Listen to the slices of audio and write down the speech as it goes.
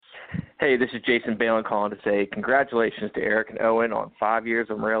Hey, this is Jason Balin calling to say congratulations to Eric and Owen on 5 years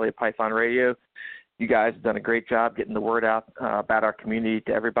of Morelia Python Radio. You guys have done a great job getting the word out about our community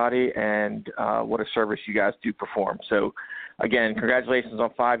to everybody, and what a service you guys do perform. So, again, congratulations on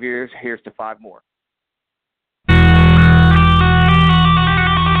 5 years. Here's to 5 more.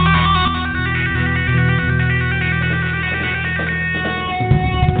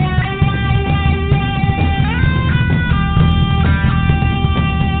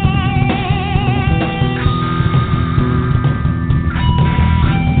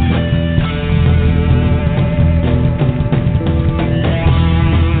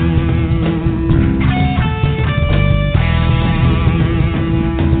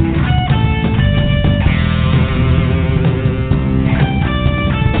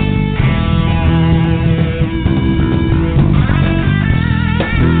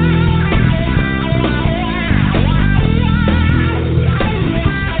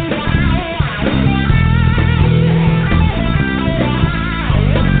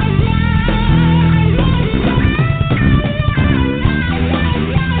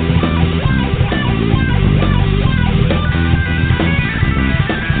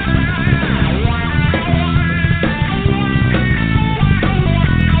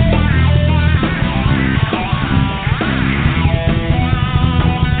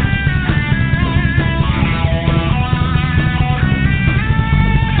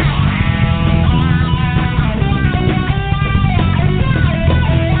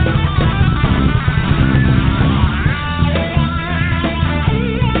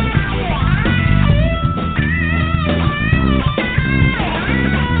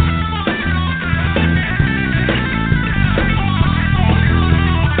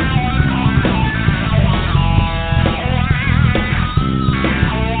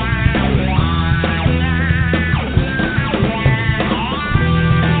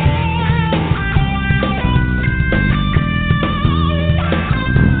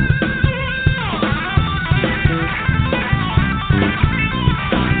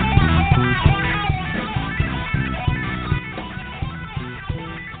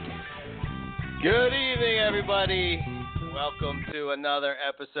 Another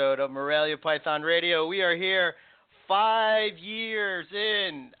episode of Morelia Python Radio. We are here 5 years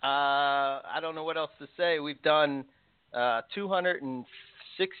in. I don't know what else to say. We've done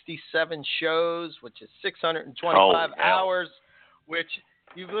 267 shows, which is 625 hours, which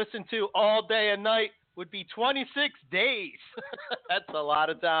you've listened to all day and night would be 26 days. That's a lot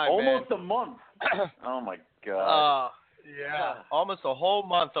of time, Almost man. A month. Oh, my God. Yeah. Almost a whole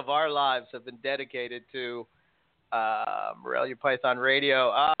month of our lives have been dedicated to Morelia Python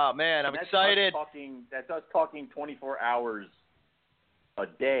Radio. Oh, man, I'm excited. That's us talking 24 hours a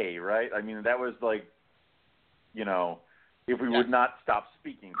day, right? I mean, that was like, if we would not stop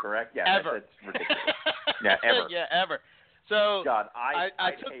speaking, correct? Yeah, ever. That's ridiculous. Yeah, ever. Yeah, ever. So God, I'd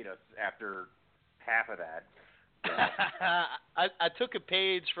hate us after half of that. I took a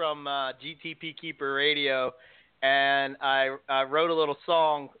page from GTP Keeper Radio, and I wrote a little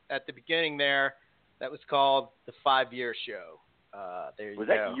song at the beginning there that was called The 5 Year Show. There you go. Was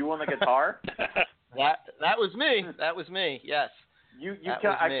that you on the guitar? that was me. That was me. Yes.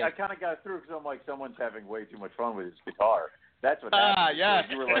 I kind of got through because I'm like, someone's having way too much fun with his guitar. That's what happened. Yeah.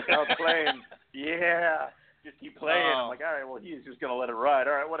 You were like, oh, playing. Yeah. Just keep playing. I'm like, all right, well, he's just going to let it ride.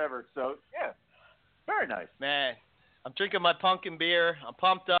 All right, whatever. So, yeah. Very nice. Man, I'm drinking my pumpkin beer. I'm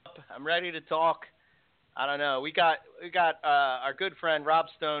pumped up. I'm ready to talk. I don't know. We got our good friend Rob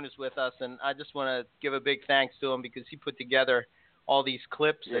Stone is with us, and I just want to give a big thanks to him because he put together all these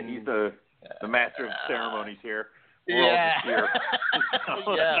clips. Yeah, and he's the master of ceremonies here. We're yeah. all just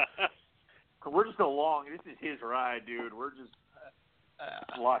here. Yeah. We're just along. This is his ride, dude. We're just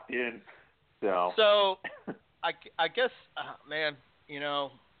locked in. So I guess, man,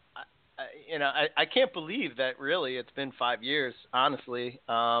 I can't believe that really it's been 5 years, honestly.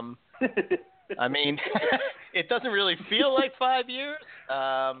 I mean, it doesn't really feel like 5 years.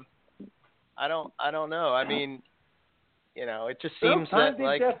 I don't know. I mean, it just seems sometimes that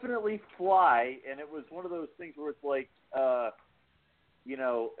like they definitely fly, and it was one of those things where it's like,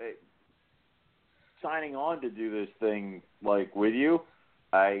 signing on to do this thing like with you.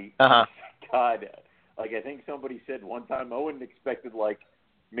 God, like I think somebody said one time Owen expected like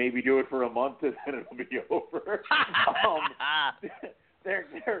maybe do it for a month and then it'll be over.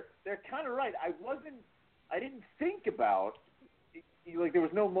 They're kind of right. I didn't think about, like, there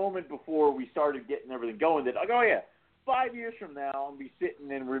was no moment before we started getting everything going that, like, oh yeah, 5 years from now I'll be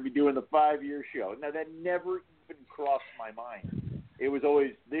sitting and we're going to be doing the 5 year show. Now that never even crossed my mind. It was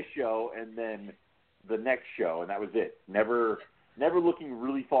always this show and then the next show, and that was it. Never never looking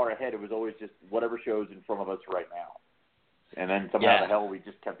really far ahead. It was always just whatever show's in front of us right now. And then somehow the hell we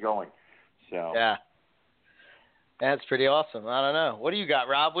just kept going. So yeah, that's pretty awesome. I don't know. What do you got,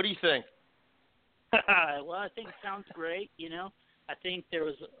 Rob? What do you think? Well, I think it sounds great. I think there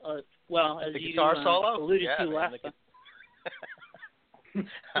was as the you guitar solo? alluded Yeah, to man, last time.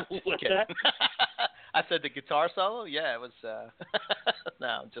 What's kidding. that? I said the guitar solo. Yeah, it was. No,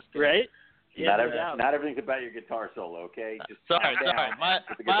 I'm just kidding. Right? Yeah, not everything's about your guitar solo, okay? Just sorry. calm down My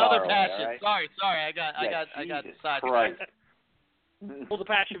with the my guitar other away, passion. all right? Sorry. I got Jesus sidetracked. Christ. Pull the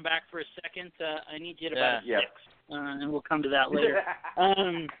passion back for a second. I need you at Yeah. about a 6, and we'll come to that later. I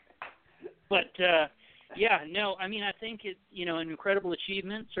mean, I think it's, an incredible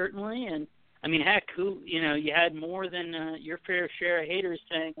achievement, certainly. And, I mean, heck, you had more than your fair share of haters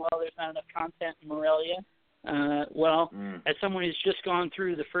saying, well, there's not enough content in Morelia. As someone who's just gone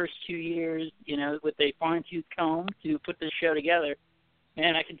through the first 2 years, with a fine-tooth comb to put this show together,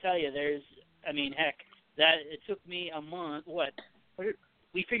 man, I can tell you that it took me a month.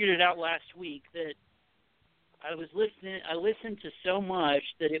 We figured it out last week that I listened to so much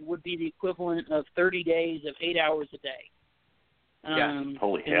that it would be the equivalent of 30 days of 8 hours a day.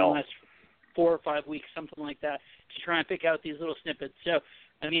 Holy in hell. the last 4 or 5 weeks, something like that, to try and pick out these little snippets. So,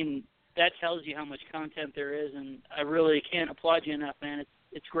 I mean, that tells you how much content there is, and I really can't applaud you enough, man.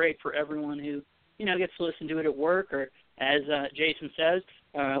 It's great for everyone who, gets to listen to it at work, or as Jason says,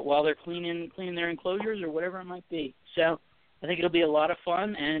 while they're cleaning their enclosures or whatever it might be. So I think it'll be a lot of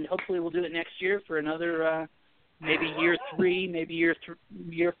fun, and hopefully we'll do it next year for another maybe year 3, maybe year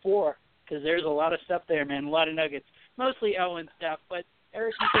 4, because there's a lot of stuff there, man, a lot of nuggets. Mostly Owen stuff, but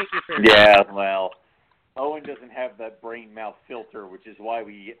Eric, you take your favorite. Yeah, well, Owen doesn't have that brain-mouth filter, which is why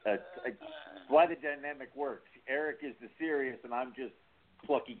why the dynamic works. Eric is the serious, and I'm just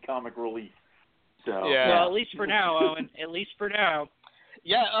plucky comic relief. So Yeah. Well, at least for now, Owen. At least for now.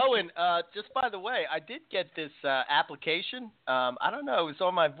 Yeah, Owen, just by the way, I did get this application. I don't know, it was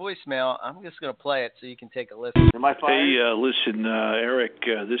on my voicemail. I'm just going to play it so you can take a listen. Am I fired? Hey, listen, Eric,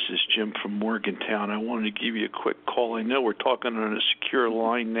 this is Jim from Morgantown. I wanted to give you a quick call. I know we're talking on a secure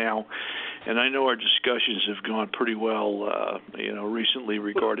line now, and I know our discussions have gone pretty well, recently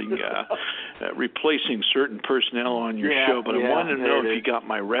regarding replacing certain personnel on your show. But I wanted to know if you got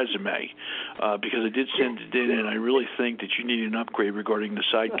my resume, because I did send it in, and I really think that you need an upgrade regarding the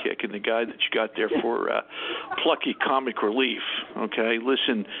sidekick and the guy that you got there for plucky comic relief. Okay,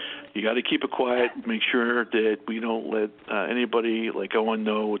 listen, you got to keep it quiet. Make sure that we don't let anybody like Owen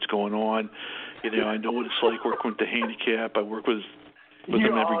know what's going on. I know what it's like working with the handicap. I work with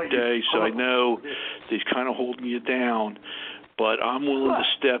them every day, so I know that he's kind of holding you down. But I'm willing to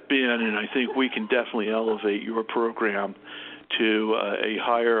step in, and I think we can definitely elevate your program to a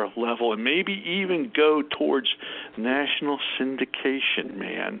higher level and maybe even go towards national syndication,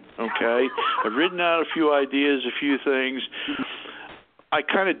 man. Okay? I've written out a few ideas, a few things. I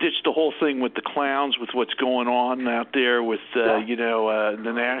kind of ditched the whole thing with the clowns, with what's going on out there with,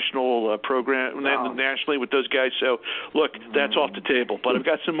 the national program, nationally with those guys. So, look, that's off the table. But I've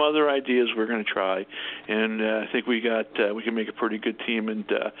got some other ideas we're going to try, and I think we can make a pretty good team and,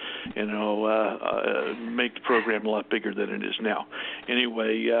 make the program a lot bigger than it is now.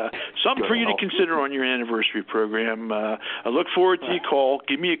 Anyway, something for you to consider on your anniversary program. I look forward to your call.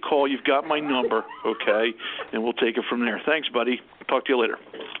 Give me a call. You've got my number, okay? And we'll take it from there. Thanks, buddy. Talk to you later.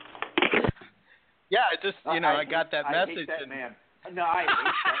 Yeah, I just, I got that message. I hate that man. No, I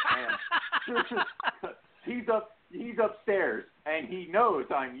hate that man. He's upstairs, and he knows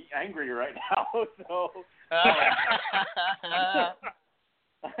I'm angry right now. So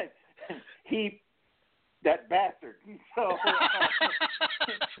that bastard. So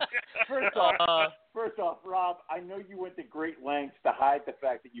first off, Rob, I know you went to great lengths to hide the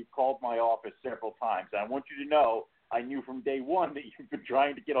fact that you called my office several times. I want you to know I knew from day one that you've been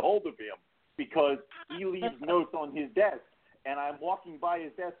trying to get a hold of him because he leaves notes on his desk. And I'm walking by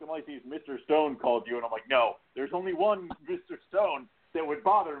his desk and I see Mr. Stone called you, and I'm like, no, there's only one Mr. Stone that would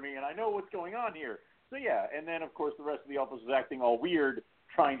bother me, and I know what's going on here. So, yeah, and then, of course, the rest of the office was acting all weird,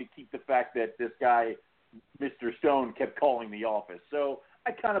 trying to keep the fact that this guy, Mr. Stone, kept calling the office. So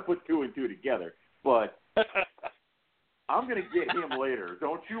I kind of put 2 and 2 together. But I'm going to get him later.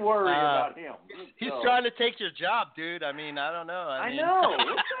 Don't you worry about him. He's trying to take your job, dude. I mean, I don't know. I know. What the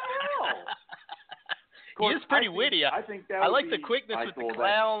hell? He is pretty witty. I think that I like the quickness with the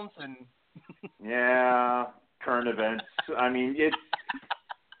clowns and. Yeah, current events. I mean, it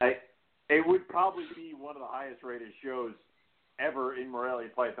would probably be one of the highest rated shows ever in Morelia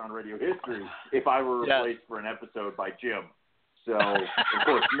Python radio history if I were replaced for an episode by Jim. So of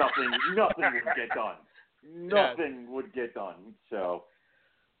course nothing would get done. nothing would get done. So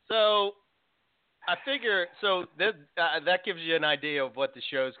I figure that gives you an idea of what the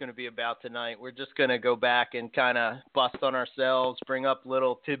show is going to be about tonight. We're just going to go back and kind of bust on ourselves, bring up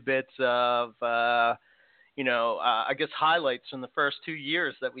little tidbits of I guess highlights from the first 2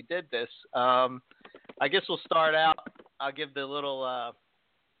 years that we did this. I guess we'll start out. I'll give the little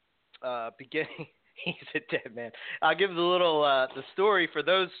beginning. He's a dead man. I'll give the little the story for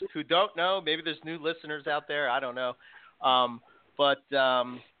those who don't know. Maybe there's new listeners out there. I don't know. But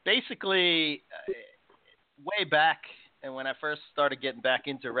basically, way back, and when I first started getting back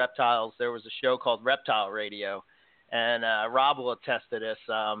into reptiles, there was a show called Reptile Radio, and Rob will attest to this.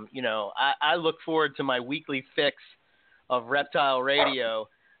 I look forward to my weekly fix of Reptile Radio.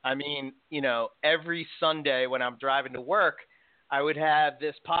 I mean, every Sunday when I'm driving to work, I would have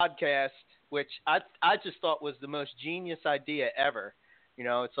this podcast, which I just thought was the most genius idea ever.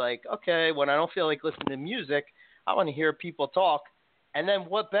 It's like, okay, when I don't feel like listening to music, I want to hear people talk. And then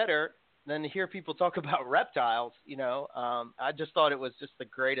what better than to hear people talk about reptiles? I just thought it was just the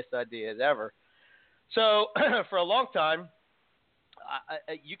greatest idea ever. So for a long time,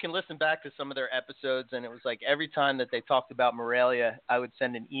 you can listen back to some of their episodes, and it was like every time that they talked about Morelia, I would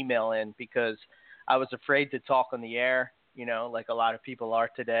send an email in because I was afraid to talk on the air, like a lot of people are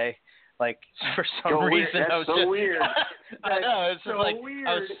today. Like for some reason, I was so just weird. I know it's so like weird.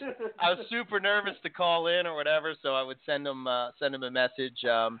 I was super nervous to call in or whatever, so I would send them a message.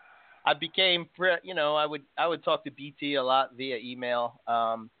 I became, I would talk to BT a lot via email,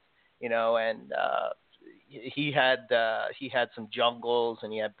 and he had some jungles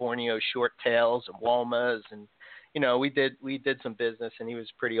and he had Borneo short tails and womas, and we did some business, and he was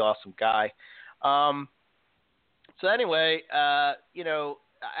a pretty awesome guy. So anyway, I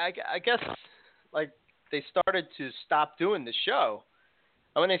guess like they started to stop doing the show.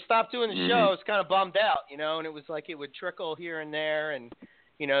 And when they stopped doing the show, I was kind of bummed out, and it was like it would trickle here and there, and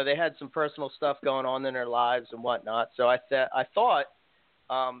they had some personal stuff going on in their lives and whatnot. So I thought,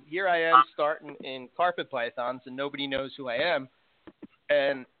 here I am starting in carpet pythons, and nobody knows who I am.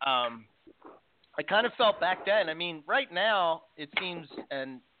 And I kind of felt back then. I mean, right now it seems,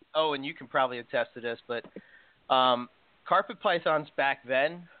 and you can probably attest to this, but carpet pythons back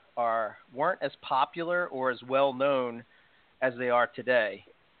then weren't as popular or as well known as they are today.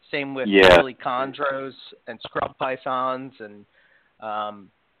 Same with early chondros and scrub pythons, and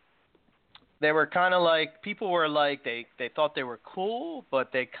they were kind of like, people were like, they thought they were cool,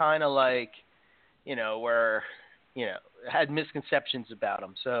 but they kind of like, were, had misconceptions about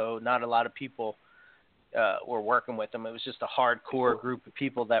them. So not a lot of people were working with them. It was just a hardcore group of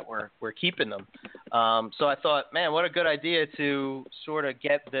people that were keeping them. So I thought, man, what a good idea to sort of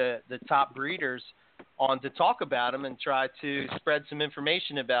get the top breeders on to talk about them and try to spread some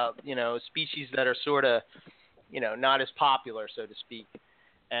information about, species that are sort of, not as popular, so to speak.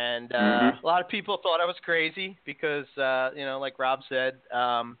 And a lot of people thought I was crazy because, like Rob said,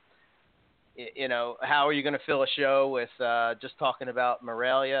 how are you going to fill a show with just talking about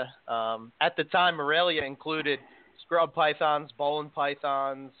Morelia? At the time, Morelia included scrub pythons, bowline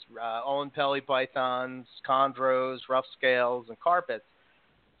pythons, Oenpelli pythons, chondros, rough scales, and carpets.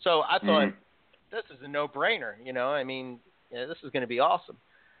 So I thought, this is a no-brainer, this is going to be awesome.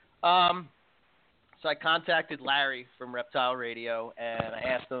 So I contacted Larry from Reptile Radio, and I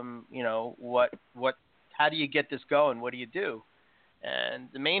asked him, how do you get this going? What do you do? And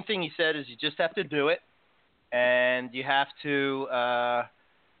the main thing he said is you just have to do it, and you have to,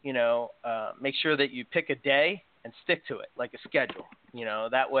 make sure that you pick a day and stick to it, like a schedule.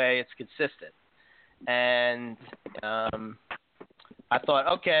 That way it's consistent. And I thought,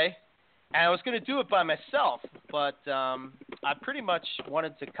 okay. And I was going to do it by myself, but I pretty much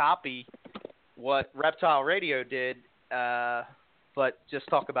wanted to copy what Reptile Radio did, but just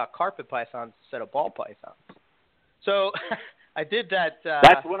talk about carpet pythons instead of ball pythons. So I did that.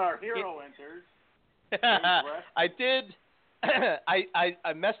 That's when our hero enters. I did.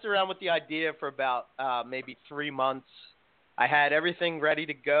 I messed around with the idea for about maybe 3 months. I had everything ready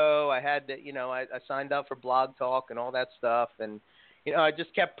to go. I had to, I signed up for Blog Talk and all that stuff, and I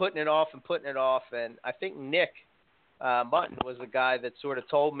just kept putting it off. And I think Nick Mutton was the guy that sort of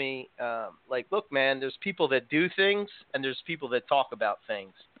told me, look, man, there's people that do things and there's people that talk about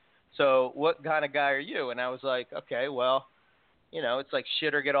things. So what kind of guy are you? And I was like, okay, well, it's like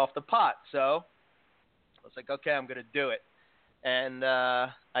shit or get off the pot. So I was like, okay, I'm going to do it. And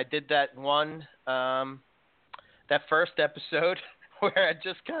I did that that first episode where I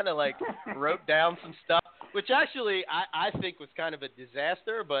just kind of wrote down some stuff, which actually I think was kind of a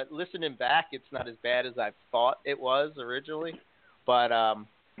disaster, but listening back, it's not as bad as I thought it was originally. But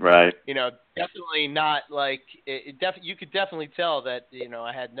Right. Definitely not like it. You could definitely tell that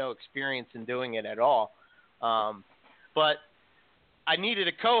I had no experience in doing it at all. But I needed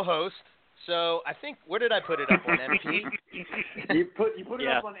a co-host, so I think where did I put it up on MP? You put it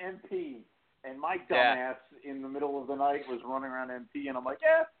up on MP, and my dumbass in the middle of the night was running around MP, and I'm like,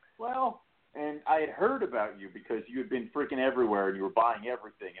 and I had heard about you because you had been freaking everywhere and you were buying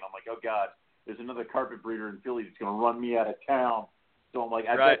everything, and I'm like, oh God, there's another carpet breeder in Philly that's going to run me out of town. So I'm like,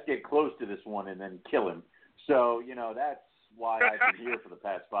 I best get close to this one and then kill him. So, that's why I've been here for the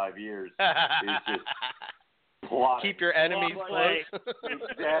past 5 years. It's just plotting. Keep your enemies close.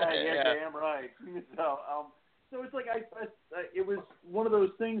 Yeah, damn right. So it's like it was one of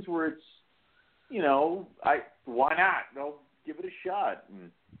those things where it's, why not? No, give it a shot.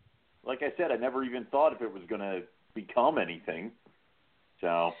 And like I said, I never even thought if it was going to become anything.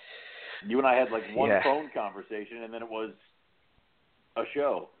 So you and I had like one phone conversation, and then it was a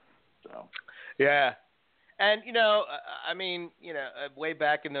show. So yeah. And, way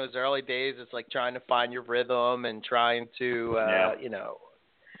back in those early days, it's like trying to find your rhythm and trying to,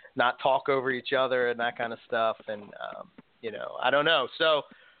 not talk over each other and that kind of stuff. And, I don't know. So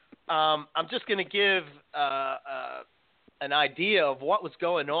I'm just going to give an idea of what was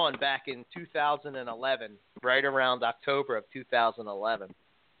going on back in 2011, right around October of 2011.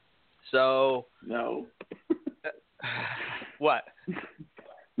 So. No. What?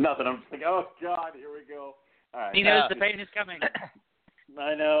 Nothing. I'm just like, oh, God, here we go. All right. He knows the pain is coming.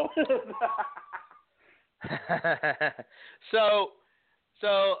 I know.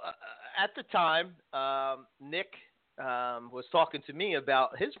 So at the time, Nick was talking to me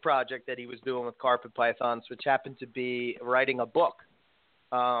about his project that he was doing with Carpet Pythons, which happened to be writing a book.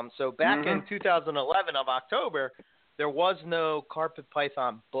 So back in 2011 of October, there was no Carpet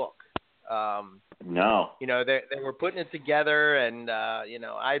Python book. No. They were putting it together, and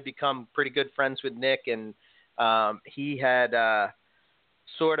I had become pretty good friends with Nick, and he had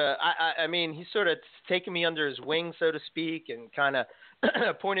he sort of taken me under his wing, so to speak, and kind of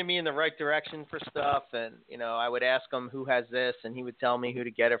pointed me in the right direction for stuff. And I would ask him who has this, and he would tell me who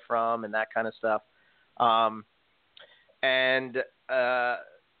to get it from, and that kind of stuff.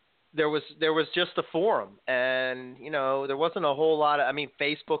 There was just a forum, and there wasn't a whole lot of.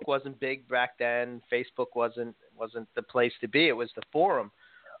 Facebook wasn't big back then. Facebook wasn't the place to be. It was the forum.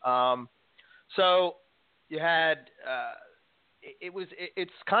 So you had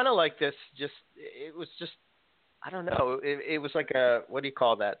it's kind of like this. It was just I don't know. It was like a what do you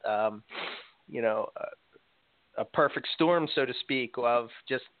call that? A perfect storm, so to speak, of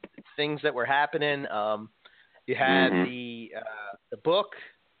just things that were happening. You had the book.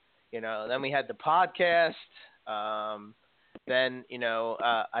 Then we had the podcast. Then,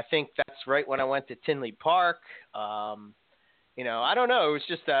 I think that's right when I went to Tinley Park. I don't know. It was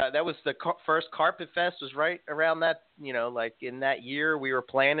just that was the first Carpet Fest was right around that, like in that year we were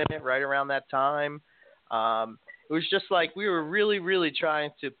planning it right around that time. It was just like we were really, really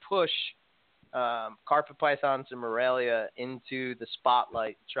trying to push Carpet Pythons and Morelia into the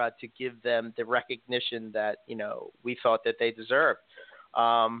spotlight, try to give them the recognition that, we thought that they deserved.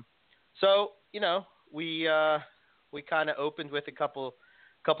 So, we kind of opened with a couple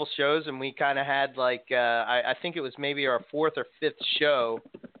shows, and we kind of had like, I think it was maybe our fourth or fifth show.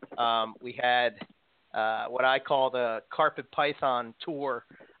 We had what I call the Carpet Python tour,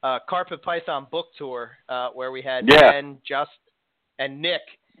 Carpet Python book tour, where we had Ben, Just, and Nick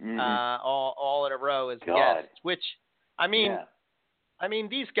all in a row as guests, which,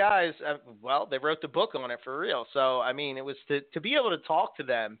 these guys, they wrote the book on it for real. So, it was to be able to talk to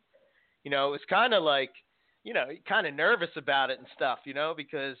them, it was kind of like, kind of nervous about it and stuff,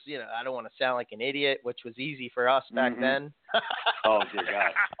 because, I don't want to sound like an idiot, which was easy for us back then. Oh, dear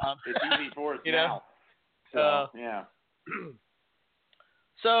God. It's easy for us now. So, yeah.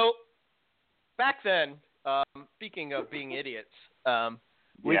 So, back then, speaking of being idiots,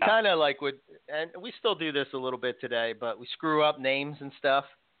 we kind of like would, and we still do this a little bit today, but we screw up names and stuff.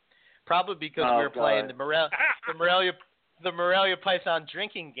 Probably because we were playing the Morelia Python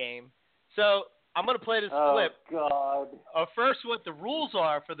drinking game. So I'm going to play this clip. Oh, God. First, what the rules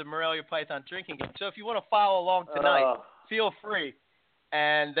are for the Morelia Python drinking game. So if you want to follow along tonight, feel free.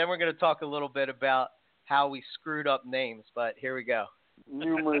 And then we're going to talk a little bit about how we screwed up names. But here we go.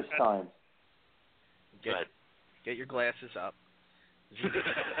 Numerous times. Get your glasses up.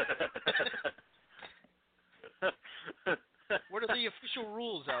 What are the official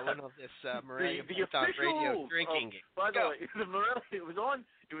rules, Owen, of this Morelia Python radio drinking game? By the way, it was on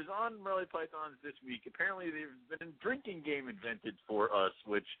Morelia Pythons this week. Apparently, there's been a drinking game invented for us,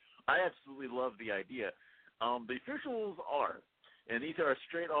 which I absolutely love the idea. The official rules are And these are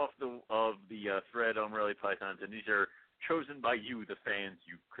straight off the thread on Morelia Pythons, and these are chosen by you, the fans,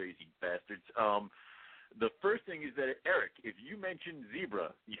 you crazy bastards. The first thing is that, Eric, if you mention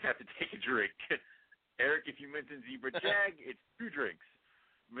zebra, you have to take a drink. Eric, if you mention zebra jag, it's 2 drinks.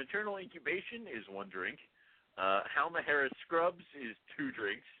 Maternal incubation is 1 drink. Halma Harris Scrubs is 2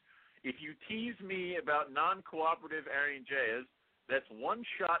 drinks. If you tease me about non-cooperative Arian Jayas, that's 1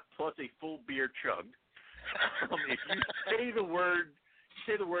 shot plus a full beer chugged. If you say the word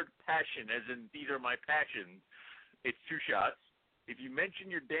passion, as in these are my passions, it's 2 shots. If you mention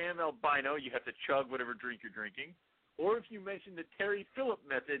your damn albino, you have to chug whatever drink you're drinking. Or if you mention the Terry Phillip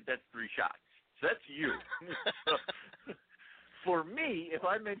method, that's 3 shots. So that's you. For me, if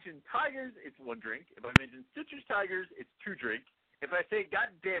I mention tigers, it's 1 drink. If I mention citrus tigers, it's 2 drinks. If I say God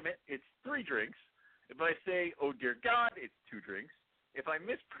damn it, it's 3 drinks. If I say oh dear God, it's 2 drinks. If I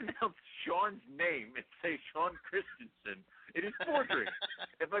mispronounce Sean's name and say Sean Christensen, it is 4 drinks.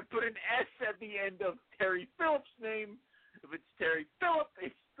 If I put an S at the end of Terry Phillip's name, if it's Terry Phillip,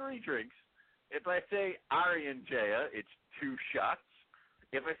 it's 3 drinks. If I say Arian Jaya, it's 2 shots.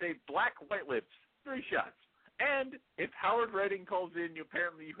 If I say Black White Lips, 3 shots. And if Howard Redding calls in,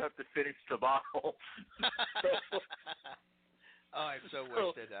 apparently you have to finish the bottle. I so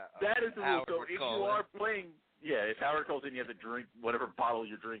wish that is the rule. So if you are in. playing, if Howard calls in, you have to drink whatever bottle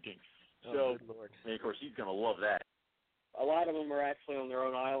you're drinking. Oh, good Lord. And of course, he's going to love that. A lot of them are actually on their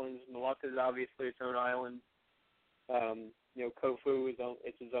own islands. Molucca is obviously its own island. Kofu is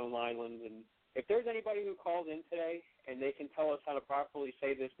its own island. And if there's anybody who calls in today and they can tell us how to properly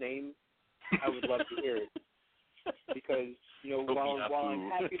say this name, I would love to hear it. Because, while I'm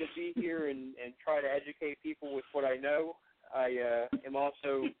happy to be here and try to educate people with what I know, I am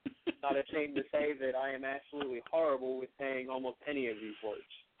also not ashamed to say that I am absolutely horrible with saying almost any of these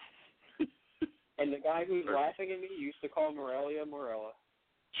words. And the guy who's laughing at me used to call Morelia Morella.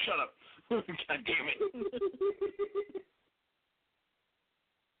 Shut up. God damn it.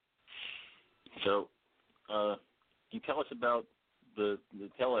 So, can you tell us about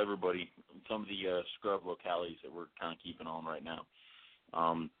tell everybody some of the scrub localities that we're kind of keeping on right now.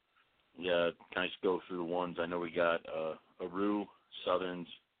 Kind of just go through the ones. I know we got Aru, Southerns,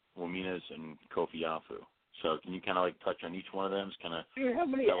 Waminas, and Kofi Afu. So can you kind of touch on each one of them? Dude, how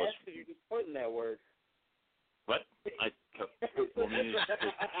many F's did you just put in that word? What? Waminas.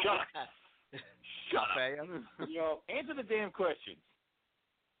 Shut up. Answer the damn question.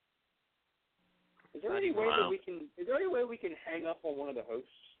 Is there any way that we can? Is there any way we can hang up on one of the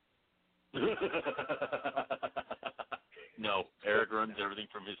hosts? No, Eric runs everything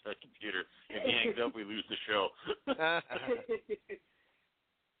from his computer. If he hangs up, we lose the show.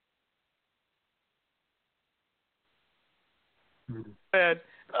 Man.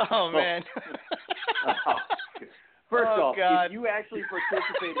 Oh man. First off, God. if you actually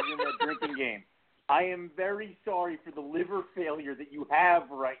participated in that drinking game, I am very sorry for the liver failure that you have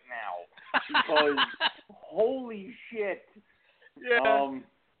right now. Because holy shit. Yeah.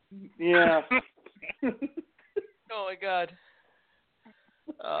 Yeah. Oh my God.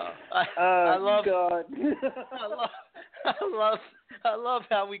 I love God. I love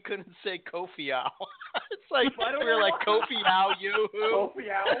how we couldn't say Kofi Ao. It's like we're like Kofi Ao Yoo-hoo. Kofi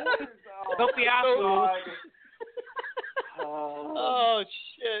Ao? Kofi Ao. Oh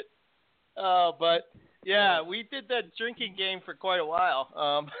shit. But yeah, we did that drinking game for quite a while.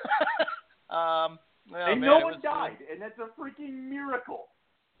 And no one died, and that's a freaking miracle.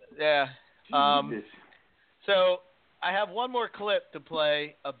 Yeah. Jesus. So I have one more clip to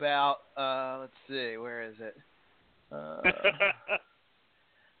play about. Let's see, where is it? I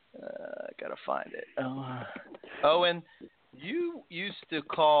gotta find it. Owen, you used to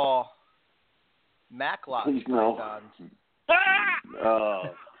call Maclock pythons.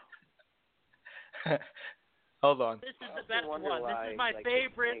 Hold on. This is the best one. This is my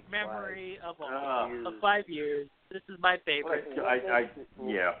favorite memory of 5 years. This is my favorite.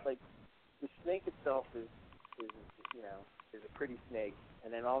 Yeah. Like the snake itself is a pretty snake,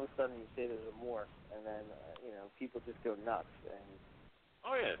 and then all of a sudden you say there's a morph, and then people just go nuts, and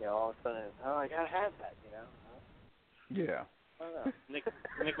all of a sudden I gotta have that, Yeah. I don't know.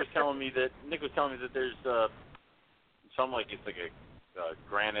 Nick was telling me that there's some it's like a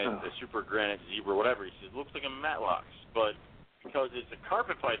granite, a super granite zebra, whatever. He says it looks like a Matlock, but because it's a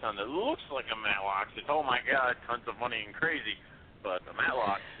carpet python that looks like a Matlock, it's oh my God, tons of money and crazy. But the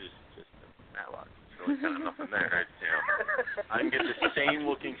Matlock is just a Matlock. There's really kind of nothing there. I can get the same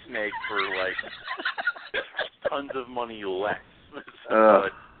looking snake for tons of money less,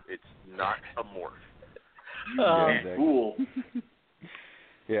 but it's not a morph. Cool.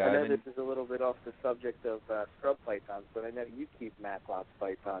 Yeah, I know this is a little bit off the subject of scrub pythons, but I know you keep Matlock's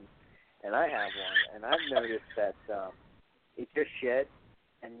python, and I have one, and I've noticed that it just shed,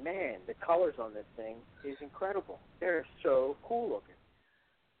 and man, the colors on this thing is incredible. They're so cool looking.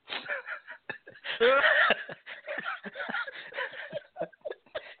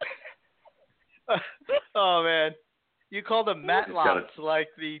 Oh man, you called them Matlocks like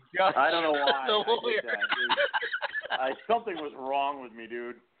the judge. I don't know why the I lawyer. did that, dude. Something was wrong with me,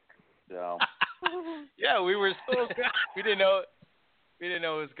 dude. So. Yeah, we didn't know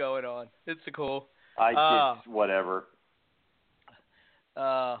what was going on. It's cool. I did whatever.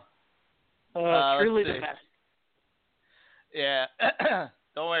 Truly the see. best. Yeah,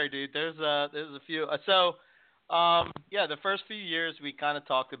 don't worry, dude. There's a few. The first few years we kind of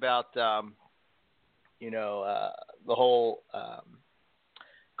talked about, the whole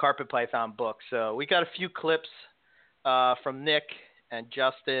carpet python book. So we got a few clips from Nick and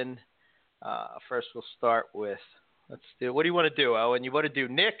Justin. First, we'll start with. Let's do. What do you want to do, Owen? You want to do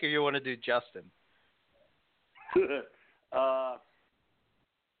Nick or you want to do Justin? Do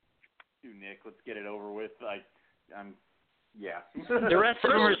Nick. Let's get it over with. I'm. Yeah. The rest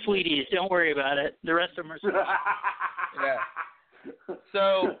of them are sweeties. Don't worry about it. The rest of them are sweeties. Yeah.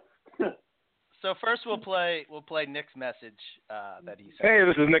 So first we'll play Nick's message that he sent. Hey,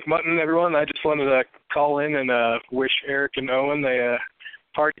 this is Nick Mutton, everyone. I just wanted to call in and wish Eric and Owen a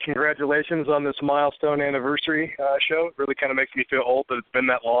hearty congratulations on this milestone anniversary show. It really kind of makes me feel old that it's been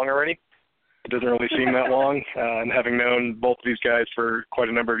that long already. It doesn't really seem that long, and having known both of these guys for quite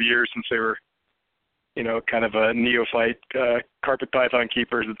a number of years since they were, kind of a neophyte carpet python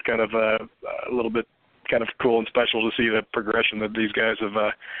keepers, it's kind of a little bit kind of cool and special to see the progression that these guys have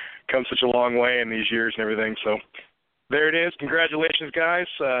come such a long way in these years and everything. So there it is. Congratulations, guys,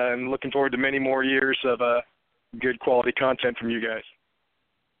 and looking forward to many more years of good quality content from you guys.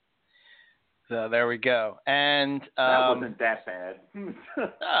 So there we go. And that wasn't that bad. No.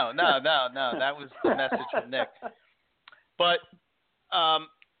 That was the message from Nick. But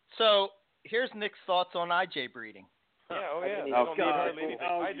so here's Nick's thoughts on IJ breeding. Yeah, you don't need hardly anything.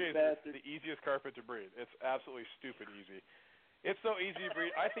 IJ is the easiest carpet to breed. It's absolutely stupid easy. It's so easy to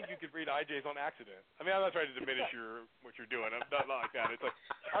breed. I think you could breed IJs on accident. I mean, I'm not trying to diminish what you're doing. I'm not like that. It's like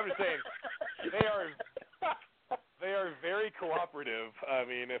I'm just saying they are very cooperative. I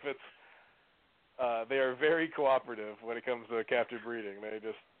mean, if it's they are very cooperative when it comes to captive breeding. They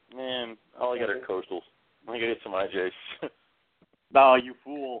just all I got are coastals. I gotta get some IJs. No, you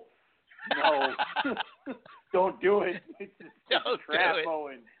fool. No. Don't do it. It's just crap,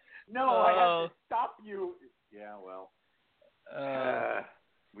 Owen. No, I have to stop you. Yeah, well.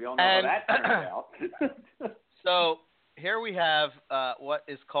 We all know how that turned out. So here we have what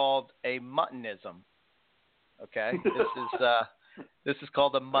is called a muttonism. Okay, this is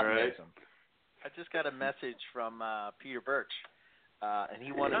called a muttonism. I just got a message from Peter Birch, and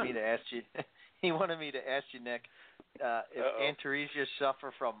he wanted me to ask you. He wanted me to ask you, Nick, if Antaresia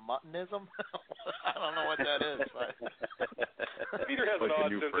suffer from muttonism. I don't know what that is. But... Peter has an odd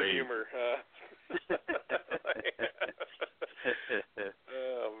sense of humor.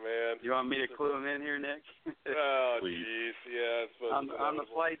 Oh man! You want me to clue him in here, Nick? Oh jeez, yeah. On the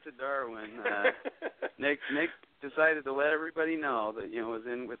flight to Darwin, Nick decided to let everybody know that was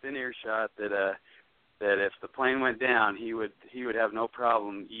within earshot that if the plane went down, he would have no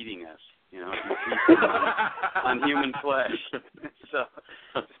problem eating us. On human flesh. So,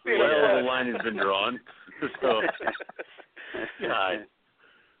 the line has been drawn. So,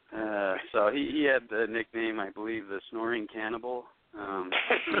 so he had the nickname, I believe, the Snoring Cannibal. In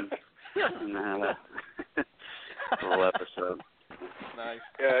that little episode. Nice.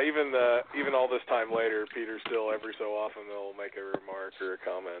 Yeah, even all this time later, Peter still every so often will make a remark or a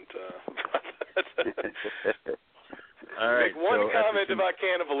comment. All right. Make one comment about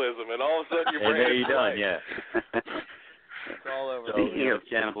cannibalism, and all of a sudden your brain is done. Yeah. It's all over. So, speaking of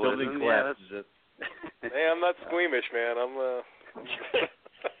cannibalism, Hey, I'm not squeamish, man.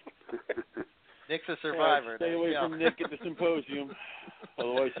 Nick's a survivor. Stay away from Nick at the symposium,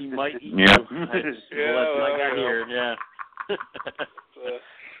 otherwise he might eat you. Yeah. Well, I got here. Yeah.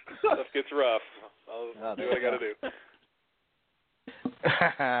 Stuff gets rough. I'll do what I got to do.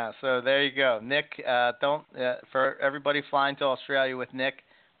 So there you go, Nick. Don't for everybody flying to Australia with Nick,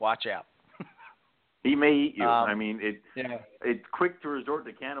 watch out. He may eat you. I mean, it's quick to resort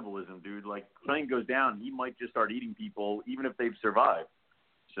to cannibalism, dude. Like, plane goes down, he might just start eating people, even if they've survived.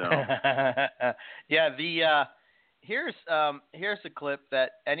 So. Yeah. Here's a clip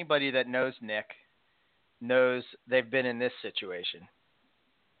that anybody that knows Nick knows they've been in this situation.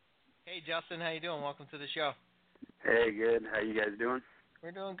 Hey, Justin, how you doing? Welcome to the show. Hey, good. How you guys doing?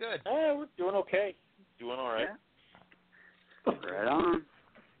 We're doing good. We're doing okay. Doing all right. Yeah. Right on.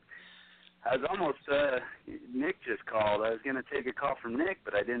 I was almost, Nick just called. I was going to take a call from Nick,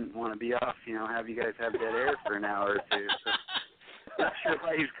 but I didn't want to be off, have you guys have dead air for an hour or two. So not sure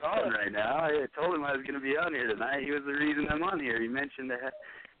why he's calling right now. I told him I was going to be on here tonight. He was the reason I'm on here. He mentioned to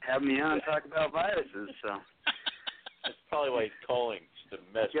have me on talk about viruses, so. That's probably why he's calling, just to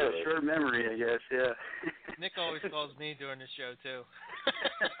mess with it. Yeah, short memory, I guess, yeah. Nick always calls me during the show, too.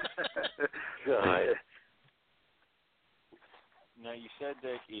 God. Now, you said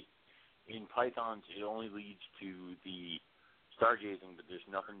that in pythons it only leads to the stargazing, but there's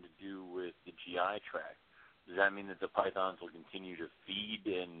nothing to do with the GI tract. Does that mean that the pythons will continue to feed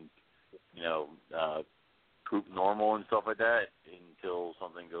and, poop normal and stuff like that until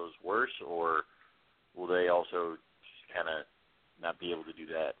something goes worse, or will they also just kind of not be able to do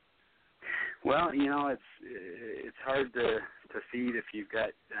that? Well, it's hard to feed if you've got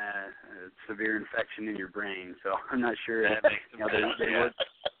severe infection in your brain. So I'm not sure. That makes them they would.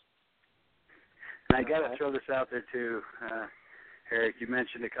 And I got to throw this out there too, Eric. You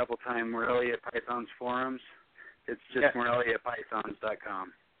mentioned a couple times Morelia Pythons forums. It's just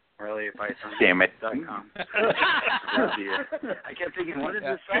MoreliaPythons.com. MoreliaPythons.com. Damn it. I kept thinking, what is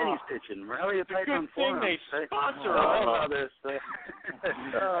this site he's pitching? Morelia Python forums. They sponsor all this. Sorry,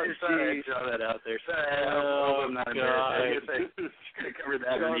 I throw that out there. Sorry, I'm not embarrassed. I guess I could have covered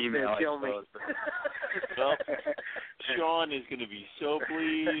that in an email, I suppose. Well, Sean is going to be so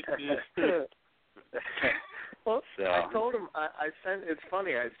pleased. Well, so. I told him it's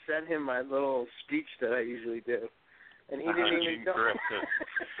funny, I sent him my little speech that I usually do. And he didn't even go.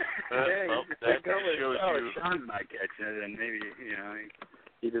 That shows you. Sean's not catching it, and maybe,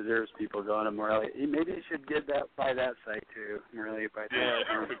 he deserves people going to Morelia. Maybe he should buy that site too, Morelia Python. Yeah,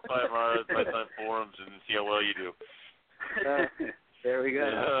 you could buy Morelia Python forums and see how well you do. There we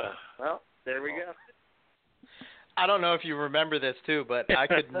go. Well, there we go. I don't know if you remember this too, but I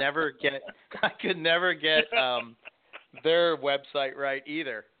could never get their website right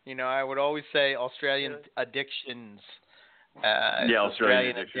either. I would always say Australian Addictions.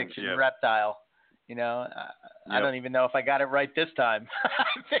 Australian Addiction Reptile. I don't even know if I got it right this time.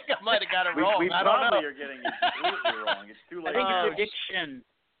 I think I might have got it wrong. I don't know. Probably are getting it completely wrong. It's too late. I think it's addiction.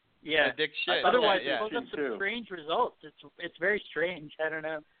 Yeah. Addiction. Otherwise, it pulls up some strange results. It's very strange. I don't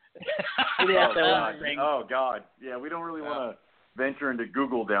know. Oh God. Yeah, we don't really want to venture into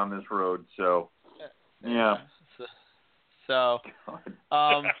Google down this road. So. Yeah. So,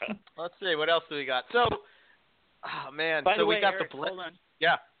 let's see. What else do we got? So. Oh, man. By the way, we got Eric, the hold on.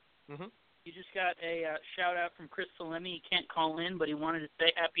 Yeah. Mm-hmm. You just got a shout-out from Chris Salemi. He can't call in, but he wanted to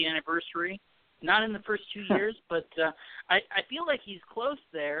say happy anniversary. Not in the first 2 years, but I feel like he's close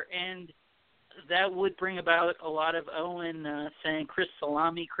there, and that would bring about a lot of Owen saying Chris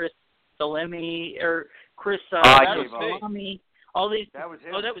Salemi, or Chris Salami. All these. That was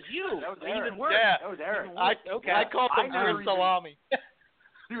him. Oh, that was you. That was even worse. Yeah. That was Eric. I called him Chris Salami.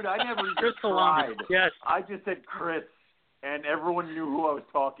 Dude, I never even Chris tried. Yes. I just said Chris, and everyone knew who I was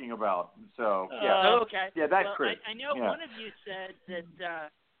talking about. So, okay. Yeah, that's well, Chris. I know one of you said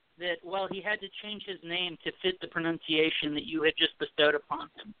that he had to change his name to fit the pronunciation that you had just bestowed upon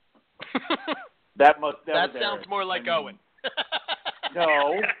him. that sounds more like Owen.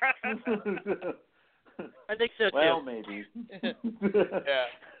 No. I think so too. Well, maybe. Yeah.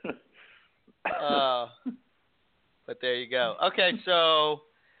 But there you go. Okay, so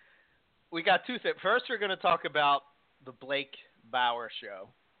we got two things. First, we're going to talk about the Blake Bauer show.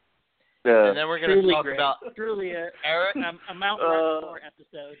 And then we're going to talk about truly a Mount Rushmore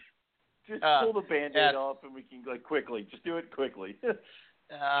episode. Just pull the Band-Aid off and we can quickly. Just do it quickly.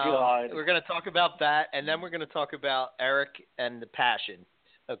 God. We're going to talk about that, and then we're going to talk about Eric and the Passion.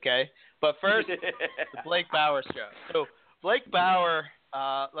 Okay? But first, the Blake Bauer show. So Blake Bauer,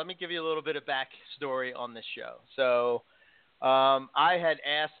 let me give you a little bit of backstory on this show. So I had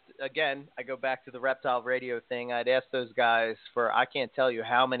asked, again, I go back to the Reptile Radio thing. I'd asked those guys for, I can't tell you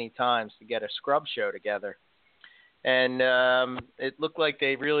how many times, to get a scrub show together. And it looked like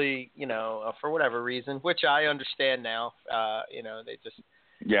they really, for whatever reason, which I understand now, they just,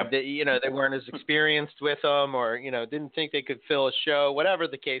 they weren't as experienced with them, or, didn't think they could fill a show, whatever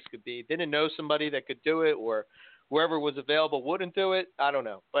the case could be. Didn't know somebody that could do it, or whoever was available wouldn't do it. I don't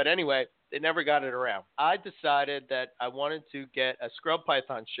know. But anyway, they never got it around. I decided that I wanted to get a Scrub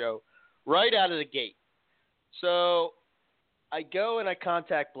Python show right out of the gate. So I go and I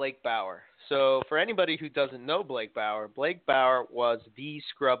contact Blake Bauer. So for anybody who doesn't know Blake Bauer was the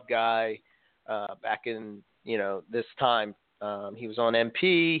scrub guy back in, this time. He was on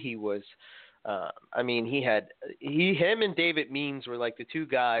MP. He was I mean, him and David Means were like the two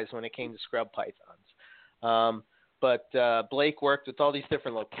guys when it came to scrub pythons. But Blake worked with all these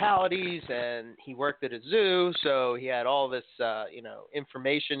different localities, and he worked at a zoo, so he had all this,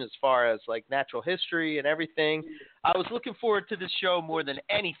 information as far as like natural history and everything. I was looking forward to this show more than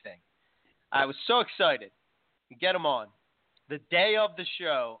anything. I was so excited to get him on. The day of the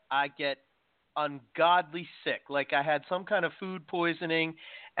show, I get ungodly sick. Like I had some kind of food poisoning,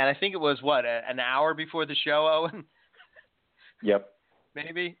 and I think it was an hour before the show, Owen? Yep.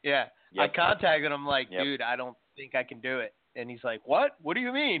 Maybe? Yeah. Yep. I contacted him like, dude, I don't think I can do it. And he's like, what? What do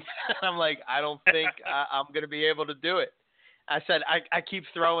you mean? I'm like, I don't think I'm going to be able to do it. I said, I keep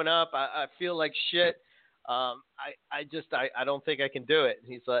throwing up. I feel like shit. I don't think I can do it.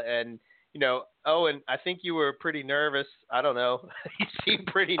 And he's like, and Owen, I think you were pretty nervous. I don't know. You seemed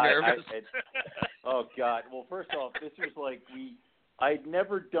pretty nervous. Oh God. Well, first off, this was like I'd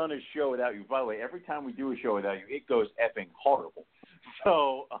never done a show without you. By the way, every time we do a show without you, it goes effing horrible.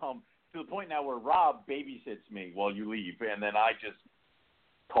 So, to the point now where Rob babysits me while you leave, and then I just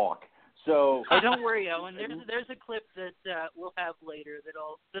talk. So, don't worry, Owen. There's a clip that we'll have later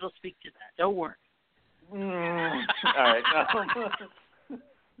that'll speak to that. Don't worry. All right.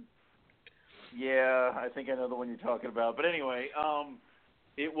 Yeah, I think I know the one you're talking about. But anyway,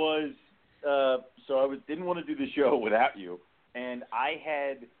 it was so I didn't want to do the show without you, and I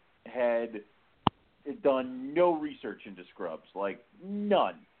had done no research into scrubs, like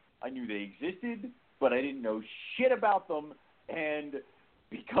none. I knew they existed, but I didn't know shit about them, and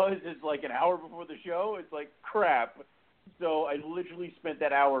because it's like an hour before the show, it's like crap. So I literally spent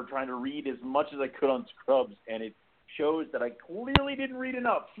that hour trying to read as much as I could on scrubs, and it shows that I clearly didn't read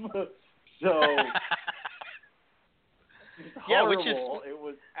enough. So yeah, horrible. It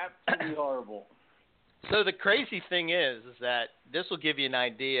was absolutely horrible. So the crazy thing is that this will give you an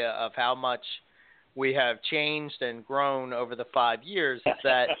idea of how much we have changed and grown over the 5 years, is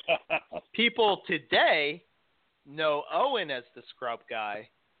that people today know Owen as the scrub guy,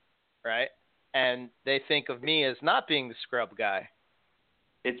 right? And they think of me as not being the scrub guy.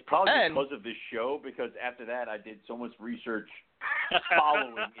 It's probably because of this show, because after that I did so much research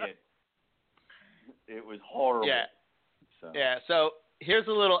following it. It was horrible. Yeah. So here's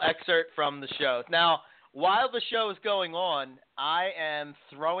a little excerpt from the show. Now, while the show is going on, I am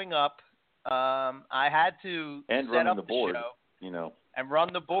throwing up. I had to set up the board, show, and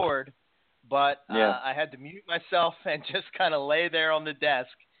run the board, but I had to mute myself and just kind of lay there on the desk,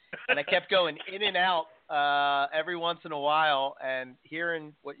 and I kept going in and out every once in a while and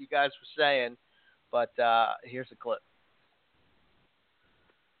hearing what you guys were saying. But here's a clip.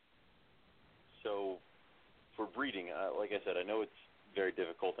 So, for breeding, like I said, I know it's very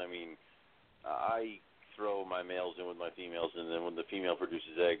difficult. I mean, I throw my males in with my females, and then when the female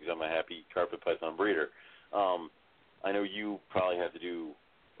produces eggs, I'm a happy carpet python breeder. I know you probably have to do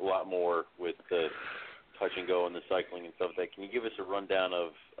a lot more with the touch and go and the cycling and stuff like that. Can you give us a rundown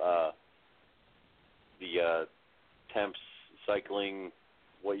of the temps, cycling,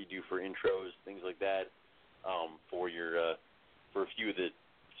 what you do for intros, things like that, for a few of the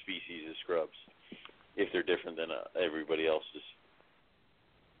species of scrubs, if they're different than everybody else's?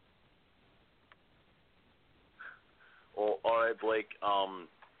 Well, all right, Blake.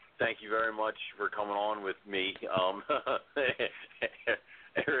 Thank you very much for coming on with me.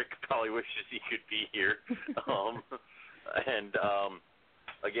 Eric probably wishes he could be here.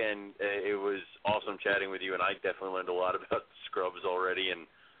 Again, it was awesome chatting with you, and I definitely learned a lot about scrubs already. And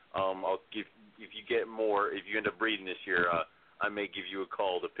if you end up breeding this year, I may give you a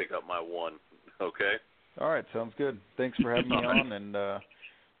call to pick up my one. Okay? All right, sounds good. Thanks for having me on, and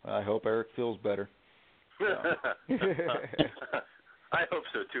I hope Eric feels better. I hope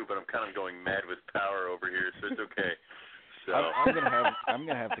so too, but I'm kind of going mad with power over here, so it's okay. So I'm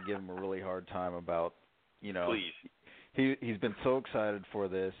gonna have to give him a really hard time about, Please. He's been so excited for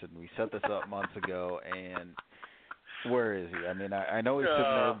this, and we set this up months ago, and where is he? I mean, I know he's sitting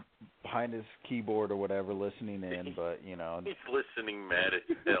there behind his keyboard or whatever, listening in, but he's listening mad as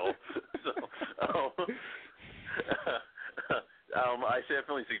hell. I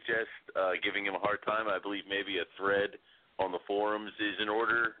definitely suggest giving him a hard time. I believe maybe a thread on the forums is in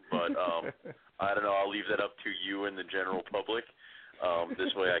order, but I don't know. I'll leave that up to you and the general public.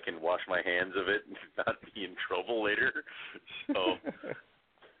 This way I can wash my hands of it and not be in trouble later. So.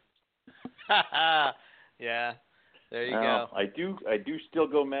 Yeah, there you go. I do still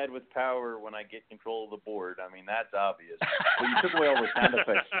go mad with power when I get control of the board. I mean, that's obvious. But you took away all the sound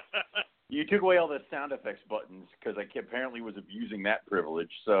effects. You took away all the sound effects buttons because I apparently was abusing that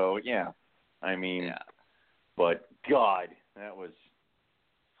privilege. So, yeah. I mean, but God, that was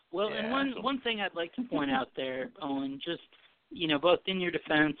Well, and one thing I'd like to point out there, Owen, just, both in your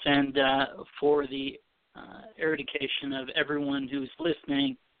defense and for the eradication of everyone who's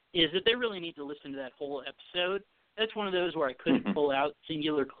listening, is that they really need to listen to that whole episode. That's one of those where I couldn't pull out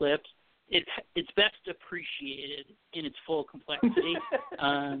singular clips. It's best appreciated in its full complexity.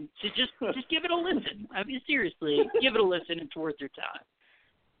 So just give it a listen. I mean, seriously, give it a listen. It's worth your time.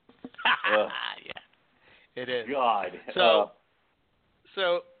 Yeah, it is. God.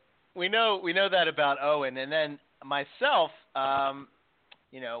 So we know that about Owen, and then myself.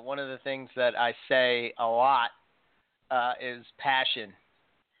 One of the things that I say a lot is passion,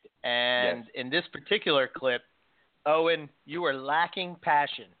 and in this particular clip, Owen, you were lacking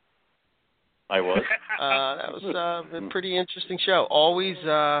passion. I was. That was a pretty interesting show. Always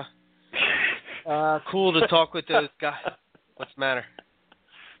cool to talk with those guys. What's the matter?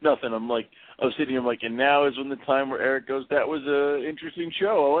 Nothing. I was sitting here like, and now is when the time where Eric goes, that was an interesting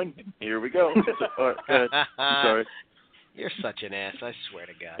show, Owen. Here we go. All right, I'm sorry. You're such an ass, I swear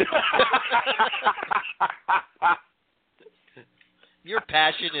to God. Your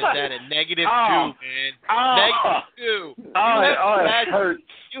passion is at a -2, man. -2.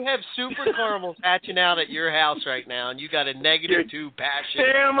 You have super caramels hatching out at your house right now, and you got a -2 passion.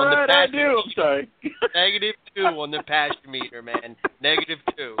 Damn on right the passion I do. I'm sorry. -2 on the passion meter, man.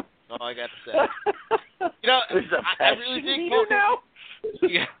 -2. All I got to say. I really think now.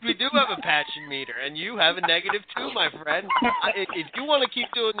 Yeah, we do have a passion meter, and you have a -2, my friend. If you want to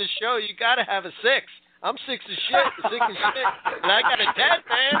keep doing this show, you got to have a 6. I'm sick as shit, and I got a 10,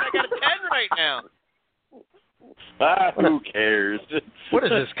 man. I got a 10 right now. Who cares? What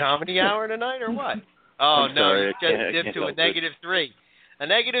is this, comedy hour tonight or what? Oh, I'm no, sorry, you just dipped to a -3. A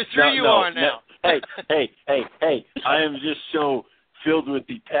 -3 you no, are now. No. Hey, I am just so filled with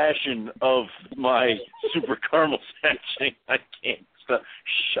the passion of my super caramel hatching. I can't stop.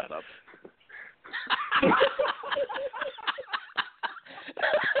 Shut up.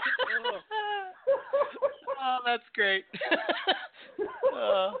 Oh, that's great.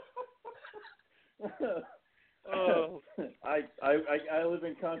 I live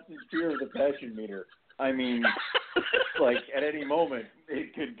in constant fear of the passion meter. I mean, at any moment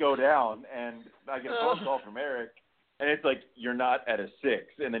it could go down, and I get a phone call from Eric, and it's like, you're not at a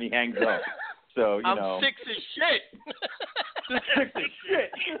 6, and then he hangs up. So I'm sick as shit. Sick as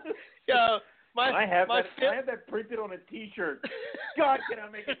shit. Yo, I have that printed on a T-shirt. God, can I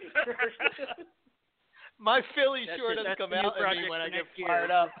make a T-shirt? My Philly sure doesn't come out at me when I get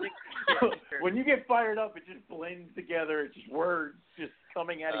fired up. When you get fired up, it just blends together. It's just words just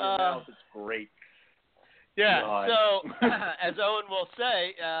coming out of your mouth. It's great. Yeah, God. so as Owen will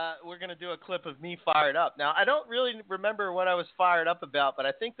say, we're going to do a clip of me fired up. Now, I don't really remember what I was fired up about, but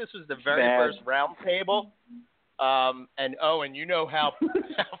I think this was the very first round table. And Owen, you know how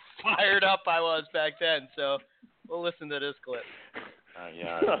fired up I was back then, so we'll listen to this clip.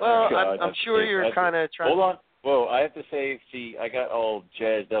 Well, I'm sure you're kind of trying. Hold on. Whoa, I have to say, I got all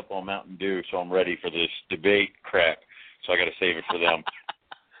jazzed up on Mountain Dew, so I'm ready for this debate crap. So I got to save it for them.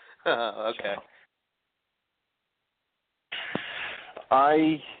 Okay.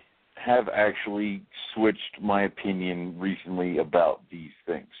 I have actually switched my opinion recently about these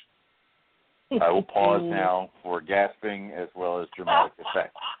things. I will pause now for gasping as well as dramatic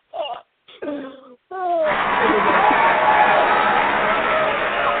effect.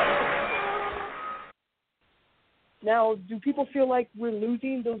 Now, do people feel like we're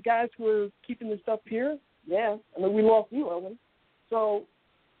losing those guys who are keeping the stuff pure? Yeah. I mean, we lost you, Owen. So,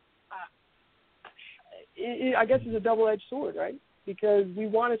 I guess it's a double-edged sword, right? Because we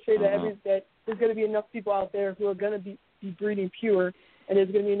want to say that that there's going to be enough people out there who are going to be breeding pure, and there's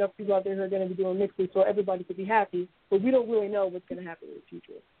going to be enough people out there who are going to be doing mixes so everybody could be happy, but we don't really know what's going to happen in the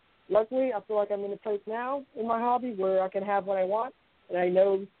future. Luckily, I feel like I'm in a place now in my hobby where I can have what I want, and I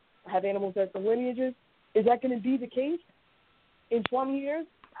know I have animals that are lineages. Is that going to be the case in 20 years?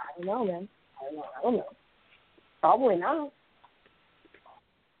 I don't know, man. I don't know. Probably not.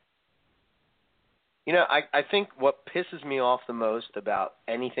 I think what pisses me off the most about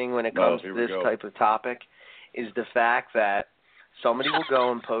anything when it comes to this type of topic is the fact that somebody will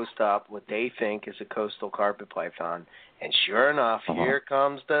go and post up what they think is a coastal carpet python, and sure enough, here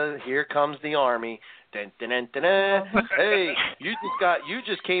comes the army. Dun, dun, dun, dun, dun. Hey, you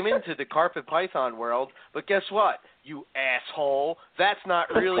just came into the carpet python world, but guess what? You asshole, that's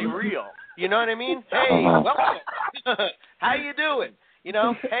not really real. You know what I mean? Hey, welcome. How you doing?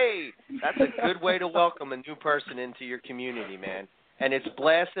 Hey, that's a good way to welcome a new person into your community, man. And it's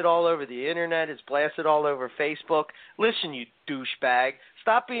blasted all over the internet. It's blasted all over Facebook. Listen, you douchebag,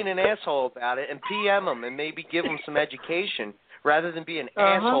 stop being an asshole about it and PM them and maybe give them some education rather than being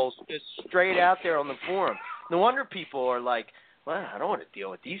assholes just straight out there on the forum. No wonder people are like, well, I don't want to deal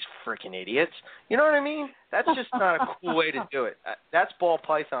with these freaking idiots. You know what I mean? That's just not a cool way to do it. That's ball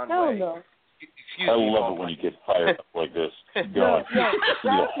python way. No. Excuse I me, love it when you get fired up like this. God,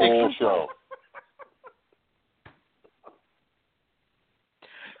 the whole show.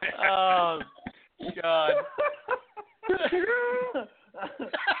 Oh, God.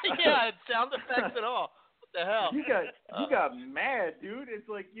 Yeah, it's sound effects at all. What the hell? You got mad, dude. It's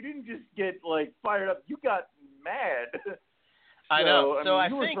like you didn't just get like fired up. You got mad. I know. So I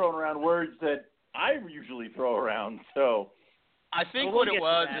you think were throwing around words that I usually throw around. So I think what it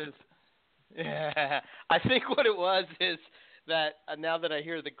was is, I think what it was is that now that I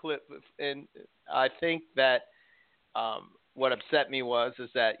hear the clip, and I think that what upset me is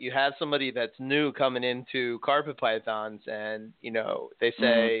that you have somebody that's new coming into carpet pythons, and they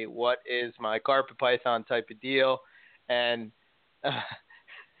say, "What is my carpet python?" type of deal, and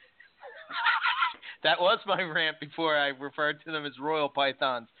that was my rant before I referred to them as royal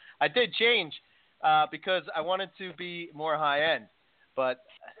pythons. I did change because I wanted to be more high end, but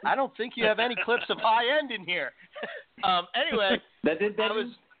I don't think you have any clips of high end in here. Anyway, that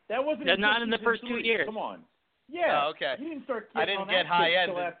wasn't not in the first 2 years. Come on. Yeah. Oh, okay. You didn't start. I didn't get high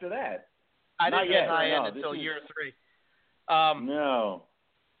end until after that. I didn't get high end until year 3. No.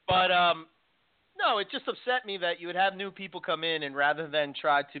 But no, it just upset me that you would have new people come in, and rather than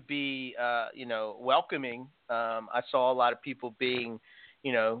try to be, welcoming, I saw a lot of people being,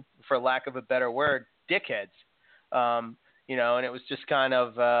 for lack of a better word, dickheads. And it was just kind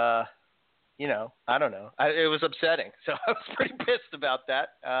of, I don't know. It was upsetting. So I was pretty pissed about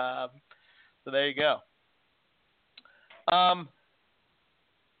that. So there you go.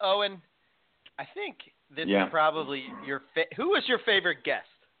 Owen, I think this is probably who was your favorite guest?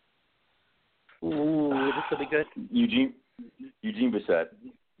 Ooh, this will be good. Eugene Bissett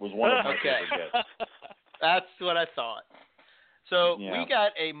was one of my favorite guests. That's what I thought. So we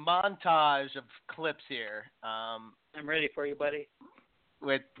got a montage of clips here. I'm ready for you, buddy.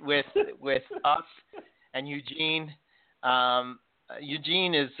 With us and Eugene.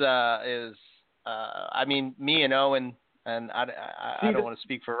 Eugene is I mean, me and Owen, and I don't want to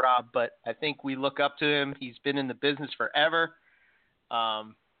speak for Rob, but I think we look up to him. He's been in the business forever.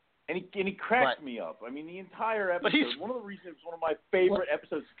 And he cracked me up. I mean, the entire episode. One of the reasons it was one of my favorite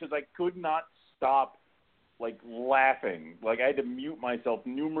episodes is because I could not stop, laughing. I had to mute myself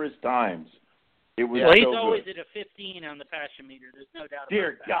numerous times. It was he's so always good. at a 15 on the passion meter. There's no doubt about that.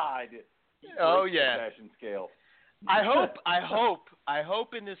 Dear God. Oh yeah. Passion scale. I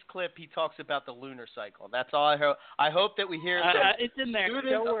hope in this clip he talks about the lunar cycle. That's all I hope. I hope that we hear. It's in there.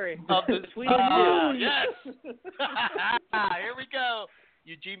 Don't worry. Between you. Yes. Here we go.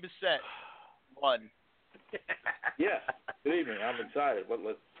 Eugene Bissett. 1. Yes. Good evening. I'm excited. But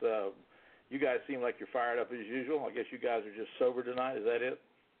let's. You guys seem like you're fired up as usual. I guess you guys are just sober tonight. Is that it?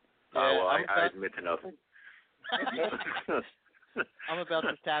 I admit to nothing. I'm about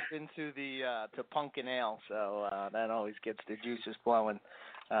to tap into the to pumpkin ale, so that always gets the juices flowing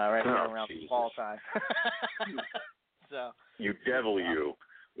right here around the fall time. So you devil you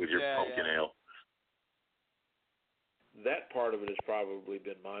with your pumpkin ale. That part of it has probably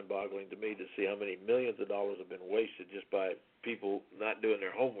been mind-boggling to me to see how many millions of dollars have been wasted just by people not doing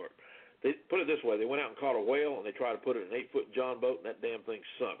their homework. They put it this way: they went out and caught a whale, and they tried to put it in an 8-foot John boat, and that damn thing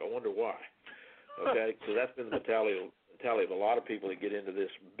sunk. I wonder why. Okay, so that's been the mentality of a lot of people that get into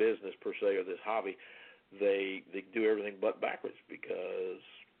this business per se or this hobby. They do everything but backwards because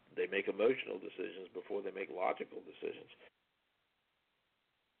they make emotional decisions before they make logical decisions.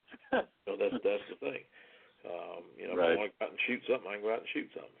 So that's the thing. If I want to go out and shoot something, I can go out and shoot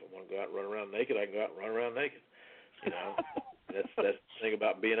something. If I want to go out and run around naked, I can go out and run around naked. That's the thing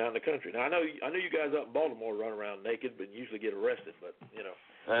about being out in the country. Now I know you guys up in Baltimore run around naked, but usually get arrested. But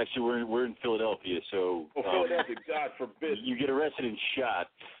Actually, we're in Philadelphia, so Philadelphia, God forbid, you get arrested and shot.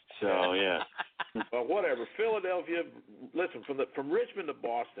 So yeah. Well, whatever. Philadelphia. Listen, from Richmond to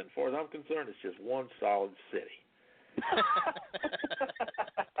Boston, as far as I'm concerned, it's just one solid city.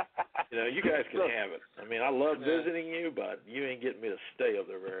 You guys can have it. I mean, I love visiting you, but you ain't getting me to stay up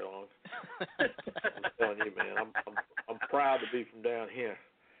there very long. I'm telling you, man. I'm proud to be from down here.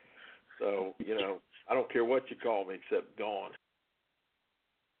 So I don't care what you call me except gone.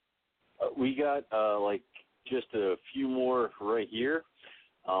 We got just a few more right here.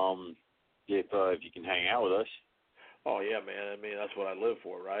 If you can hang out with us. Oh yeah, man. I mean, that's what I live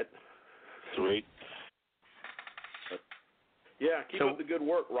for, right? Sweet. Yeah, keep up the good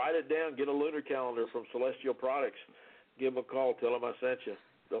work. Write it down. Get a lunar calendar from Celestial Products. Give them a call. Tell them I sent you.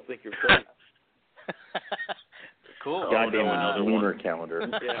 They'll think you're crazy. Cool. Goddamn lunar calendar.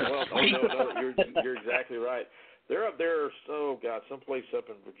 Yeah, well, you're exactly right. They're up there, someplace up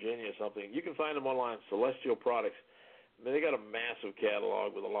in Virginia or something. You can find them online, Celestial Products. I mean, they got a massive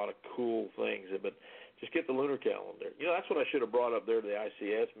catalog with a lot of cool things, but just get the lunar calendar. That's what I should have brought up there to the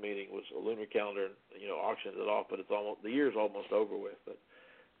ICS meeting was a lunar calendar and, auctions it off, but the year's almost over with. But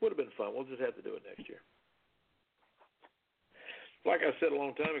it would have been fun. We'll just have to do it next year. Like I said a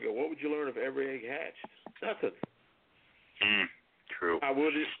long time ago, what would you learn if every egg hatched? Nothing. True.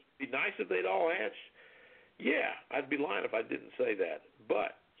 Would it be nice if they'd all hatch? Yeah, I'd be lying if I didn't say that.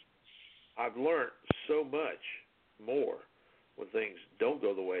 But I've learned so much more when things don't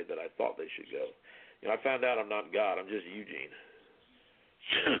go the way that I thought they should go. I found out I'm not God. I'm just Eugene.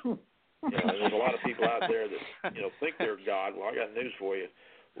 There's a lot of people out there that think they're God. Well, I got news for you.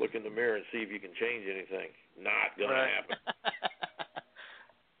 Look in the mirror and see if you can change anything. Not going to happen.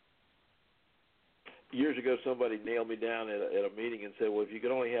 Years ago, somebody nailed me down at a meeting and said, "Well, if you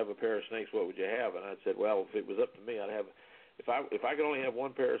could only have a pair of snakes, what would you have?" And I said, "Well, if it was up to me, I'd have. If I could only have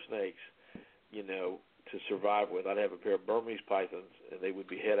one pair of snakes, to survive with, I'd have a pair of Burmese pythons, and they would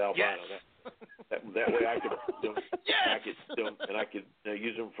be het albino. Yes. That way, I could I could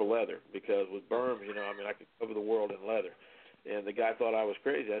use them for leather because with Burms, I could cover the world in leather." And the guy thought I was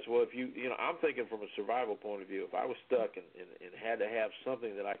crazy. I said, "Well, if I'm thinking from a survival point of view. If I was stuck and had to have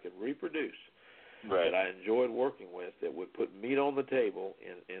something that I could reproduce." Right. That I enjoyed working with that would put meat on the table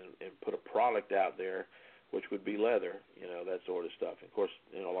and put a product out there, which would be leather, that sort of stuff. Of course,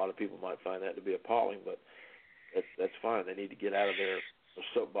 a lot of people might find that to be appalling, but that's fine. They need to get out of their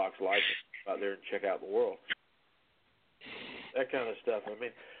soapbox life out there and check out the world. That kind of stuff. I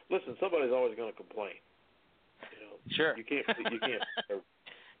mean, listen, somebody's always going to complain. Sure. You can't.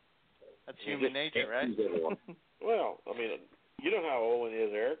 That's human nature, right? Well, I mean. You know how Owen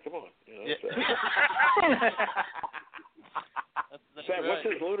is, Eric. Come on. That's what's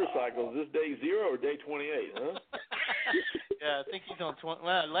his lunar cycle? Is this day 0 or day 28? Huh? Yeah, I think he's on 20.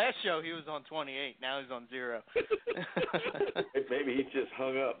 Well, last show he was on 28. Now he's on 0. Maybe he's just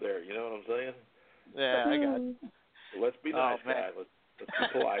hung up there. You know what I'm saying? Yeah, I got it. Let's be nice, guys. Let's be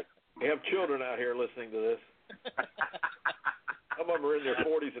polite. We have children out here listening to this. Some of them are in their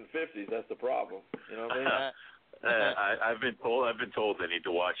 40s and 50s. That's the problem. You know what I mean? I've been told they need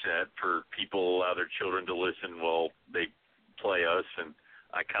to watch that for people allow their children to listen while they play us, and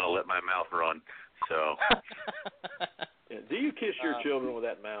I kind of let my mouth run. So. Yeah, do you kiss your children with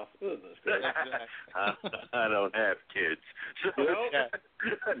that mouth? Goodness gracious. I don't have kids. So.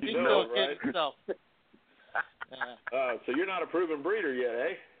 You know, right? Yourself. So you're not a proven breeder yet,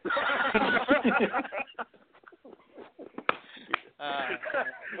 eh?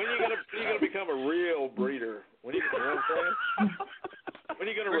 When are you gonna become a real breeder? When are you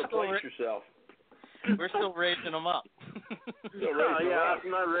gonna replace yourself? We're still raising them up.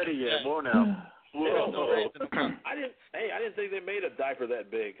 I'm not ready yet. Whoa now. I didn't think they made a diaper that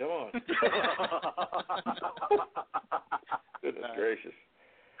big. Come on. Goodness gracious.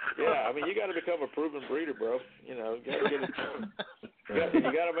 Yeah, I mean you got to become a proven breeder, bro. You got to get it. You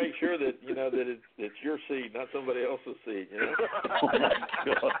got to make sure that that it's your seed, not somebody else's seed.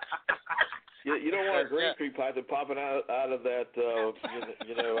 You don't want a green tree python popping out of that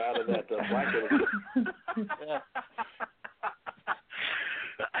out of that blanket. Yeah.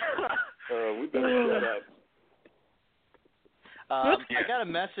 We better shut up. I got a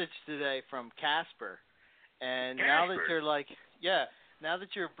message today from Casper, and now that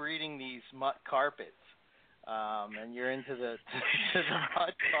you're breeding these mutt carpets, and you're into the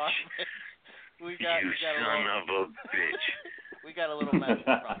mutt carpets, we got a little message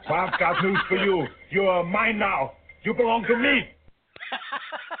from you. Well, I've got news for you. You're mine now. You belong to me.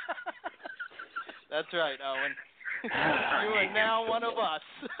 That's right, Owen. You are now one of us.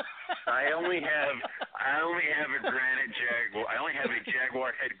 I only have a granite jaguar. I only have a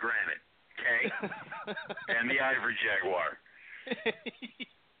jaguar head granite, okay? And the ivory jaguar.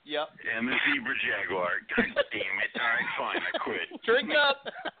 Yep. And the zebra jaguar. God damn it. All right, fine. I quit. Drink up.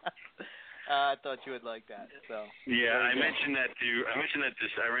 I thought you would like that. So. Yeah, I mentioned that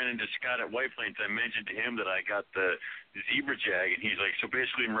I ran into Scott at White Plains. I mentioned to him that I got the zebra jag, and he's like, so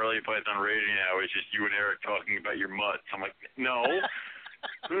basically Morelia Python Radio now is just you and Eric talking about your mutts. I'm like, no.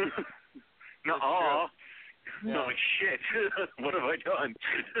 No. No, shit. What have I done?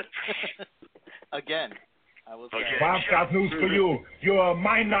 Again, I will say. Okay. Well, I've got news for you. You're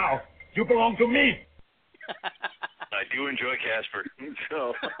mine now. You belong to me. I do enjoy Casper.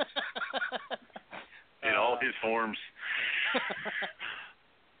 So, in all his forms.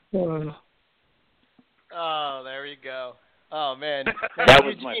 Oh, there you go. Oh, man. That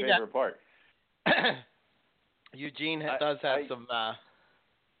was my favorite part. Eugene does have some.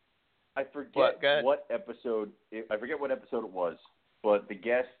 I forget what episode. I forget what episode it was, but the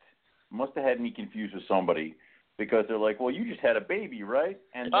guest must have had me confused with somebody because they're like, "Well, you just had a baby, right?"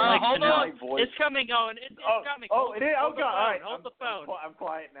 And then hold on, my voice. It's coming, Owen. It's coming. Oh, it is. Hold Okay, all right. Hold the phone. I'm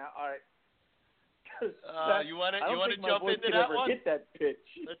quiet now. All right. You want to jump into that one? Hit that pitch.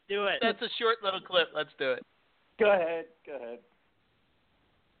 Let's do it. That's a short little clip. Let's do it. Go ahead.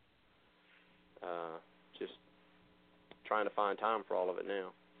 Just trying to find time for all of it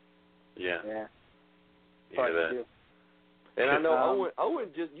now. Yeah. Hard to do. And I know Owen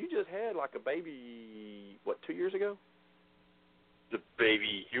you just had like a baby 2 years ago? The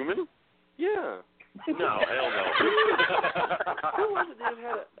baby human? Yeah. No, hell no. Who was it that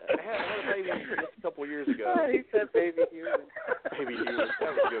had a baby just a couple of years ago? He said baby human. Baby human. That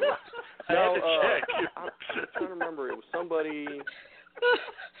was a good one. I had to check. I'm trying to remember. It was somebody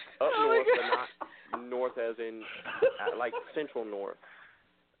up north, but not north as in like central north.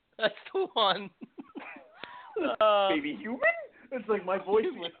 That's the one. Baby human? It's like my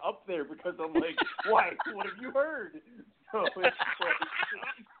voice went up there because I'm like, why? What have you heard? So it's like...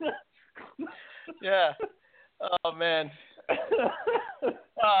 Yeah. Oh man.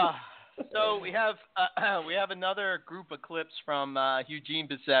 So we have another group of clips from Eugene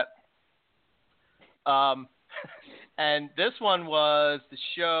Bessette. And this one was the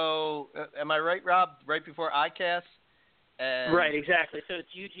show. Am I right, Rob? Right before ICAST. And right, exactly. So it's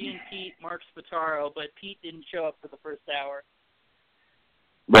Eugene, Pete, Mark Spataro, but Pete didn't show up for the first hour.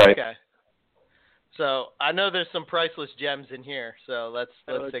 Right. Okay. So I know there's some priceless gems in here. So let's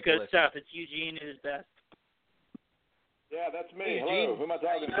take a listen. Good stuff. It's Eugene at his best. Yeah, that's me. Hey, Hello. Who am I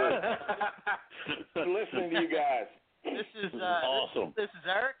talking to? I'm listening to you guys. This is awesome. This is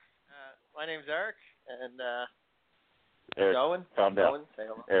Eric. My name's Eric, and Eric, Owen. Calm down. Owen, say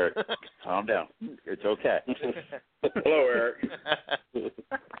hello. Eric, calm down. It's okay. Hello, Eric. Hey,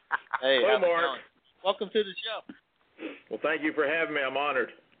 hello, how's it Mark. going? Welcome to the show. Well, thank you for having me. I'm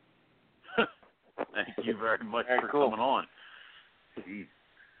honored. Thank you very much for coming on.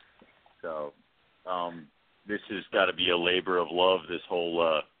 So, this has got to be a labor of love, this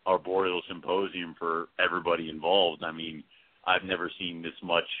whole Arboreal Symposium for everybody involved. I mean, I've never seen this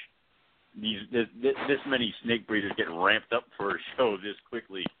much, this many snake breeders get ramped up for a show this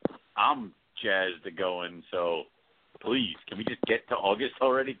quickly. I'm jazzed to go in, so please, can we just get to August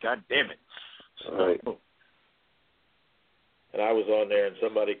already? God damn it. So, right. And I was on there, and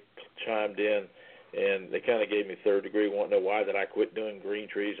somebody chimed in, and they kind of gave me third degree, wanting to know why that I quit doing green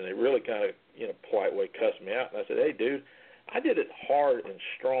trees, and they really kind of, polite way cussed me out. And I said, hey, dude, I did it hard and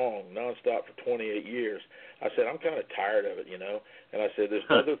strong, nonstop for 28 years. I said, I'm kind of tired of it, And I said, there's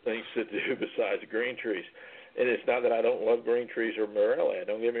other things to do besides green trees. And it's not that I don't love green trees or Morelia,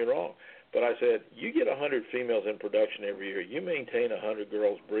 don't get me wrong. But I said, you get 100 females in production every year. You maintain 100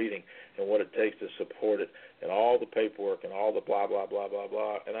 girls breeding and what it takes to support it and all the paperwork and all the blah, blah, blah, blah,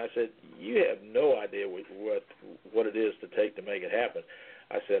 blah. And I said, you have no idea what it is to take to make it happen.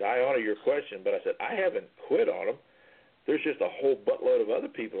 I said, I honor your question, but I said, I haven't quit on them. There's just a whole buttload of other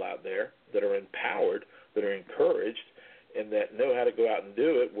people out there that are empowered, that are encouraged, and that know how to go out and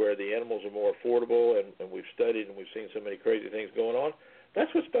do it where the animals are more affordable, and we've studied and we've seen so many crazy things going on. That's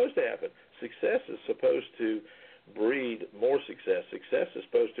what's supposed to happen. Success is supposed to breed more success. Success is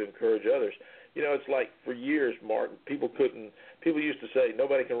supposed to encourage others. It's like for years, Mark, people used to say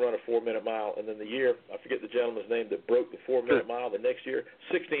nobody can run a 4-minute mile, and then the year, I forget the gentleman's name that broke the 4-minute mile, the next year,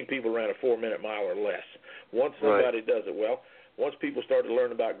 16 people ran a 4-minute mile or less. Once somebody does it, once people start to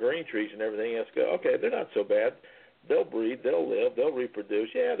learn about green trees and everything else, go, okay, they're not so bad. They'll breed, they'll live, they'll reproduce.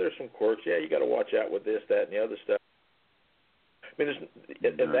 Yeah, there's some quirks. Yeah, you got to watch out with this, that, and the other stuff. I mean,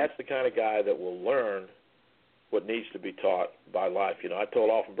 and that's the kind of guy that will learn what needs to be taught by life. I told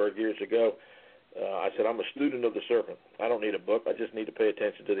Offenberg years ago, I said, I'm a student of the serpent. I don't need a book. I just need to pay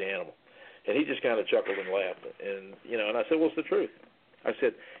attention to the animal. And he just kind of chuckled and laughed. And, and I said, well, it's the truth. I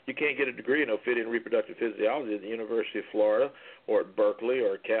said, you can't get a degree in Ophidian reproductive physiology at the University of Florida or at Berkeley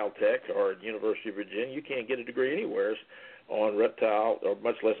or at Caltech or at the University of Virginia. You can't get a degree anywhere on reptile or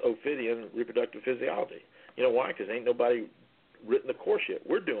much less Ophidian reproductive physiology. You know why? Because ain't nobody written the course yet.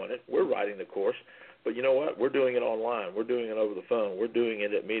 We're doing it. We're writing the course. But you know what? We're doing it online. We're doing it over the phone. We're doing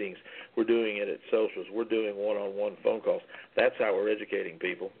it at meetings. We're doing it at socials. We're doing one-on-one phone calls. That's how we're educating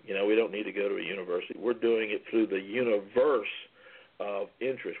people. We don't need to go to a university. We're doing it through the universe of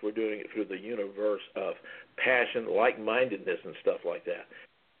interest. We're doing it through the universe of passion, like-mindedness, and stuff like that.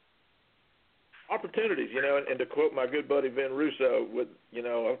 Opportunities, and to quote my good buddy Vin Russo with,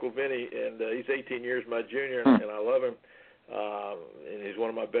 Uncle Vinny, and he's 18 years my junior, and I love him. and he's one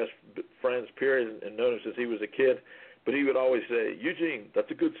of my best friends, period, and known him since he was a kid. But he would always say, Eugene, that's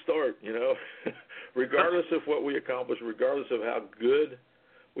a good start, regardless of what we accomplish, regardless of how good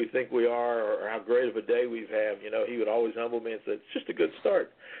we think we are or how great of a day we've had, he would always humble me and say, it's just a good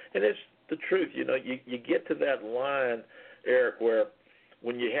start. And it's the truth, you get to that line, Eric, where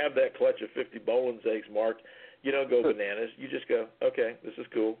when you have that clutch of 50 Bolin's eggs, Mark, you don't go bananas. You just go, okay, this is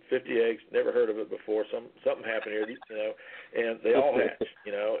cool. 50 eggs, never heard of it before. Something happened here, and they all hatch,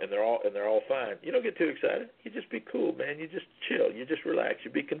 and they're all fine. You don't get too excited. You just be cool, man. You just chill. You just relax.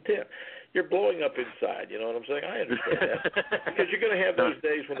 You be content. You're blowing up inside. You know what I'm saying? I understand that because you're going to have those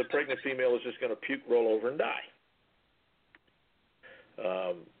days when the pregnant female is just going to puke, roll over, and die.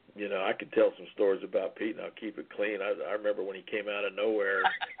 I could tell some stories about Pete, and I'll keep it clean. I remember when he came out of nowhere.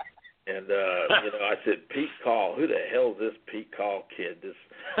 And, I said, Pete Call, who the hell is this Pete Call kid, this,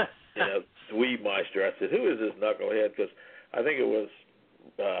 Dweebmeister? I said, who is this knucklehead? Because I think it was,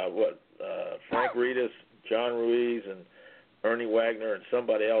 Frank Reedus, John Ruiz, and Ernie Wagner, and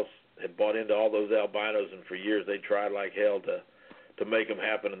somebody else had bought into all those albinos, and for years they tried like hell to make them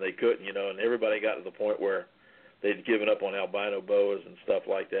happen, and they couldn't, and everybody got to the point where they'd given up on albino boas and stuff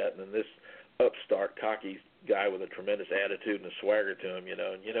like that, and then this upstart, cocky guy with a tremendous attitude and a swagger to him, and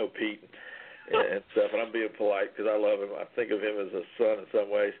Pete and stuff, and I'm being polite because I love him. I think of him as a son in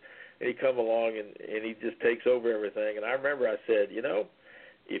some ways, and he come along and he just takes over everything. And I remember I said,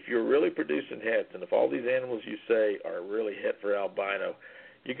 if you're really producing hets, and if all these animals you say are really het for albino,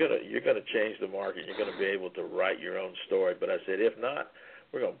 you're gonna change the market. You're gonna be able to write your own story. But I said, if not,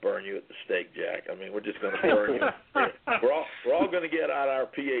 we're going to burn you at the stake, Jack. I mean, we're just going to burn you. We're all going to get out our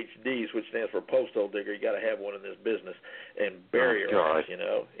PhDs, which stands for post-hole digger. You got to have one in this business, and bury your ass,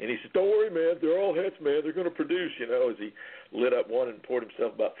 And he said, don't worry, man. They're all hets, man. They're going to produce, as he lit up one and poured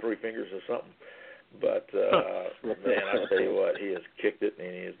himself about 3 fingers or something. But, man, I tell you what, he has kicked it,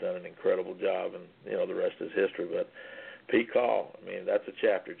 and he has done an incredible job, and, the rest is history. But Pete Call, I mean, that's a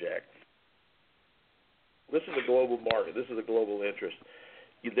chapter, Jack. This is a global market. This is a global interest.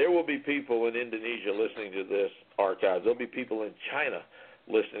 There will be people in Indonesia listening to this archives. There'll be people in China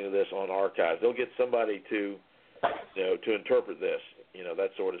listening to this on archives. They'll get somebody to interpret this,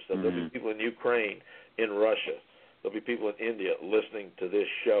 that sort of stuff. Mm-hmm. There'll be people in Ukraine, in Russia. There'll be people in India listening to this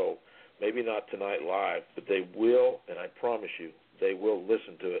show. Maybe not tonight live, but they will, and I promise you, they will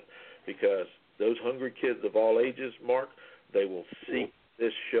listen to it because those hungry kids of all ages, Mark, they will seek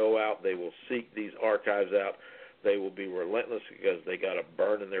this show out. They will seek these archives out. They will be relentless because they got a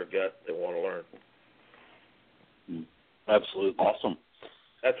burn in their gut. They want to learn. Absolutely. Awesome.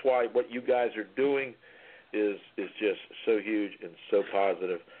 That's why what you guys are doing is just so huge and so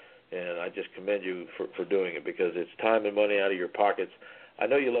positive, and I just commend you for doing it because it's time and money out of your pockets. I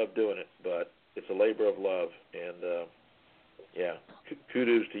know you love doing it, but it's a labor of love, and,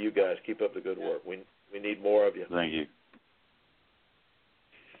 kudos to you guys. Keep up the good work. We need more of you. Thank you.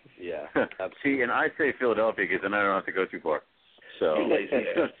 Yeah. See, and I say Philadelphia because then I don't have to go too far. So.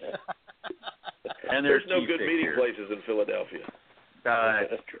 And there's no good meeting places in Philadelphia.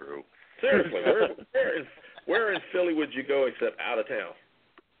 That's true. Seriously, where in Philly would you go except out of town?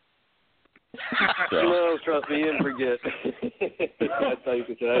 No, trust me, you didn't forget.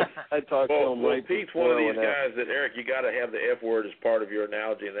 I talked to him. Well, Pete's one of these guys that, Eric, you got to have the F word as part of your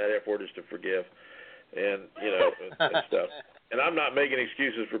analogy, and that F word is to forgive, and and stuff. And I'm not making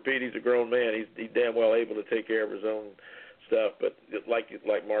excuses for Pete. He's a grown man. He's damn well able to take care of his own stuff. But like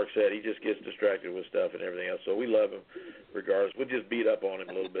Mark said, he just gets distracted with stuff and everything else. So we love him regardless. We'll just beat up on him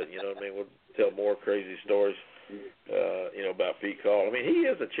a little bit. You know what I mean? We'll tell more crazy stories, about Pete Call. I mean, he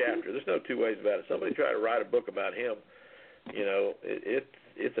is a chapter. There's no two ways about it. Somebody try to write a book about him.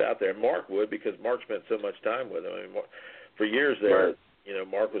 It's out there. Mark would because Mark spent so much time with him. I mean, for years there. Right.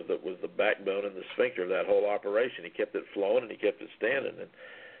 Mark was the backbone and the sphincter of that whole operation. He kept it flowing and he kept it standing. And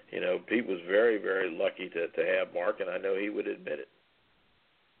Pete was very, very lucky to have Mark, and I know he would admit it.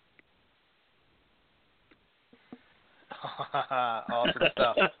 Awesome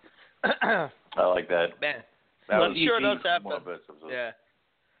stuff. I like that. Man, he sure does have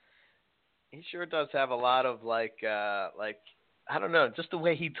he sure does have a lot of like I don't know, just the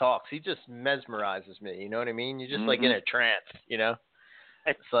way he talks. He just mesmerizes me. You know what I mean? You're just like in a trance.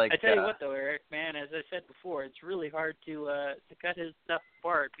 It's like I tell you what, though, Eric, man, as I said before, it's really hard to cut his stuff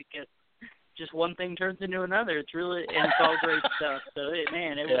apart because just one thing turns into another. It's all great stuff. So, it was a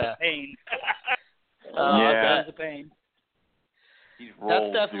pain. It was a pain.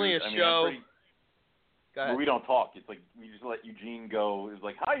 That's definitely a show. Where we don't talk. It's like we just let Eugene go. It's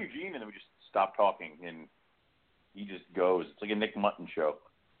like, hi, Eugene, and then we just stop talking, and he just goes. It's like a Nick Mutton show.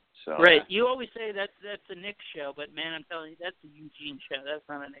 So right. You always say that's a Nick show, but man, I'm telling you, that's a Eugene show. That's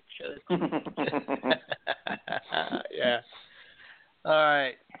not a Nick show. Yeah. All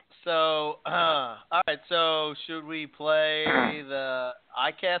right. So should we play the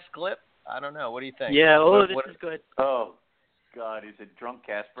iCast clip? I don't know. What do you think? Yeah. This is good. Oh, God, is it Drunk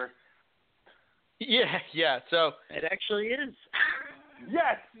Casper? Yeah. So it actually is.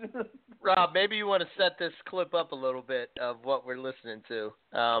 Yes. Rob, maybe you want to set this clip up a little bit of what we're listening to.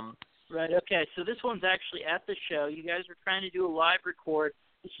 Right. Okay. So this one's actually at the show. You guys were trying to do a live record.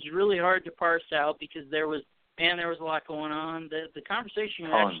 This is really hard to parse out because there was a lot going on. The conversation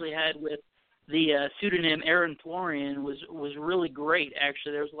you actually had with the pseudonym Aaron Florian was really great.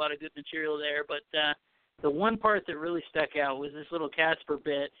 Actually, there was a lot of good material there. But the one part that really stuck out was this little Casper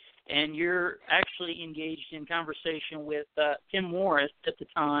bit. And you're actually engaged in conversation with Tim Morris at the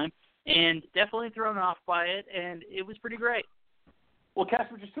time, and definitely thrown off by it, and it was pretty great. Well,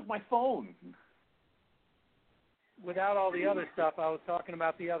 Casper just took my phone. Without all the other stuff I was talking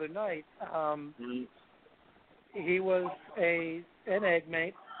about the other night, he was an egg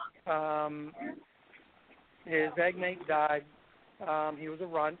mate. His egg mate died. He was a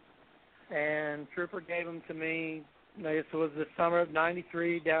runt, and Trooper gave him to me. This was the summer of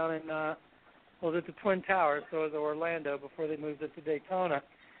 '93 down in at the Twin Towers, so it was Orlando before they moved it to Daytona.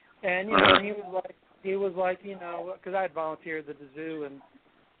 And he was like because I had volunteered at the zoo, and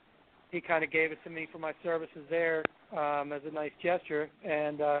he kind of gave it to me for my services there as a nice gesture.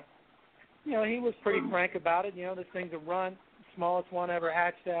 And he was pretty frank about it. This thing's a runt, smallest one ever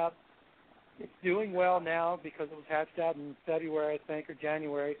hatched out. It's doing well now because it was hatched out in February, I think, or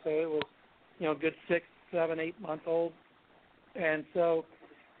January. So it was good 6, 7, 8 months old. And so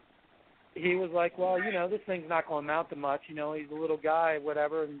he was like, well, this thing's not going to amount to much. He's a little guy,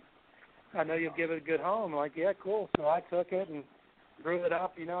 whatever, and I know you'll give it a good home. I'm like, yeah, cool. So I took it and grew it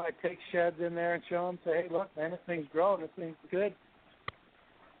up. I'd take sheds in there and show him, say, hey, look, man, this thing's growing. This thing's good.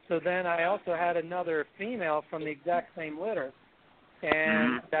 So then I also had another female from the exact same litter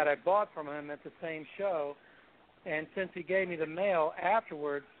and that I bought from him at the same show. And since he gave me the male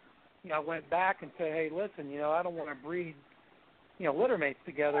afterwards, I went back and said, hey, listen, I don't want to breed, litter mates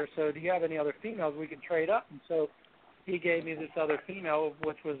together, so do you have any other females we can trade up? And so he gave me this other female,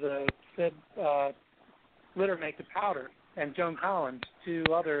 which was a Sid litter mate to Powder, and Joan Collins, 2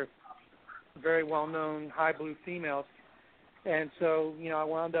 other very well-known high blue females. And so, I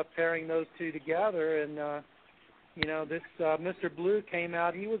wound up pairing those 2 together, and, this Mr. Blue came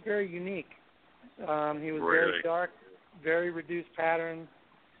out. He was very unique. He was very dark, very reduced pattern.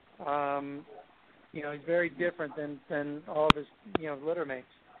 He's very different than all of his, litter mates.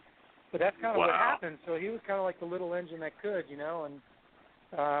 But that's kind of what happened. So he was kind of like the little engine that could, and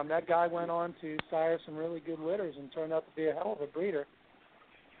that guy went on to sire some really good litters and turned out to be a hell of a breeder.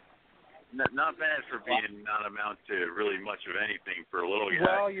 Not bad for being not amount to really much of anything for a little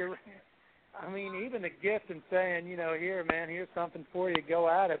guy. Well, even the gift and saying, here, man, here's something for you, go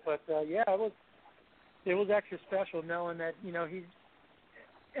at it. But it was extra special knowing that,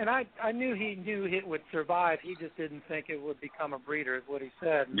 and I knew he knew it would survive. He just didn't think it would become a breeder, is what he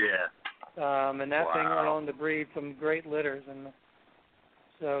said. Yeah. And that thing went on to breed some great litters, and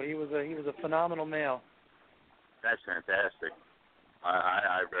so he was a phenomenal male. That's fantastic.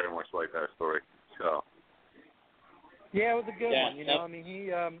 I very much like that story. So. Yeah, it was a good one.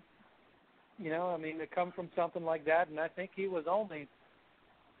 He, to come from something like that, and I think he was only,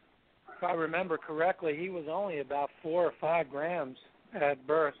 if I remember correctly, he was only about 4 or 5 grams at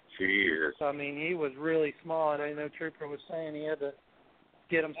birth. Jesus. So, he was really small, and I know Trooper was saying he had to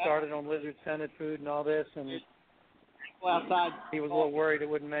get him started on lizard-scented food and all this, and outside. He was a little worried it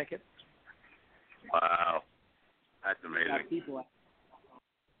wouldn't make it. Wow. That's amazing.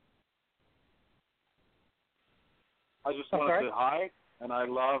 I just want to say hi, and I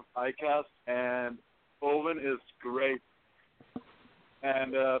love iCast, and Owen is great.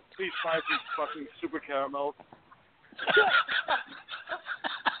 And please try these fucking super caramels.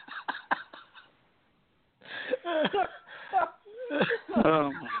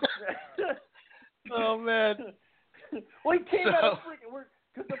 Oh man. Well, he came out of freaking.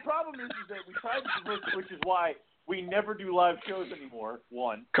 Because the problem is that we tried to listen, which is why we never do live shows anymore.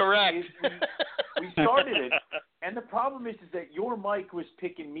 One. Correct. We started it, and the problem is that your mic was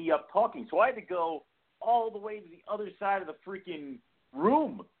picking me up talking, so I had to go all the way to the other side of the freaking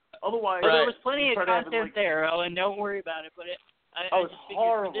room. Otherwise, there was plenty of content there, and don't worry about it. But it's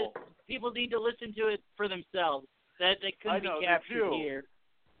horrible. People need to listen to it for themselves. That couldn't be captured here.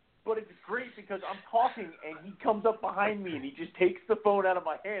 But it's great because I'm talking and he comes up behind me and he just takes the phone out of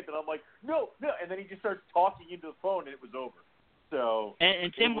my hand and I'm like, no, and then he just starts talking into the phone and it was over. So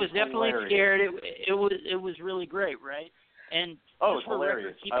and Tim was definitely hilarious. scared. It was really great, right? And it's for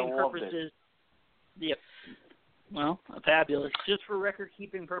hilarious. record-keeping purposes, yep. Well, fabulous. Just for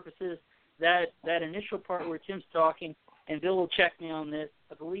record-keeping purposes, that initial part where Tim's talking, and Bill will check me on this,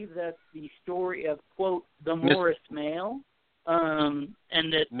 I believe that's the story of, quote, the Morris male, and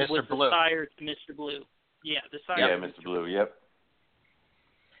that Mr. was Blue. the sire to Mr. Blue. Yeah, the sire. Yeah, to Mr. Blue. Yep.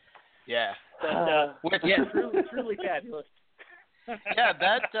 Yeah. But, yeah, truly fabulous. Yeah,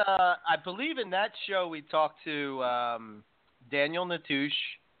 that I believe in that show we talked to Daniel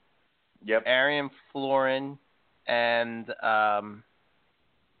Natouche, Arian Florin, and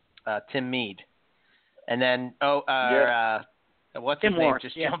Tim Mead. And then what's Tim his name Morris,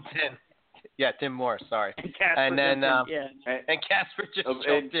 just jumped in. Yeah, Tim Morris, sorry. And then and Casper just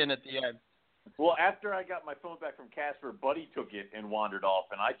jumped in at the end. Well, after I got my phone back from Casper, Buddy took it and wandered off,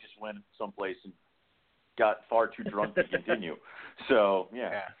 and I just went someplace and got far too drunk to continue. So,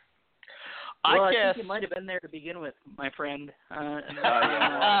 yeah. Well, I guess think you might have been there to begin with, my friend.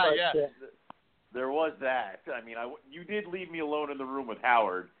 There was that. I mean, you did leave me alone in the room with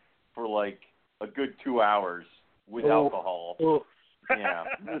Howard for like a good 2 hours with alcohol. Yeah.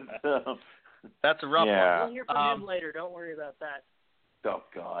 That's a rough one. We'll hear from him later. Don't worry about that. Oh,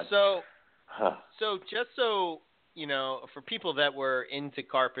 God. So just so you know, for people that were into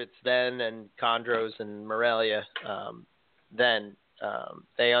carpets then and chondros and Morelia then,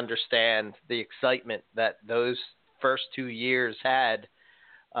 they understand the excitement that those first 2 years had.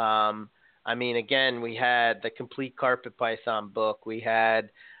 I mean, again, we had the Complete Carpet Python book. We had,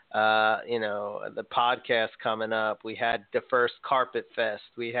 the podcast coming up. We had the first Carpet Fest.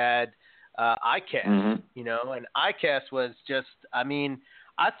 We had ICAST, and ICAST was just, I mean,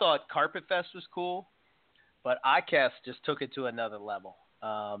 I thought Carpet Fest was cool, but ICAST just took it to another level.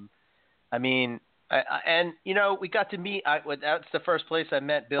 I mean, we got to meet, that's the first place I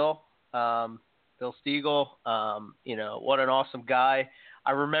met Bill, Bill Stiegel. What an awesome guy.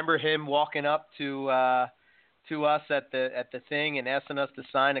 I remember him walking up to us at the thing and asking us to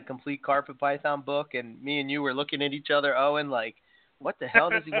sign a Complete Carpet Python book, and me and you were looking at each other, Owen, like, what the hell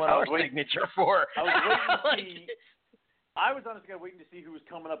does he want our signature for? I was waiting to see. I was honestly waiting to see who was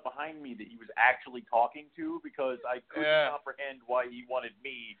coming up behind me that he was actually talking to, because I couldn't comprehend why he wanted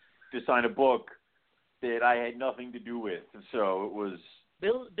me to sign a book that I had nothing to do with. So it was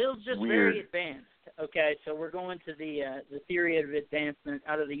Bill's just weird. very advanced. Okay, so we're going to the theory of advancement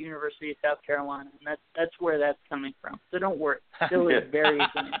out of the University of South Carolina, and that's where that's coming from. So don't worry, Bill is very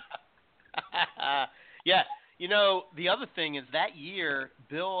advanced. Yeah, the other thing is that year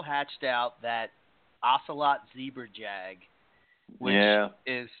Bill hatched out that Ocelot Zebra Jag, which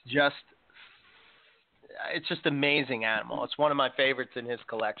is just amazing animal. It's one of my favorites in his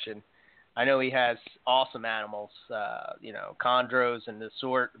collection. I know he has awesome animals, chondros and the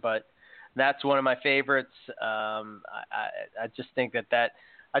sort, but that's one of my favorites. I just think that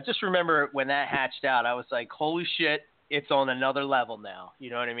I just remember when that hatched out, I was like, holy shit, it's on another level now. You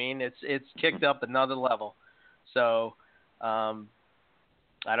know what I mean? It's kicked up another level. So, I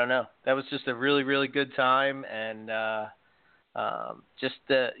don't know. That was just a really, really good time. And, I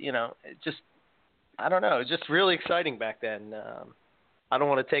don't know. It was just really exciting back then. I don't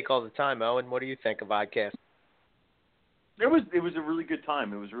want to take all the time, Owen. What do you think of ICAST? It was a really good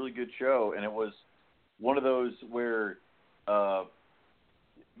time. It was a really good show, and it was one of those where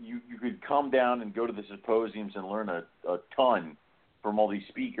you could come down and go to the symposiums and learn a ton from all these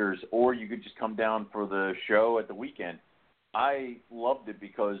speakers, or you could just come down for the show at the weekend. I loved it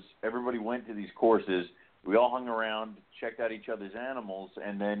because everybody went to these courses. We all hung around, checked out each other's animals,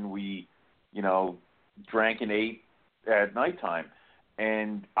 and then we, drank and ate at nighttime.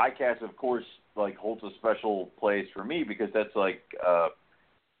 And ICAST, of course, holds a special place for me because that's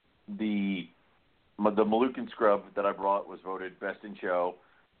the Moluccan scrub that I brought was voted best in show.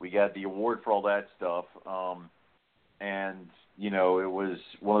 We got the award for all that stuff. And, it was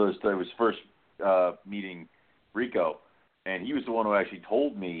one of those, it was first meeting Rico. And he was the one who actually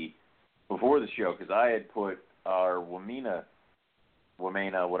told me before the show, because I had put our Wamena,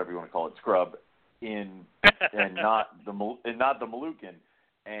 whatever you want to call it, scrub in, and not the Moluccan.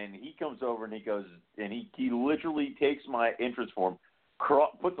 And he comes over and he goes, and he literally takes my entrance form,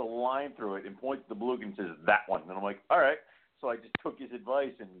 puts a line through it, and points to the Moluccan and says, that one. And I'm like, all right. So I just took his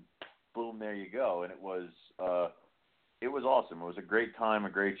advice, and boom, there you go. And it was awesome. It was a great time, a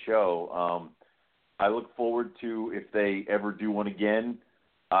great show. I look forward to, if they ever do one again,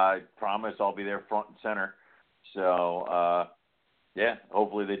 I promise I'll be there front and center. So,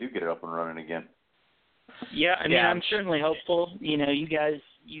 hopefully they do get it up and running again. Yeah, I mean, I'm certainly hopeful. You know, you guys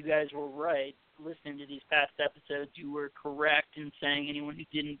were right. Listening to these past episodes, you were correct in saying anyone who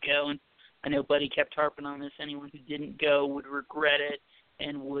didn't go, and I know Buddy kept harping on this, anyone who didn't go would regret it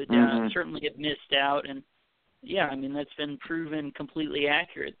and would certainly have missed out. And, yeah, I mean, that's been proven completely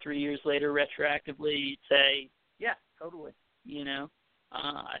accurate. 3 years later, retroactively, you'd say, yeah, totally. You know,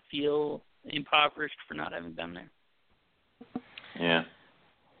 I feel impoverished for not having been there. Yeah.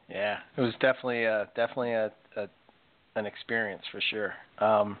 Yeah, it was definitely an experience for sure.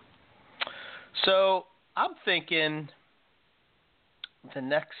 So I'm thinking the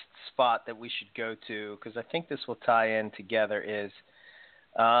next spot that we should go to, because I think this will tie in together, is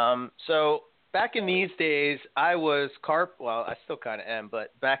so back in these days I was well, I still kind of am,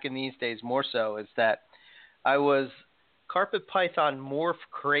 but back in these days more so, is that I was carpet python morph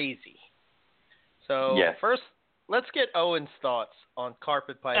crazy. So first, let's get Owen's thoughts on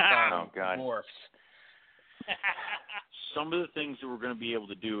carpet python morphs. Some of the things that we're going to be able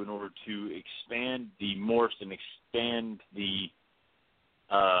to do in order to expand the morphs and expand the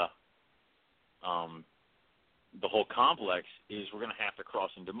whole complex is we're going to have to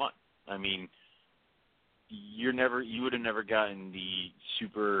cross into mud. I mean, you would have never gotten the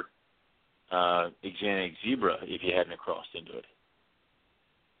super Axanthic zebra if you hadn't crossed into it.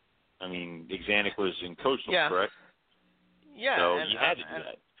 I mean, the Axanthic was in coastal, correct? Yeah. So you had to do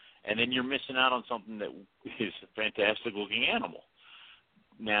that. And then you're missing out on something that is a fantastic-looking animal.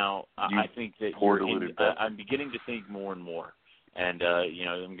 Now, I think that I'm beginning to think more and more, and you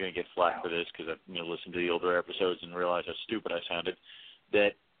know, I'm going to get flack for this because I've listened to the older episodes and realized how stupid I sounded,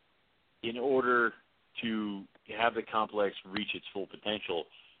 that in order to have the complex reach its full potential,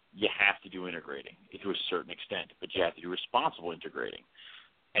 you have to do integrating to a certain extent, but you have to do responsible integrating.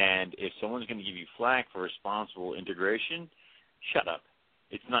 And if someone's going to give you flack for responsible integration, shut up.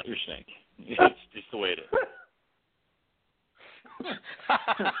 It's not your snake. It's just the way it is.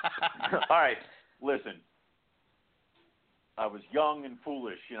 All right, listen. I was young and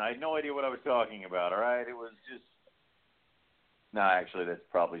foolish, and I had no idea what I was talking about, all right? It was just... No, actually, that's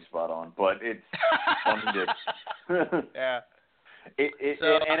probably spot on, but it's funny to... Yeah.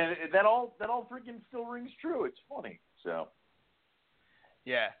 That all freaking still rings true. It's funny, so...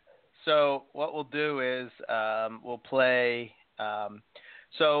 Yeah. So what we'll do is we'll play...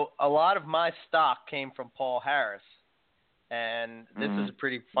 so a lot of my stock came from Paul Harris, and this is a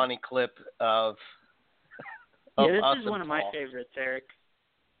pretty funny clip of this us is and one of my Paul. favorites, Eric.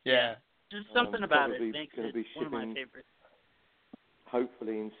 Yeah. Just something about it Probably makes gonna it be one of my shipping, favorites.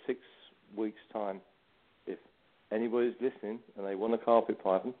 hopefully in 6 weeks' time. If anybody's listening and they want a carpet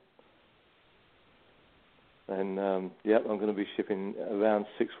python, then I'm going to be shipping around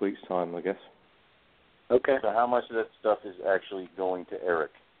 6 weeks' time, I guess. Okay. So how much of that stuff is actually going to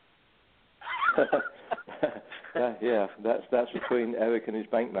Eric? Yeah, that's between Eric and his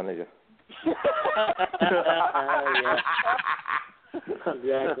bank manager.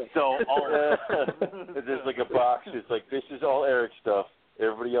 Exactly. So it's just like a box. It's like, this is all Eric stuff.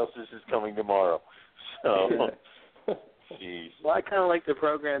 Everybody else's is coming tomorrow. So, jeez. Well, I kind of like the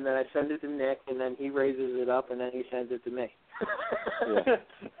program that I send it to Nick, and then he raises it up, and then he sends it to me.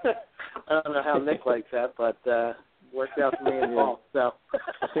 I don't know how Nick likes that, but works out for me and Paul. So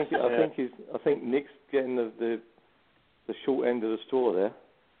I think Nick's getting the short end of the straw there.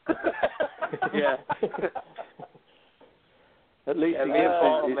 Yeah. At least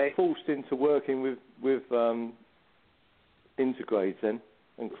he's forced into working with Intergrades then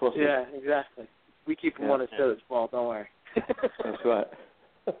and crossing. Yeah, exactly. We keep him on his toes, Paul. Don't worry. That's right.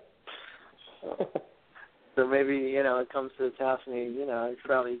 So maybe, it comes to his house and he's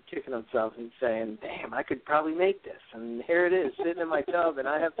probably kicking himself and saying, damn, I could probably make this. And here it is, sitting in my tub, and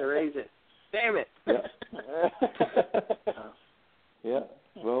I have to raise it. Damn it. Yeah. Yeah.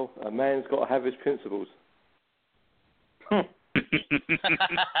 Well, a man's got to have his principles.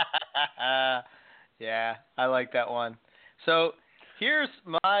 Yeah, I like that one. So here's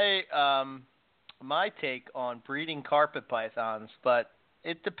my my take on breeding carpet pythons, but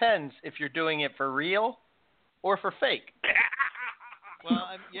it depends if you're doing it for real or for fake. Well,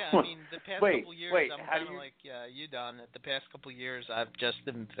 I mean, the past couple years, I'm kind of like you, Don. The past couple years, I've just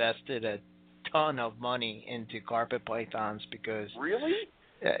invested a ton of money into carpet pythons because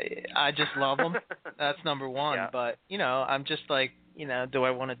I just love them. That's number one. Yeah. But I'm just like, do I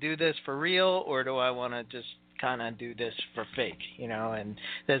want to do this for real or do I want to just kind of do this for fake? And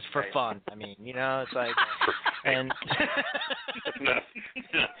that's for fun. I mean, it's like, and not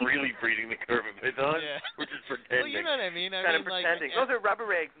really breeding the carpet python. Yeah. We're just pretending. Well, you know what I mean. Kind of pretending. Those are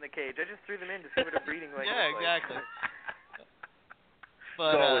rubber eggs in the cage. I just threw them in to see what a breeding like. Yeah, exactly.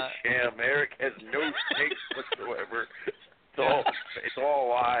 But, it's all a sham. Eric has no snakes whatsoever. It's all a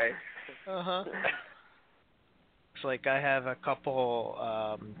lie. It's like I have a couple.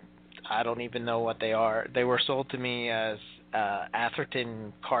 I don't even know what they are. They were sold to me as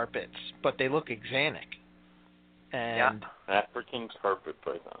Atherton carpets, but they look axanthic. And African carpet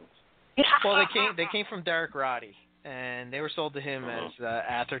pythons. Well, they came from Derek Roddy, and they were sold to him as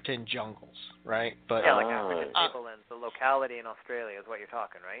Atherton jungles, right? But like African tablelands, the locality in Australia is what you're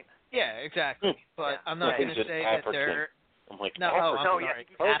talking, right? Yeah, exactly. But I'm not going to say that they're. I'm like, no, I'm sorry.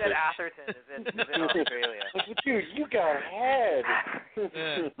 You said Atherton is in Australia. Dude, you got ahead.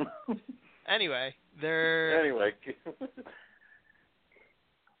 Anyway, they're. Anyway.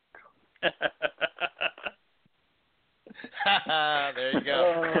 There you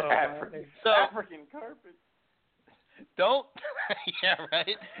go. African carpet. Don't. Yeah,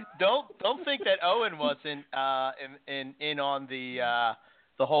 right. Don't think that Owen wasn't in on the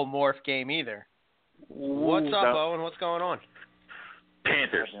whole morph game either. What's up, Owen? What's going on?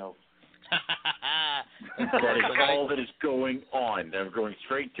 Panthers. That is all that is going on. We're going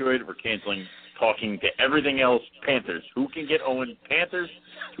straight to it. We're canceling talking to everything else. Panthers. Who can get Owen Panthers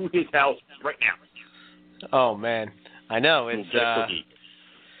to his house right now? Oh man, I know it's.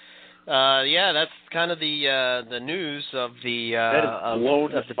 Yeah, that's kind of the news of the. That is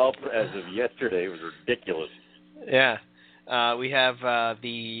blown us up as of yesterday. It was ridiculous. Yeah. We have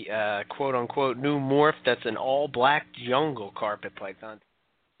the quote-unquote new morph that's an all-black jungle carpet python.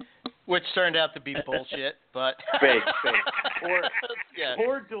 Which turned out to be bullshit, but... Fake.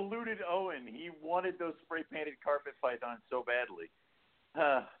 Poor deluded Owen. He wanted those spray-painted carpet pythons so badly.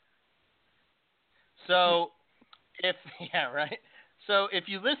 So, if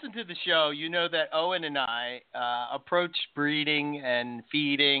you listen to the show, you know that Owen and I approach breeding and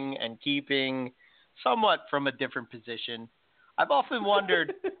feeding and keeping somewhat from a different position. I've often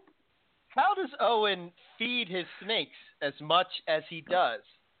wondered, how does Owen feed his snakes as much as he does?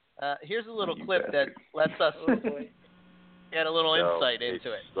 Here's a little clip that lets us get a little insight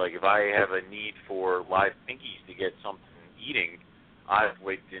into it. Like if I have a need for live pinkies to get something eating, I've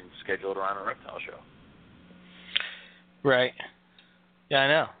waited and scheduled around a reptile show. Right. Yeah, I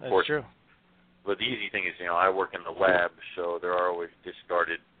know. That's true. But the easy thing is, I work in the lab, so there are always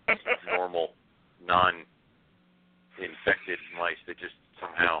discarded normal, non-infected mice that just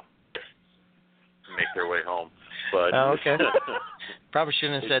somehow make their way home. But okay. Probably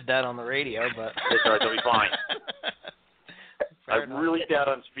shouldn't have said that on the radio, but it's all right, they'll be fine. I enough. really doubt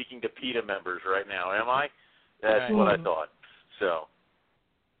I'm speaking to PETA members right now, am I? That's what I thought. So.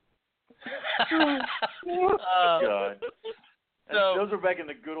 God. So, those were back in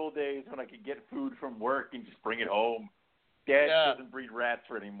the good old days when I could get food from work and just bring it home. Dad doesn't breed rats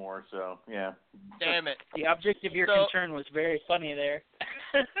anymore, so yeah. Damn it. The object of your concern was very funny there.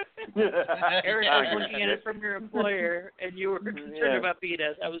 Eric was looking at it from your employer, and you were concerned about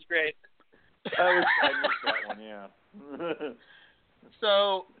PETA. That was great. I missed that one, yeah.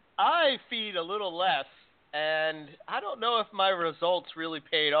 So I feed a little less, and I don't know if my results really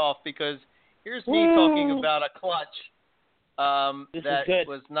paid off because here's me talking about a clutch that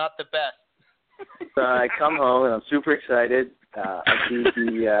was not the best. So I come home and I'm super excited. I see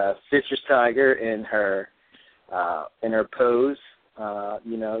the citrus tiger in her pose.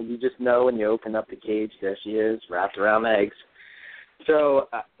 You just know when you open up the cage, there she is, wrapped around eggs. So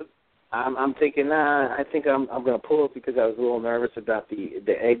I'm thinking, I think I'm going to pull it because I was a little nervous about the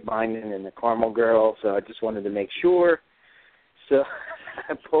egg binding and the caramel girl. So I just wanted to make sure. So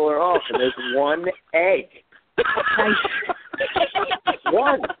I pull her off, and there's one egg.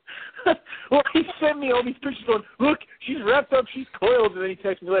 One. Well, he sent me all these pictures going, look, she's wrapped up, she's coiled, and then he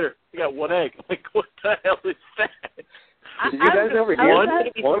texted me later, you got one egg. I'm like, what the hell is that? I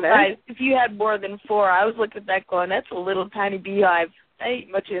was egg? If you had more than 4, I was looking at that going, that's a little tiny beehive. There ain't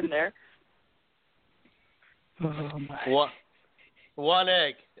much in there. One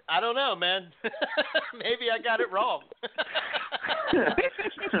egg. I don't know, man. Maybe I got it wrong.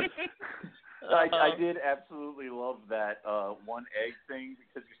 I did absolutely love that one egg thing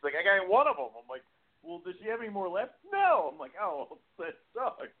because she's like, I got one of them. I'm like, well, does she have any more left? No. I'm like, oh, that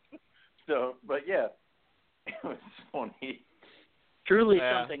sucks. So, but yeah, it was funny. Truly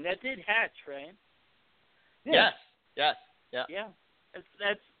something. That did hatch, right? Yes. Yeah. Yeah.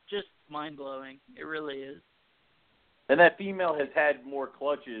 That's just mind-blowing. It really is. And that female has had more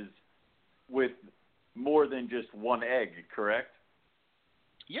clutches with more than just one egg, correct?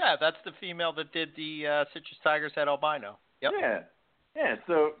 Yeah, that's the female that did the Citrus Tigers at albino. Yep. Yeah.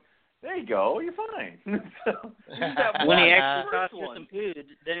 So There you go. You're fine. When he actually tossed her some food,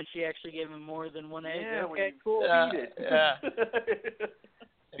 then she actually gave him more than one egg. Yeah, okay, cool. Eat it. Yeah.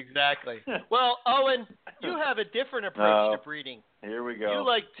 Exactly. Well, Owen, you have a different approach to breeding. Here we go. You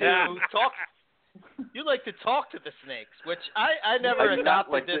like to talk. You like to talk to the snakes, which I never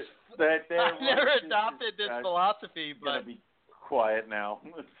adopted this. I never adopted this philosophy, but be quiet now.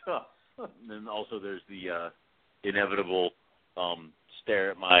 And then also there's the inevitable stare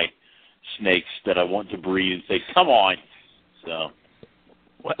at my snakes that I want to breed and say, "Come on!" So,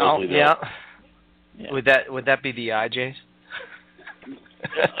 well, yeah. Would that be the IJs?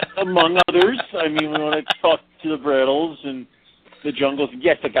 Among others, I mean, we want to talk to the Brittles and the Jungles.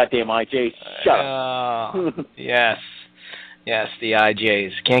 Yes, the goddamn IJs. Shut up. Yes, the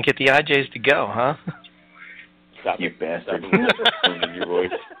IJs. Can't get the IJs to go, huh? Stop, you bastard! In your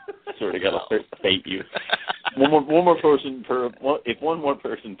voice. Sort of got to hate you. One more person if one more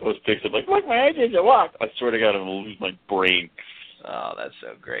person posts pictures like, look, my IJs are walk. I swear to God, I'm gonna lose my brain. Oh, that's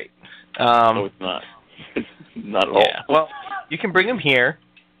so great. No, it's not. It's not at all. Well, you can bring them here,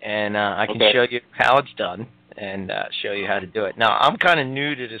 and I can show you how it's done and show you how to do it. Now, I'm kind of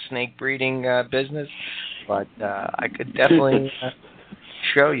new to the snake breeding business, but I could definitely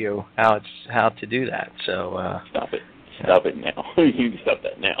show you how to do that. So Stop it now. You can stop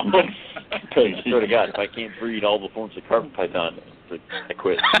that now. I swear to God, if I can't breed all the forms of carpet python, I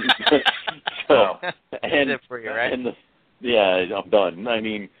quit. So, that's it for you, right? I'm done. I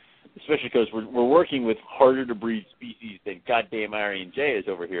mean, especially because we're working with harder to breed species than goddamn Aryan Jay is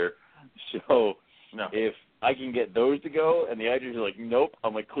over here. So if I can get those to go, and the IJs are like, nope,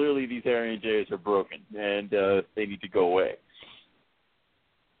 I'm like, clearly these Aryan Jays are broken, and they need to go away.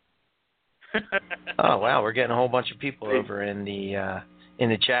 Oh wow, we're getting a whole bunch of people over in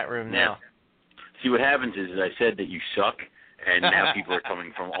the chat room now. See, what happens is I said that you suck, and now people are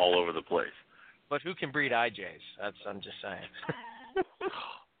coming from all over the place. But who can breed IJs? I'm just saying.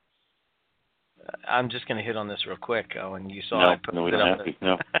 I'm just going to hit on this real quick, Owen. You saw I posted we don't up have to.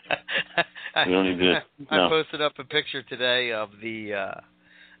 No. We don't need to. No. I posted up a picture today of the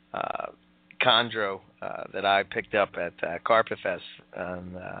chondro that I picked up at Carpet Fest.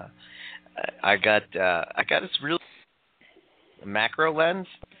 And, I got this real macro lens.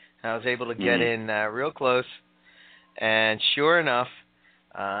 I was able to get in real close, and sure enough,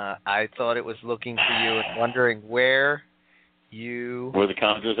 I thought it was looking for you and wondering where the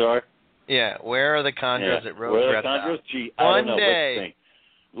chondros are. Yeah, where are the chondros at Rose Where are the Reptile? chondros? Gee, I don't know. Day.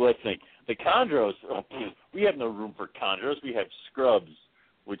 Let's think. The chondros. We have no room for chondros. We have scrubs,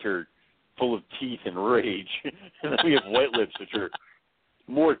 which are full of teeth and rage, and then we have white lips, which are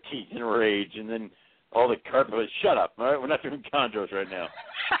more teeth and rage, and then all the carpet. Shut up! All right, we're not doing chondros right now.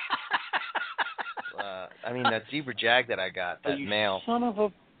 I mean, that zebra jag that I got, that male. Son of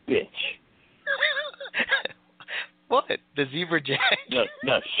a bitch. What? The zebra jag? No.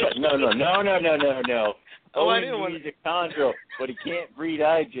 Oh, I didn't want he's a chondro, but he can't breed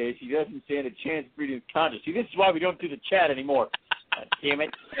IJs. He doesn't stand a chance breeding chondros. See, this is why we don't do the chat anymore. God damn it.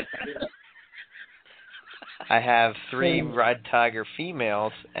 I have 3 red tiger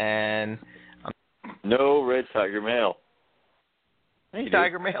females, and no red tiger male.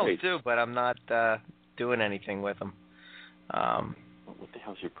 Tiger males too, but I'm not doing anything with them. What the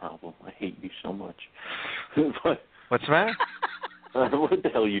hell's your problem? I hate you so much. What's the matter? What the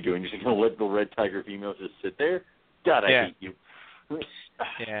hell are you doing? You're just going to let the red tiger females just sit there? God, I hate you.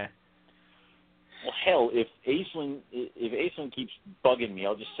 Yeah. Well, hell, if Aislinn keeps bugging me,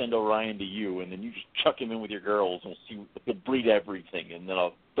 I'll just send Orion to you, and then you just chuck him in with your girls, and we'll see. He'll breed everything, and then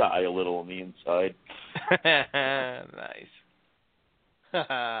I'll die a little on the inside. Nice.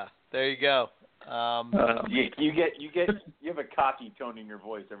 There you go. You have a cocky tone in your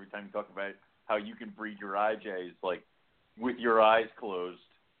voice every time you talk about how you can breed your IJs like with your eyes closed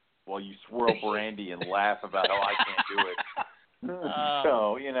while you swirl brandy and laugh about how I can't do it.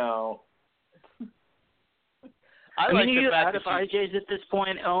 So I mean, you out of IJs at this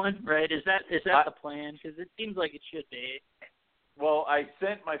point, Owen, right? Is that the plan? Because it seems like it should be. Well, I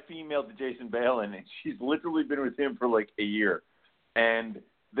sent my female to Jason Balin, and she's literally been with him for like a year. And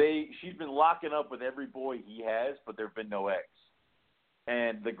she's been locking up with every boy he has, but there have been no eggs.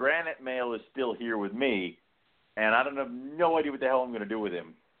 And the granite male is still here with me, and I don't have no idea what the hell I'm going to do with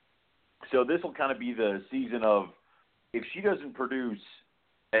him. So this will kind of be the season of, if she doesn't produce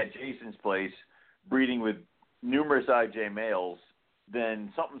at Jason's place, breeding with numerous IJ males,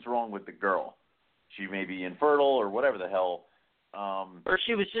 then something's wrong with the girl. She may be infertile or whatever the hell. Or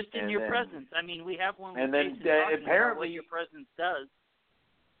she was just in your presence. I mean, we have one. And then apparently, what your presence does.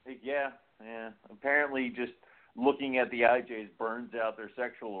 Yeah. Apparently, just looking at the IJs burns out their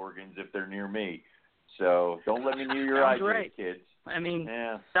sexual organs if they're near me. So don't let me near your Sounds IJs, right. kids. I mean,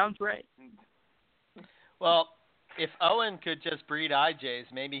 yeah. Sounds right. Well, if Owen could just breed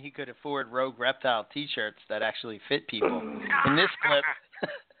IJs, maybe he could afford Rogue Reptile T-shirts that actually fit people. In this clip,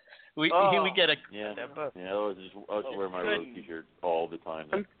 we get a I'll just wear my Rogue T-shirt all the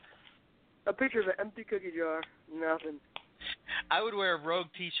time. A picture of an empty cookie jar, nothing. I would wear a Rogue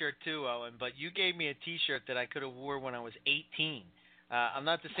T-shirt too, Owen, but you gave me a T-shirt that I could have wore when I was 18. I'm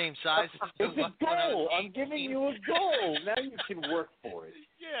not the same size as you. It's a goal. I'm giving you a goal. Now you can work for it.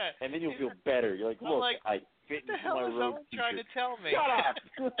 Yeah. And then you'll feel better. You're like, look, I fit into my Rogue Owen T-shirt. trying to tell me? Shut up.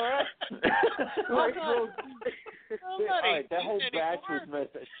 Like Rogue. All right, that whole batch was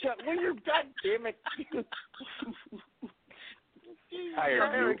messed up. Shut. Well, you're goddamn it.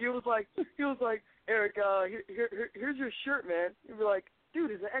 Eric, he was like, Eric, here's your shirt, man. He'd be like,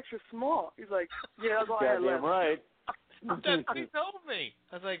 dude, it's an extra small. He's like, yeah, that's all I had left. Goddamn right. That's what he told me.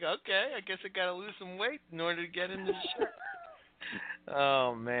 I was like, okay, I guess I got to lose some weight in order to get in this shirt.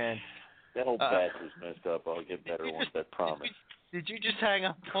 Oh, man. That whole batch was messed up. I'll get better ones, I promise. Did you just hang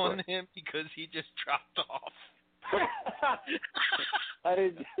up on him because he just dropped off? I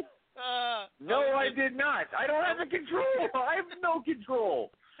didn't. No, I did not. I don't have the control. I have no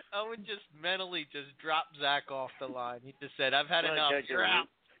control. Owen just mentally just dropped Zach off the line. He just said, I've had enough. You're out.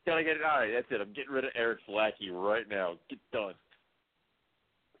 Gotta get it. All right, that's it. I'm getting rid of Eric Flacky right now. Get done.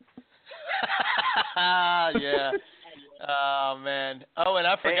 Yeah. Oh, man. Oh, and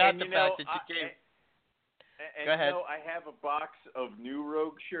I forgot the fact that you gave. Go ahead. I have a box of new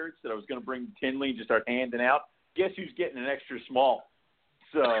Rogue shirts that I was going to bring to Tinley and just start handing out. Guess who's getting an extra small?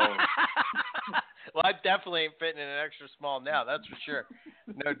 So. Well, I definitely ain't fitting in an extra small now. That's for sure.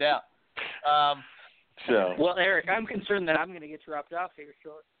 No doubt. Well, Eric, I'm concerned that I'm going to get dropped off here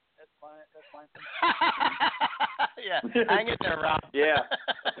short. That's fine. Yeah, hang in there, Rob. Yeah.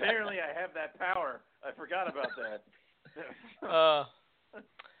 Apparently, I have that power. I forgot about that.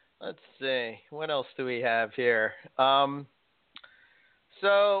 Let's see. What else do we have here?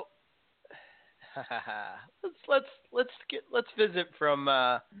 So let's visit from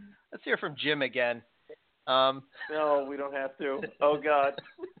let's hear from Jim again. No, we don't have to. Oh God.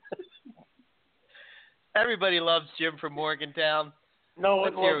 Everybody loves Jim from Morgantown. No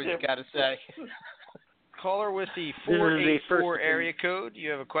one Let's hear what loves he's got to say. Caller with the 484 area code.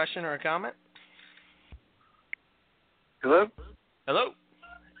 You have a question or a comment? Hello? Hello.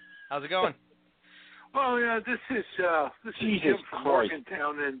 How's it going? Oh yeah, this is Jim from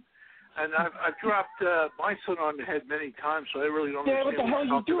Morgantown, and I've dropped my son on the head many times, so I really don't understand what the hell are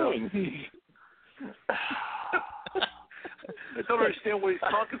you doing? I don't understand what he's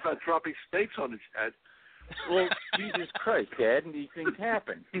talking about, dropping steaks on his head. Well, Jesus Christ, Dad, these things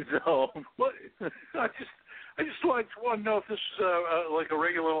happen. So, I just want to know if this is like a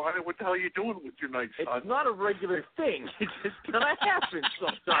regular line. What the hell are you doing with your night, son? It's not a regular thing. It's just gonna happen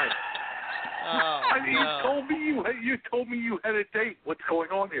sometimes. I mean, you told me you had a date. What's going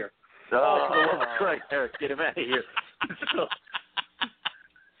on here? Oh, for the love of Christ, Eric, get him out of here.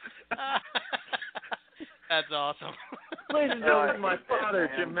 That's awesome. Ladies and gentlemen, my father,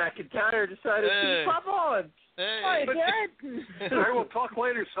 Jim McIntyre, decided to pop on. Hi, Dad. All right, we'll talk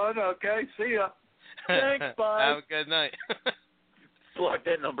later, son. Okay, see ya. Thanks, bye. Have a good night. Block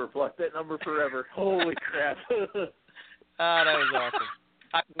that number forever. Holy crap. That was awesome.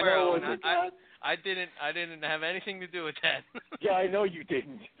 I didn't have anything to do with that. Yeah, I know you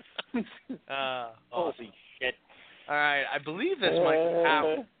didn't. Awesome. Holy shit. All right, I believe this might be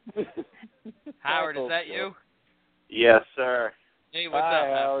Howard. Howard, is that you? Yes, sir. Hey, what's Hi,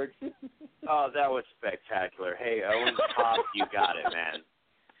 up, Howard? Oh, that was spectacular. Hey, Owen Pop, you got it, man.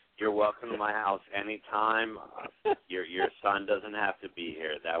 You're welcome to my house anytime. Your son doesn't have to be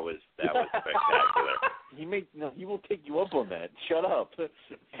here. That was spectacular. He will take you up on that. Shut up.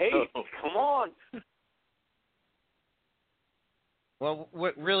 Hey, come on. Well,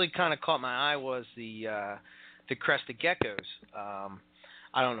 what really kind of caught my eye was the crested geckos.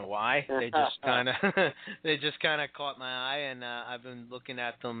 I don't know why. They just kind of caught my eye, and I've been looking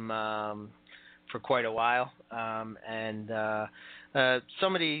at them for quite a while. I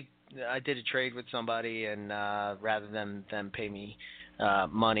did a trade with somebody, and rather than them pay me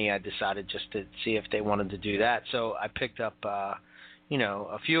money, I decided just to see if they wanted to do that. So I picked up, a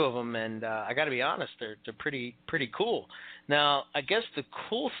few of them, and I got to be honest, they're pretty cool. Now, I guess the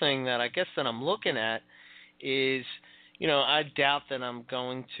cool thing that I'm looking at is, I doubt that I'm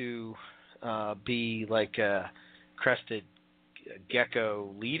going to be like a crested gecko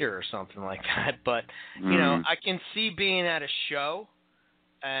leader or something like that. But, I can see being at a show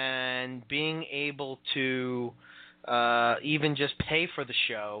and being able to even just pay for the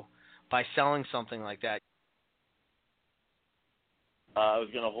show by selling something like that? I was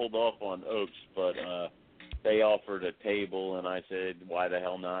going to hold off on Oaks, but they offered a table, and I said, why the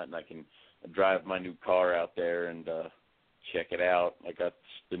hell not? And I can drive my new car out there and check it out. I got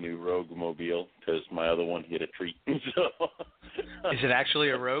the new Rogue Mobile because my other one hit a treat. So, is it actually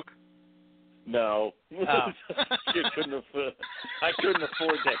a Rogue? No. Oh. I couldn't afford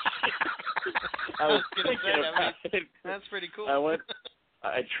that shit. I was thinking about it. That's pretty cool.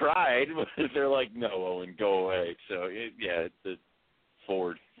 I tried, but they're like, no, Owen, go away. So, it's a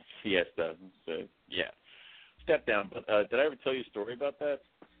Ford Fiesta. So, yeah. Step down. But did I ever tell you a story about that?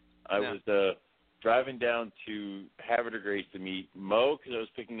 I was driving down to Havre de Grace to meet Mo because I was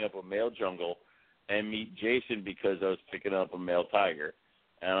picking up a male jungle, and meet Jason because I was picking up a male tiger.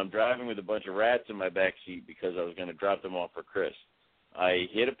 And I'm driving with a bunch of rats in my back seat because I was going to drop them off for Chris. I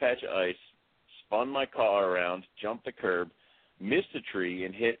hit a patch of ice, spun my car around, jumped the curb, missed a tree,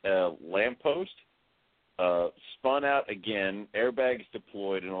 and hit a lamppost. Spun out again, airbags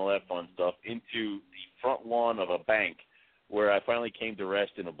deployed and all that fun stuff, into the front lawn of a bank where I finally came to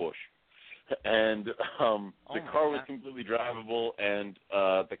rest in a bush. And the car was completely drivable, and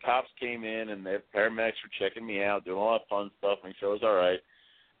the cops came in, and the paramedics were checking me out, doing all that fun stuff, making sure I was all right.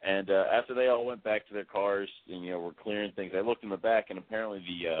 And after they all went back to their cars and, were clearing things, I looked in the back, and apparently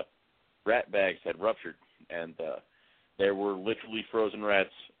the rat bags had ruptured, and there were literally frozen rats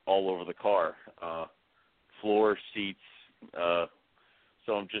all over the car, floor, seats.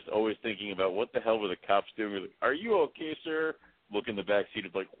 So I'm just always thinking about what the hell were the cops doing? Are you okay, sir? Look in the back seat.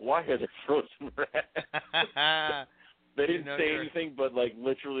 It's like, why are there frozen rats? They didn't say anything, but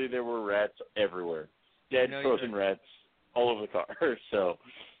literally there were rats everywhere. Dead frozen rats all over the car. So.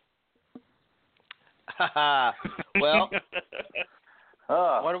 Well,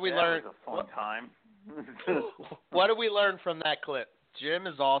 what do we learn? That was a fun time. What do we learn from that clip? Jim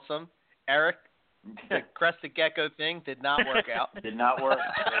is awesome. Eric, the crested gecko thing did not work out. Did not work.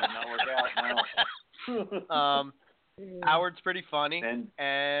 Did not work out. No. Howard's pretty funny,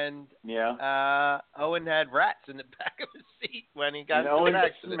 and Owen had rats in the back of his seat when he got into Owen an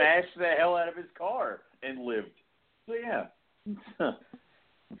accident. smashed the hell out of his car and lived. So yeah.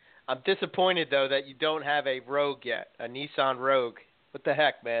 I'm disappointed though that you don't have a Rogue yet, a Nissan Rogue. What the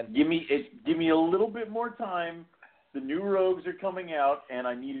heck, man? Give me a little bit more time. The new Rogues are coming out, and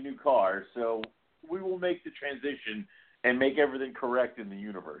I need a new car, so we will make the transition and make everything correct in the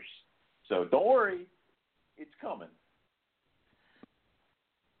universe. So don't worry, it's coming.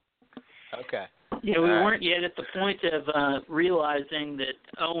 Okay. Yeah, we weren't yet at the point of realizing that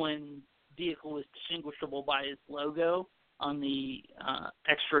Owen's vehicle was distinguishable by his logo on the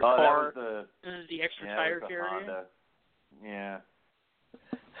extra car, the extra tire carrier. Honda. Yeah.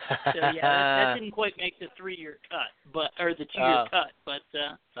 So that didn't quite make the 3-year cut, or the 2-year cut, but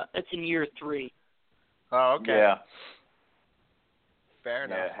that's in year 3. Oh, okay. Yeah. Fair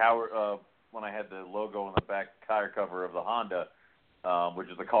enough. Yeah, Howard. When I had the logo on the back tire cover of the Honda, which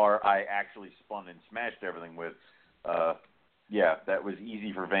is the car I actually spun and smashed everything with, that was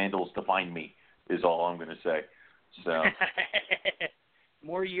easy for vandals to find me, is all I'm going to say. So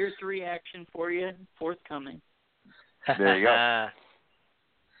more year 3 action for you forthcoming. There you go.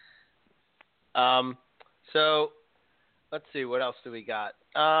 So let's see, what else do we got?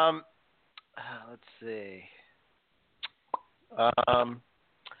 Let's see.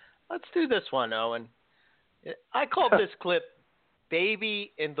 Let's do this one, Owen. I called this clip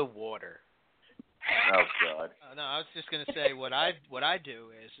 "Baby in the Water." Oh God. No, I was just going to say what I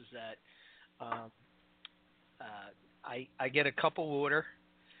do is that I get a cup of water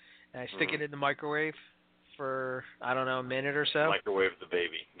and I stick it in the microwave for a minute or so. Microwave the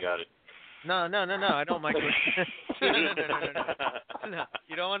baby. Got it. No, I don't microwave. No,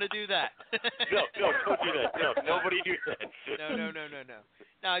 you don't want to do that. No, don't do that. No, nobody do that. No.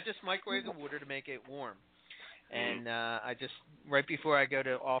 No, I just microwave the water to make it warm. And I just, right before I go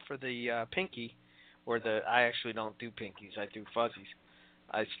to offer the pinky, I actually don't do pinkies, I do fuzzies.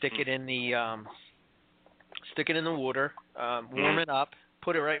 I stick it in the water, warm it up,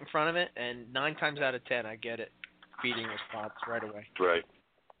 put it right in front of it, and 9 times out of 10 I get it beating response right away. Right.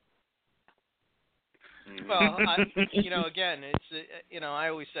 Well, again, it's I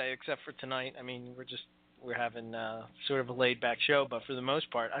always say, except for tonight, I mean, we're having sort of a laid back show, but for the most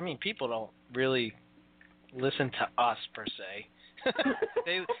part, I mean, people don't really listen to us per se.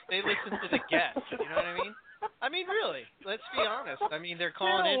 they listen to the guests. You know what I mean? I mean, really. Let's be honest. I mean, they're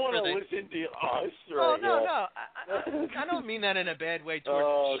calling in for the. They don't want to listen to us, right? Oh No. I don't mean that in a bad way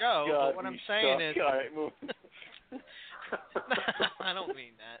towards the show. God, but what I'm saying is. I don't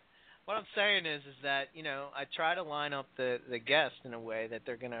mean that. What I'm saying is that I try to line up the guests in a way that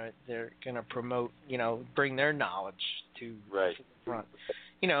they're gonna promote, bring their knowledge to the front,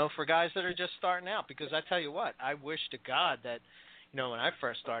 for guys that are just starting out. Because I tell you what, I wish to God that when I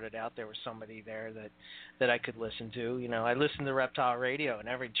first started out, there was somebody there that I could listen to. I listened to Reptile Radio, and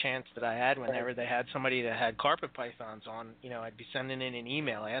every chance that I had, whenever they had somebody that had carpet pythons on, I'd be sending in an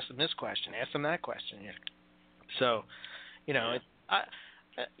email. I asked them this question, asked them that question. So, it's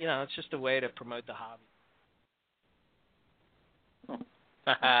just a way to promote the hobby.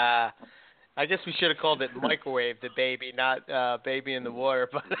 I guess we should have called it Microwave the Baby, not Baby in the Water.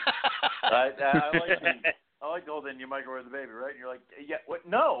 But I like the whole thing. You microwave the baby, right? And you're like, yeah, what?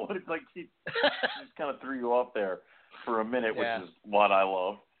 No. It's like he just kind of threw you off there for a minute, which is what I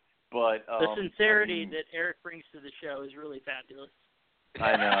love. But the sincerity that Eric brings to the show is really fabulous.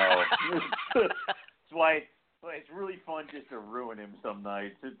 I know. That's why it's really fun just to ruin him some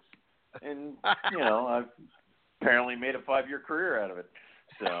nights. I've apparently made a 5-year career out of it.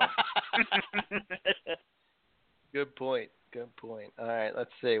 So. Good point. All right,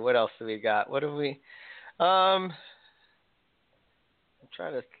 let's see. What else do we got? What have we? I'm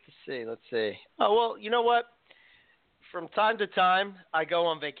trying to see. Let's see. Oh, well, you know what? From time to time, I go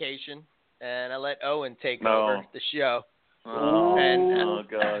on vacation, and I let Owen take over the show. Oh,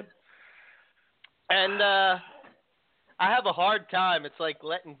 God. And I have a hard time. It's like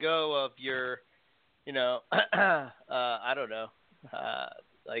letting go of your, I don't know.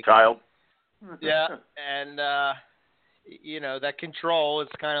 Like child. Yeah, and, that control is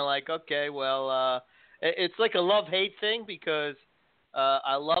kind of like, okay, well, it's like a love-hate thing because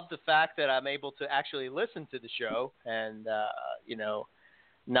I love the fact that I'm able to actually listen to the show and,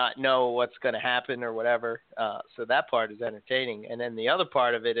 not know what's going to happen or whatever. So that part is entertaining. And then the other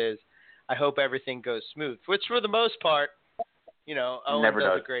part of it is I hope everything goes smooth, which for the most part, Owen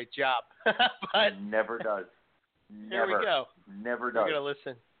does a great job. But never does. Here we go. Never does. We're going to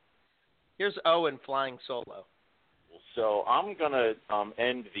listen. Here's Owen flying solo. So I'm going to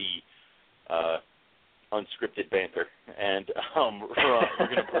end the unscripted banter, and we're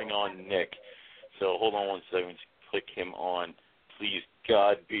going to bring on Nick. So hold on one second. Click him on. Please,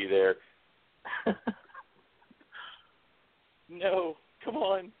 God, be there. No, come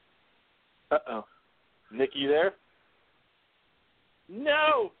on. Uh-oh. Nick, you there?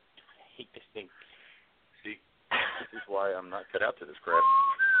 No! I hate this thing. See, this is why I'm not cut out to this crap.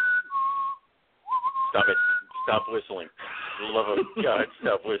 Stop it. Stop whistling. For the love of God,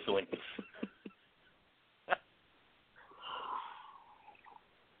 stop whistling.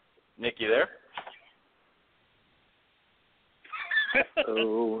 Nick, you there?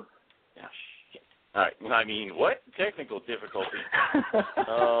 Oh. Yeah, shit. All right. I mean, what? Technical difficulty.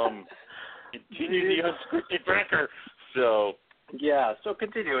 Continue the unscripted banter. So. Yeah, so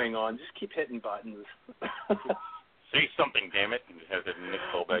continuing on, just keep hitting buttons. Say something, damn it. And have Nick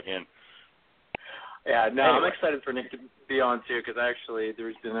call back in. Yeah, no, anyway. I'm excited for Nick to be on, too, because actually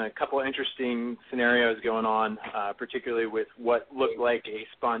there's been a couple of interesting scenarios going on, particularly with what looked like a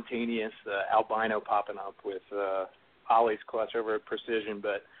spontaneous albino popping up with Ollie's clutch over at Precision.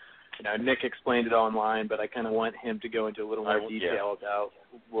 But, Nick explained it online, but I kind of want him to go into a little more detail about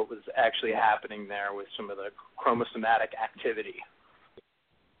what was actually happening there with some of the chromosomatic activity.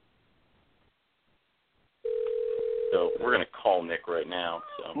 So we're going to call Nick right now.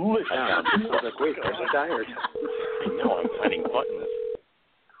 So wait, I'm so tired. I know, I'm fighting buttons.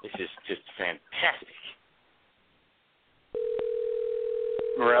 This is just fantastic.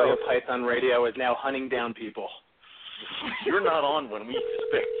 Morelia Python Radio is now hunting down people. You're not on when we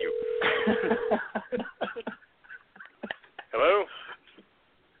suspect you. Hello?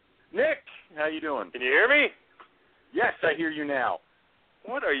 Nick, how you doing? Can you hear me? Yes, I hear you now.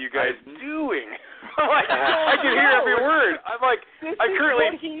 What are you guys doing? I can hear every word. I'm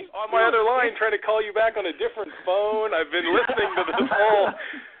currently on my other line trying to call you back on a different phone. I've been listening to this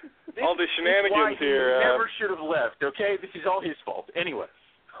all the shenanigans here. He never should have left, okay? This is all his fault. Anyway.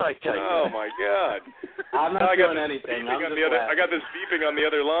 Oh my God! I'm not doing anything. I got this beeping on the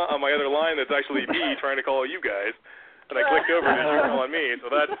other line, on my other line. That's actually me trying to call you guys, and I clicked over and you're calling me. So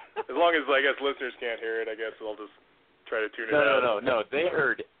that, as long as I guess listeners can't hear it, I guess I'll just try to tune it out. No. They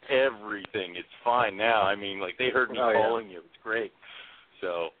heard everything. It's fine now. I mean, they heard me calling you. It's great.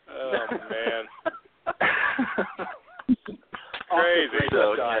 So. Oh man. Crazy.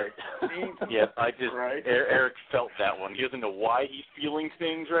 So, yeah, I just Eric felt that one. He doesn't know why he's feeling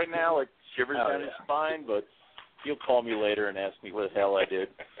things right now, like shivers down his spine, but he'll call me later and ask me what the hell I did.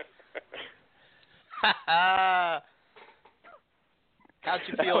 How'd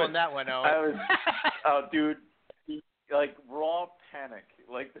you feel on that one, Owen? Dude, like raw panic.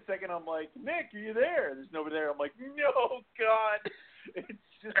 Like the second I'm like, Nick, are you there? There's nobody there. I'm like, no, God. It's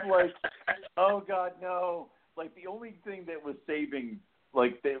just like, oh God, no. Like the only thing that was saving,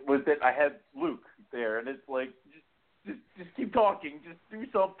 like, was that I had Luke there, and it's like, just keep talking, just do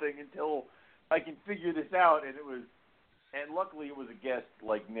something until I can figure this out. And luckily it was a guest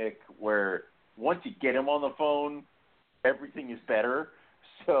like Nick, where once you get him on the phone, everything is better.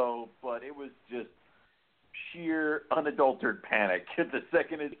 So, but it was just sheer unadulterated panic. The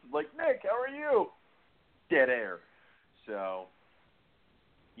second it's like, Nick, how are you? Dead air. So,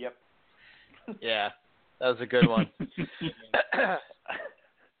 yep. Yeah, that was a good one.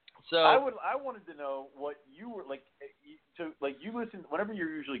 So I wanted to know what you were like. So, like, you listen whenever you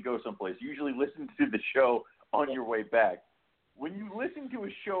usually go someplace. You usually listen to the show on your way back. When you listen to a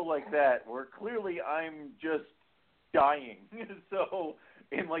show like that, where clearly I'm just dying, so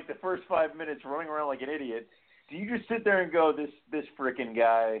in like the first 5 minutes running around like an idiot, do you just sit there and go, this frickin'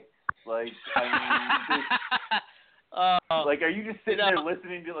 guy? Like, I mean, like, are you just sitting there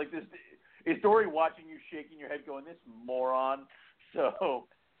listening to like this? Is Dory watching you, shaking your head, going, this moron? So,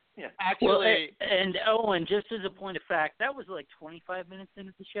 yeah. Actually, and Owen, just as a point of fact, that was like 25 minutes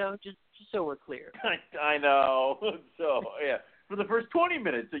into the show, just so we're clear. I know. So, yeah. For the first 20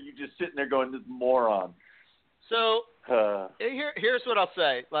 minutes, so you just sitting there going, this moron. So, here's what I'll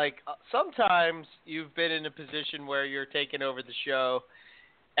say. Like, sometimes you've been in a position where you're taking over the show,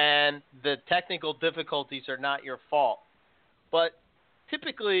 and the technical difficulties are not your fault. But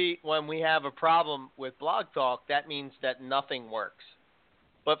typically, when we have a problem with Blog Talk, that means that nothing works.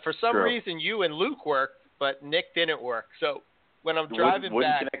 But for some reason, you and Luke worked, but Nick didn't work. So when I'm driving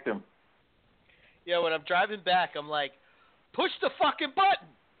wouldn't back, connect them. Yeah, when I'm driving back, I'm like, push the fucking button.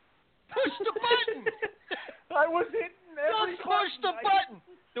 Push the button. I was hitting every Just push the button.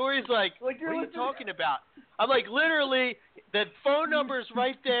 Dory's like, what are you talking about? I'm like, literally, the phone number's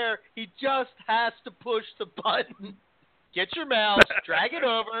right there. He just has to push the button. Get your mouse, drag it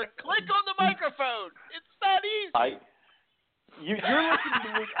over, click on the microphone. It's that easy. You're listening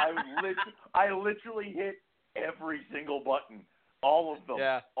to me. I literally hit every single button, all of them,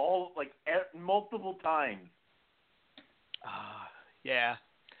 multiple times. Yeah,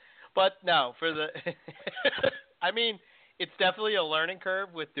 but no, I mean, it's definitely a learning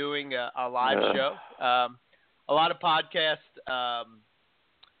curve with doing a live show. A lot of podcasts,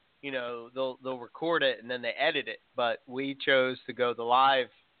 they'll record it and then they edit it, but we chose to go the live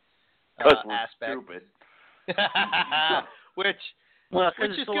aspect. Stupid. Which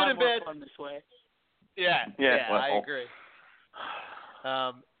is good and bad. Fun this way. Yeah, I agree.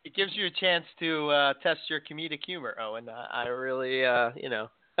 It gives you a chance to test your comedic humor, Owen. I really, Oh,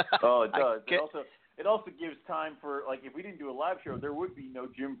 it does. It also gives time for, like, if we didn't do a live show, there would be no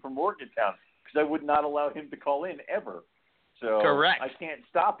Jim from Morgantown because I would not allow him to call in ever. So correct. I can't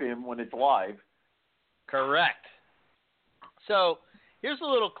stop him when it's live. Correct. So here's a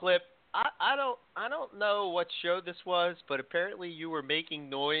little clip. I don't know what show this was, but apparently you were making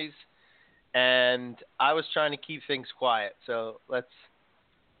noise, and I was trying to keep things quiet. So let's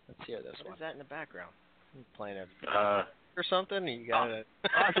hear this one. What is that in the background? You playing a or something? You got it.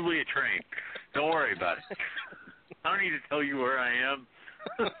 Possibly a train. Don't worry about it. I don't need to tell you where I am.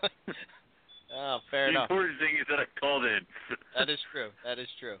 Oh, fair enough. The important thing is that I called in. That is true.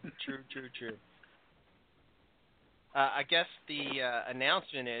 True. I guess the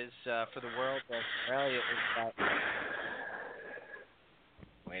announcement is for the world of Australia is that.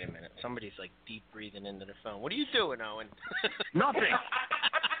 Wait a minute. Somebody's like deep breathing into their phone. What are you doing, Owen? Nothing.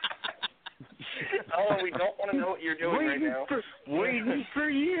 Owen, we don't want to know what you're doing right now. Waiting for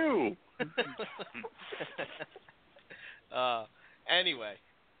you. Anyway,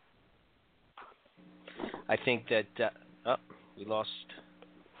 I think that we lost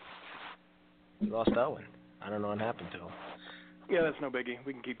Owen. I don't know what happened to him. Yeah, that's no biggie.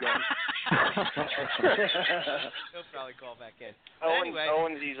 We can keep going. He'll probably call back in. Anyway.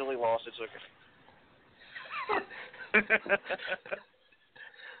 Owen's easily lost. It's okay.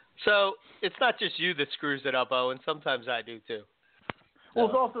 So it's not just you that screws it up, Owen. Sometimes I do too. Well,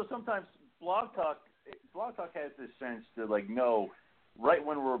 it's also sometimes Blog Talk has this sense to like know right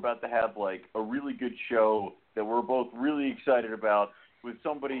when we're about to have like a really good show that we're both really excited about with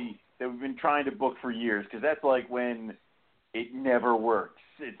somebody that we've been trying to book for years, because that's like when it never works.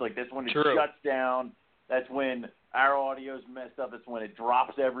 It's like that's when it shuts down. That's when our audio's messed up. That's when it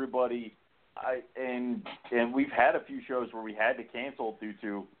drops everybody. And we've had a few shows where we had to cancel due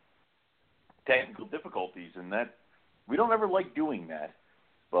to technical difficulties, and that we don't ever like doing that.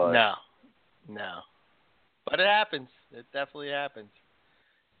 But no. But it happens. It definitely happens.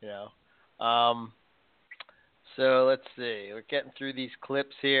 So let's see. We're getting through these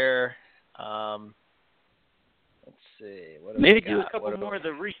clips here. Let's see. What have Maybe we do got? a couple more of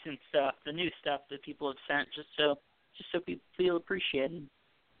the recent stuff, the new stuff that people have sent, just so people feel appreciated.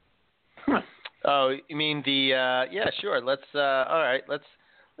 Oh, you mean the? Yeah, sure. Let's. All right. Let's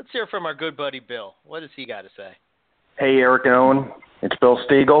hear from our good buddy Bill. What does he got to say? Hey, Eric and Owen. It's Bill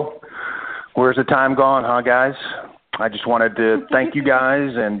Stiegel. Where's the time gone, huh, guys? I just wanted to thank you guys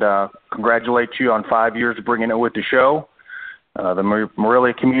and congratulate you on 5 years of bringing it with the show. The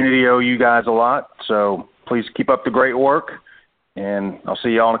Morelia community owe you guys a lot, so please keep up the great work, and I'll see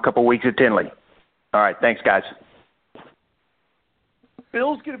you all in a couple of weeks at Tinley. All right, thanks, guys.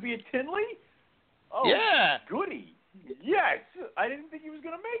 Bill's going to be at Tinley? Oh, yeah. Goody. Yes. I didn't think he was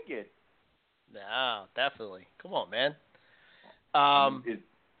going to make it. No, definitely. Come on, man.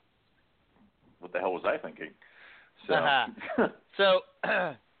 What the hell was I thinking? So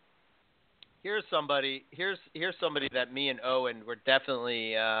here's somebody that me and Owen were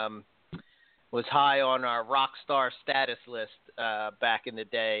definitely was high on our rock star status list back in the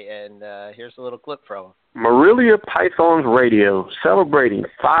day, and here's a little clip from him. Morelia Pythons Radio celebrating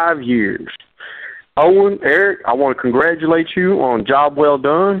 5 years. Owen, Eric, I want to congratulate you on job well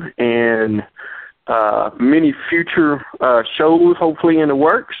done and many future shows hopefully in the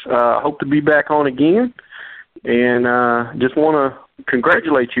works. Hope to be back on again. And just want to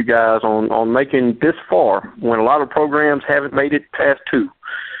congratulate you guys on making this far when a lot of programs haven't made it past 2.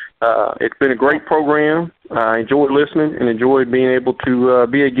 It's been a great program. I enjoyed listening and enjoyed being able to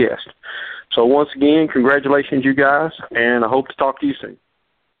be a guest. So once again, congratulations, you guys, and I hope to talk to you soon.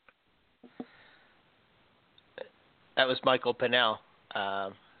 That was Michael Pinnell.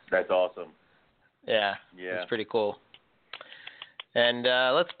 That's awesome. Yeah, it's pretty cool. And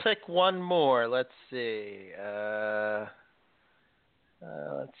let's pick one more. Let's see.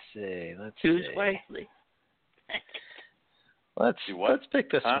 Choose wisely. Let's pick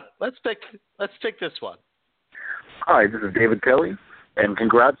this one. Let's pick this one. Hi, this is David Kelly, and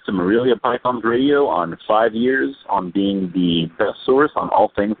congrats to Morelia Pythons Radio on 5 years on being the best source on all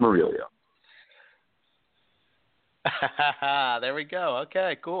things Morelia. There we go.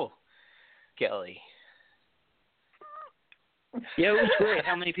 Okay, cool. Kelly. Yeah, it was great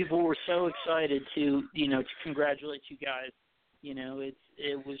how many people were so excited to congratulate you guys.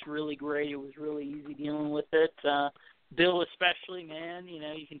 It was really great. It was really easy dealing with it. Bill especially, man,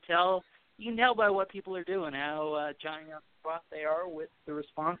 you can tell by what people are doing how Johnny on the spot they are with the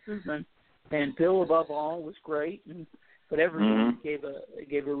responses, and Bill above all was great, but everyone gave a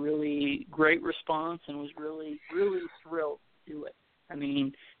really great response and was really, really thrilled to do it. I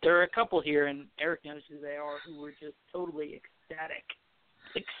mean, there are a couple here, and Eric knows who they are, who were just totally ecstatic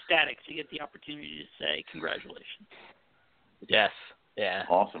to get the opportunity to say congratulations. Yes. Yeah.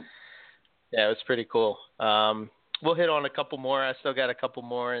 Awesome. Yeah, it was pretty cool. We'll hit on a couple more. I still got a couple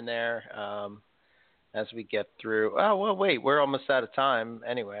more in there as we get through. Oh, well, wait. We're almost out of time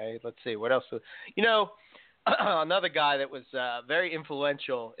anyway. Let's see. What else? Another guy that was very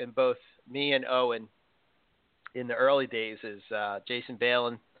influential in both me and Owen in the early days is Jason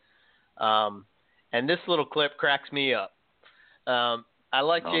Balin. And this little clip cracks me up. I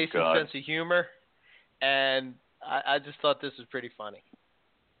like Jason's sense of humor, and I just thought this was pretty funny.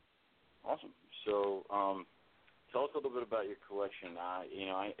 Awesome. So tell us a little bit about your collection.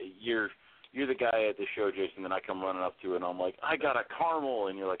 You're the guy at the show, Jason, that I come running up to, and I'm like, I got a caramel,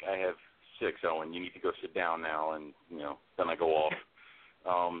 and you're like, I have 6, Owen. You need to go sit down now, and then I go off.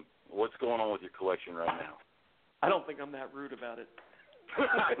 What's going on with your collection right now? I don't think I'm that rude about it.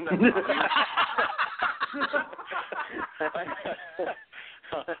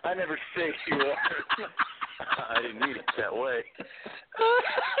 I never say you are. I didn't mean it that way.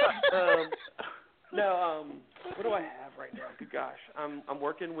 What do I have right now? Good gosh, I'm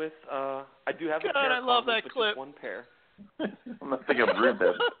working with. I do have a God, pair I of love condoms, that which clip. is one pair. I'm not thinking I'm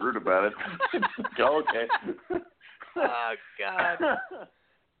rude about it. Go, okay. Oh God.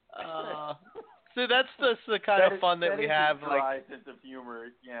 So that's just the kind of fun that we have. Dry sense of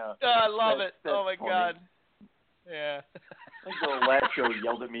humor. Yeah. Oh, I love it. Oh my funny. God. Yeah. I think the last show he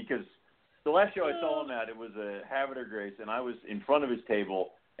yelled at me because the last show I saw him at, it was a Have It or Grace, and I was in front of his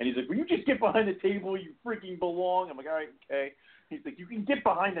table, and he's like, "Will you just get behind the table? You freaking belong." I'm like, "All right, okay." He's like, "You can get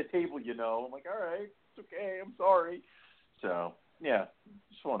behind the table, you know." I'm like, "All right, it's okay. I'm sorry." So yeah,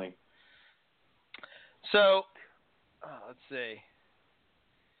 it's funny. So let's see.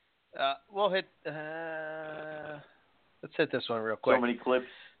 We'll hit. Let's hit this one real quick. So many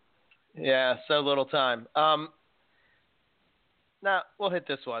clips. Yeah, so little time. Now we'll hit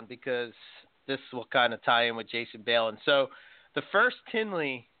this one because this will kind of tie in with Jason Balin. So the first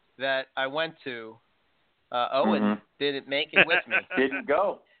Tinley that I went to Owen didn't make it with me. Didn't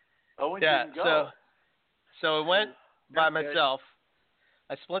go. Owen didn't go. So I went by myself.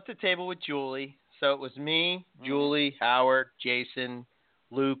 I split the table with Julie. So it was me, Julie, Howard, Jason,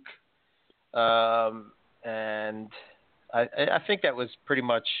 Luke, and I think that was pretty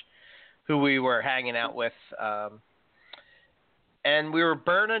much who we were hanging out with. And we were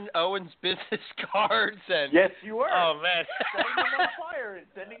burning Owen's business cards. And yes, you were. Oh, man. Setting them on fire and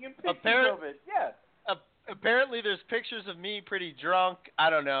sending him pictures of it. Yeah. Apparently there's pictures of me pretty drunk.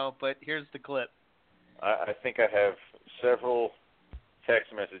 I don't know, but here's the clip. I think I have several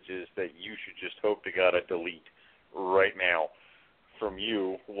text messages that you should just hope to God I delete right now. From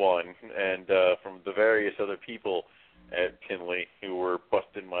you, one, and from the various other people at Tinley who were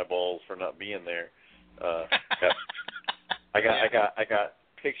busting my balls for not being there. I got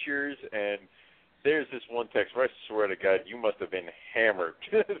pictures, and there's this one text where I swear to God, you must have been hammered.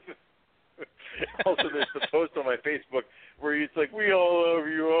 Also, there's the post on my Facebook where it's like, we all love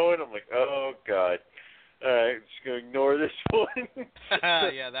you, Owen. I'm like, oh, God. All right, I'm just going to ignore this one.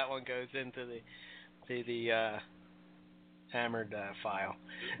 Yeah, that one goes into the hammered file.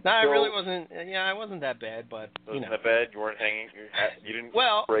 No, I really wasn't. Yeah, I wasn't that bad, but you know. Wasn't that bad? You weren't hanging. You didn't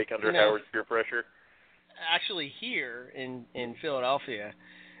break under Howard's peer pressure. Actually, here in Philadelphia,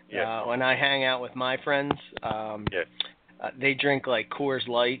 when I hang out with my friends, they drink like Coors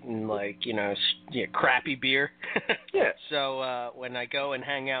Light and like crappy beer. Yeah. So when I go and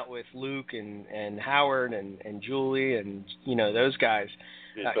hang out with Luke and Howard and Julie and those guys,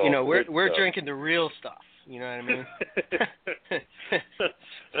 we're drinking the real stuff. You know what I mean?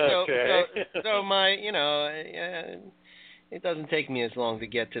 So my, it doesn't take me as long to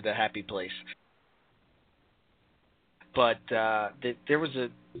get to the happy place. But there was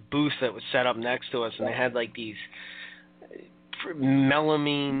a booth that was set up next to us, and they had like these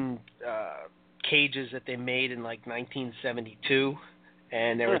melamine cages that they made in like 1972,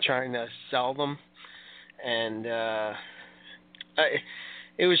 and they were trying to sell them, and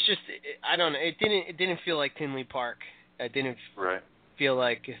it was just, I don't know. It didn't feel like Tinley Park. I didn't feel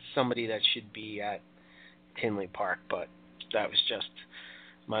like somebody that should be at Tinley Park, but that was just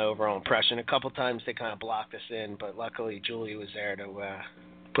my overall impression. A couple times they kind of blocked us in, but luckily Julie was there to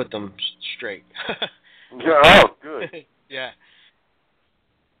put them straight. Oh, good. Yeah.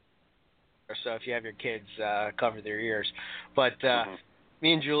 So if you have your kids, cover their ears. But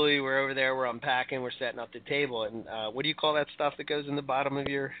me and Julie were over there. We're unpacking. We're setting up the table. And what do you call that stuff that goes in the bottom of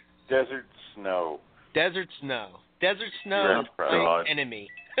your... Desert snow. Desert snow. Desert snow is my enemy.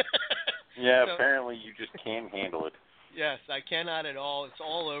 Yeah, so, apparently you just can't handle it. Yes, I cannot at all. It's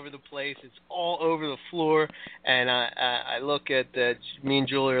all over the place. It's all over the floor. And I look at... me and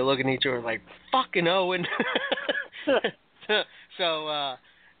Julie are looking at each other like, fucking Owen. So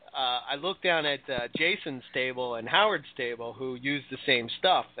I looked down at Jason's table and Howard's table, who used the same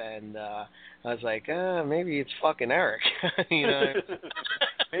stuff, and I was like, maybe it's fucking Eric.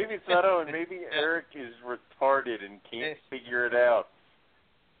 Maybe it's not Owen. Maybe Eric is retarded and can't figure it out.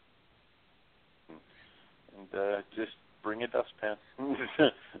 And just bring a dustpan.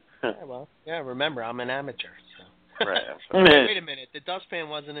 Remember, I'm an amateur, so. Right. Wait a minute. The dustpan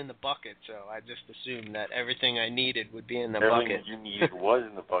wasn't in the bucket, so I just assumed that everything I needed would be in the bucket. Everything you needed was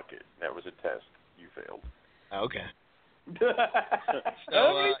in the bucket. That was a test. You failed. Okay.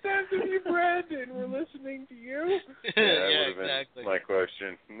 How many times have you, Brandon? We're listening to you. Yeah, exactly. My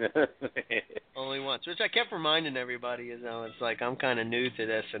question. Only once, which I kept reminding everybody. It's like I'm kind of new to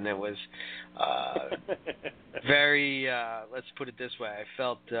this, and it was very. Let's put it this way. I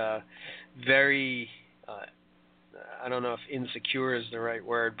felt very. I don't know if insecure is the right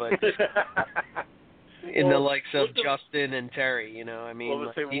word, but in the likes of Justin and Terry, I mean. Well,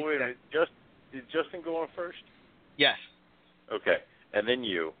 let's say, wait a minute. Did Justin go on first? Yes. Okay, and then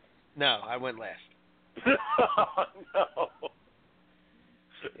you. No, I went last. Oh, no.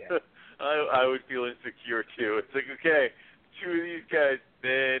 Yeah. I would feel insecure too. It's like, okay, two of these guys,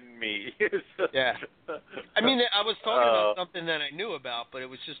 then me. Yeah. I mean, I was talking about something that I knew about, but it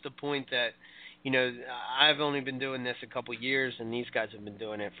was just a point that, I've only been doing this a couple years, and these guys have been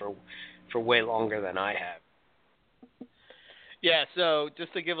doing it for way longer than I have. Yeah, so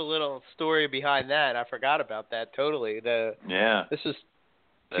just to give a little story behind that, I forgot about that totally. This is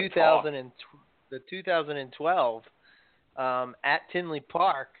 2012 at Tinley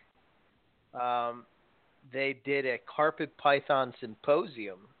Park. They did a carpet python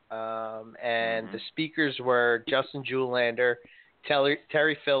symposium, and the speakers were Justin Julander,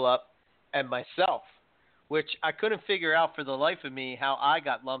 Terry Phillip, and myself, which I couldn't figure out for the life of me how I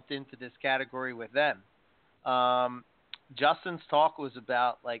got lumped into this category with them. Justin's talk was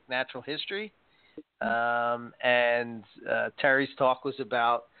about like natural history, And Terry's talk was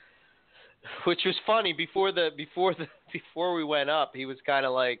about, which was funny, before we went up, he was kind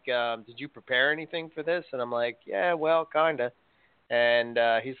of like, did you prepare anything for this? And I'm like, yeah, well, kind of. And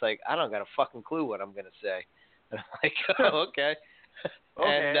he's like, I don't got a fucking clue what I'm going to say. And I'm like, oh, okay.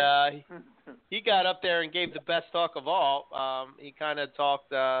 And he got up there and gave the best talk of all. He kind of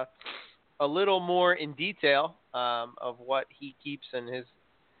talked a little more in detail of what he keeps and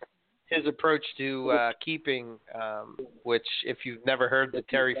his approach to keeping, which if you've never heard the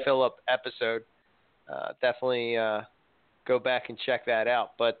Terry Phillip episode, definitely go back and check that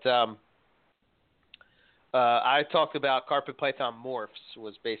out. But I talked about Carpet Python morphs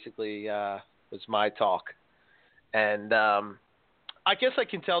was basically was my talk. And I guess I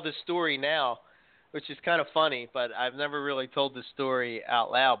can tell this story now, which is kind of funny, but I've never really told this story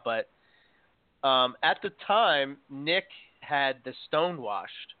out loud. But at the time, Nick had the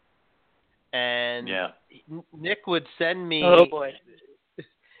Stonewashed. And Nick would send me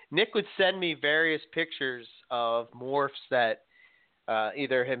Nick would send me various pictures of morphs that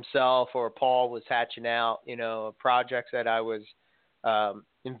either himself or Paul was hatching out, projects that I was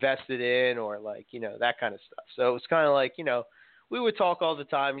invested in, or like, that kind of stuff. So it was kind of like, we would talk all the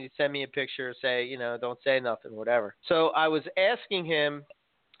time. He'd send me a picture, say, don't say nothing, whatever. So I was asking him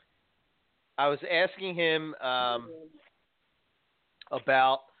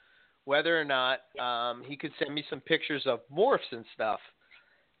about whether or not he could send me some pictures of morphs and stuff.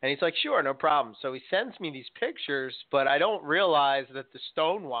 And he's like, sure, no problem. So he sends me these pictures, but I don't realize that the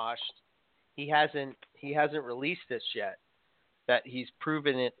Stonewashed, he hasn't released this yet, that he's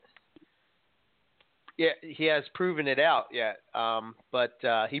proven it. Yeah, he has proven it out yet. But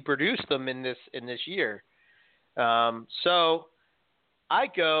he produced them in this year. So I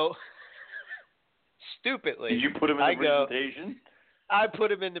go stupidly. Did you put him in the presentation? I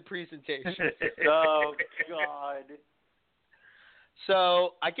put him in the presentation. Oh, God.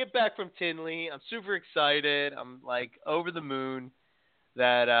 So I get back from Tinley. I'm super excited. I'm like over the moon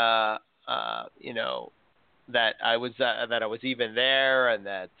that that I was even there, and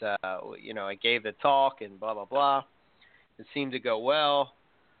that I gave the talk and blah blah blah. It seemed to go well.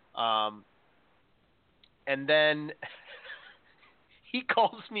 And then he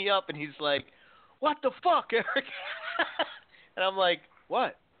calls me up and he's like, "What the fuck, Eric?" And I'm like,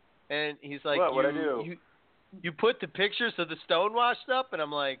 "What?" And he's like, "What I do?" You put the pictures of the Stonewashed up, and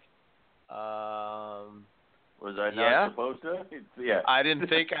I'm like, was I not supposed to? Yeah. I didn't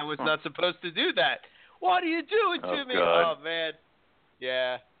think I was not supposed to do that. What are you doing to me? God. Oh man.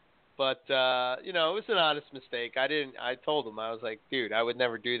 Yeah. But it was an honest mistake. I told him, I was like, dude, I would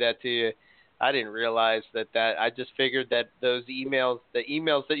never do that to you. I didn't realize that I just figured that the emails that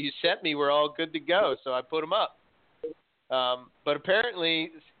you sent me were all good to go, so I put them up. But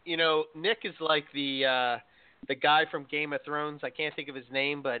apparently, Nick is like the guy from Game of Thrones. I can't think of his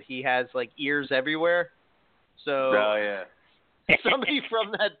name, but he has like ears everywhere. So somebody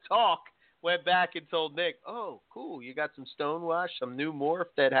from that talk went back and told Nick, "Oh, cool, you got some Stonewashed, some new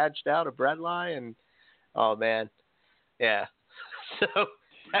morph that hatched out of bredli," and oh man, yeah. So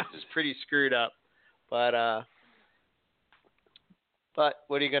that was pretty screwed up. But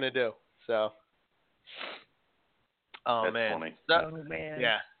what are you gonna do? So. Oh That's man. funny. Oh man.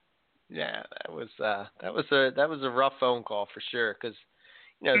 Yeah. Yeah, that was a rough phone call for sure, because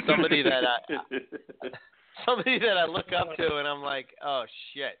somebody that I look up to and I'm like, oh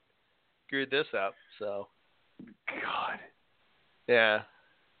shit, screwed this up. So, God. Yeah.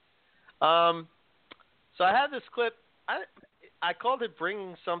 So I have this clip. I called it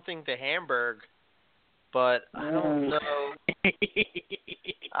 "Bringing Something to Hamburg," but I don't know.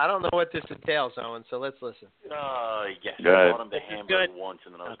 I don't know what this entails, Owen. So let's listen. Yes, I brought him to Hamburg once,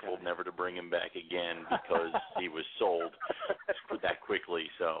 and then I was told never to bring him back again because he was sold that quickly.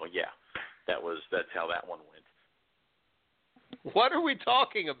 So yeah, that's how that one went. What are we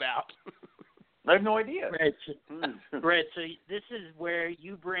talking about? I have no idea. Brett, so this is where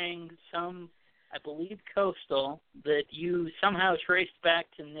you bring some, I believe, coastal that you somehow traced back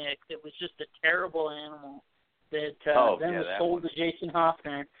to Nick that was just a terrible animal that then was sold to Jason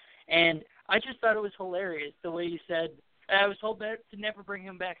Hoffner. And I just thought it was hilarious the way you said, I was told to never bring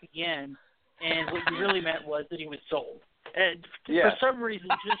him back again. And what you really meant was that he was sold. And for some reason,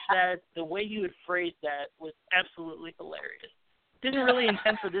 just that, the way you had phrased that was absolutely hilarious. Didn't really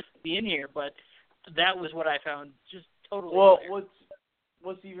intend for this to be in here, but that was what I found just totally hilarious.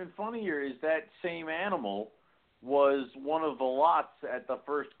 What's even funnier is that same animal was one of the lots at the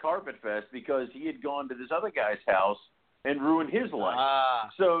first Carpet Fest because he had gone to this other guy's house and ruined his life.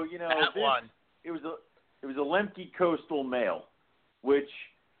 So it was a Lemke coastal male, which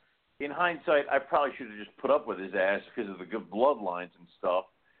in hindsight, I probably should have just put up with his ass because of the good bloodlines and stuff.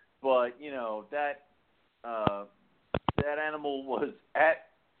 But that animal was at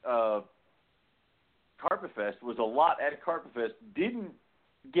Carpetfest, was a lot at Carpetfest, didn't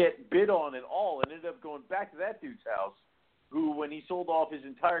get bid on at all, and ended up going back to that dude's house, who, when he sold off his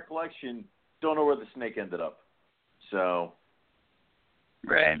entire collection, don't know where the snake ended up. So,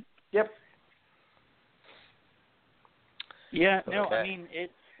 right. Yep. Yeah. No, I mean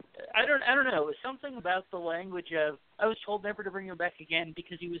it's. I don't know. It was something about the language of, I was told never to bring him back again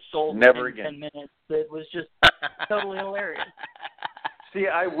because he was sold never in again. 10 minutes. That was just totally hilarious. See,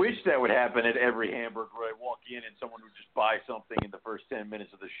 I wish that would happen at every hamburger where I walk in and someone would just buy something in the first 10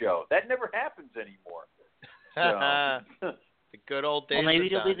 minutes of the show. That never happens anymore. So. The good old days. Well, maybe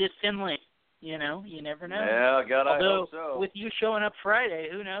it'll be this Finley. You never know. Yeah, God, I Although, hope so. with you showing up Friday,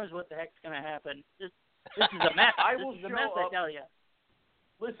 who knows what the heck's going to happen. This is a mess. I this will is a show mess, up. I tell you.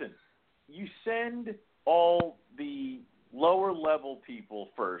 Listen, you send all the lower-level people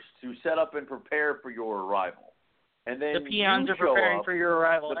first to set up and prepare for your arrival. And then the peons you are preparing up. for your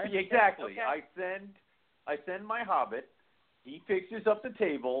arrival. Exactly. Okay. I send my hobbit. He fixes up the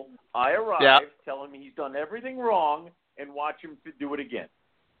table. I arrive, tell him he's done everything wrong, and watch him do it again.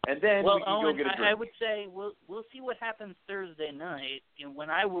 And then we can go get a drink. I would say we'll see what happens Thursday night, when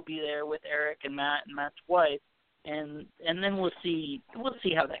I will be there with Eric and Matt and Matt's wife, and then we'll see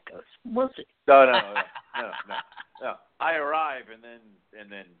how that goes. We'll see. No. I arrive and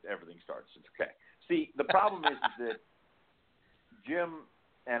then everything starts. It's okay. See, the problem is that Jim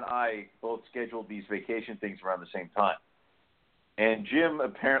and I both scheduled these vacation things around the same time. And Jim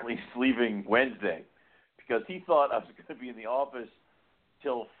apparently is leaving Wednesday because he thought I was going to be in the office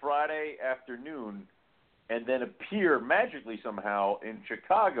till Friday afternoon and then appear magically somehow in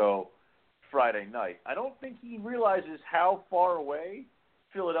Chicago Friday night. I don't think he realizes how far away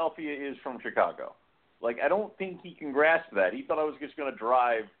Philadelphia is from Chicago. I don't think he can grasp that. He thought I was just going to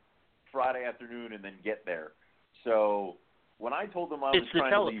drive Friday afternoon and then get there. So when I told him I was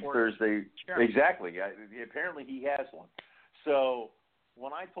trying to leave Thursday, exactly. Apparently he has one. So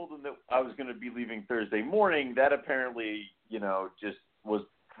when I told him that I was going to be leaving Thursday morning, that apparently, just was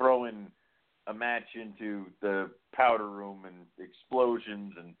throwing a match into the powder room and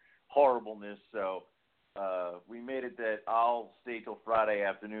explosions and horribleness. So we made it that I'll stay till Friday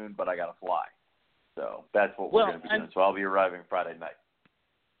afternoon, but I got to fly. So that's what we're going to be doing. So I'll be arriving Friday night.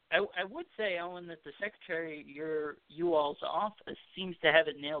 I would say, Owen, that the secretary at you all's office seems to have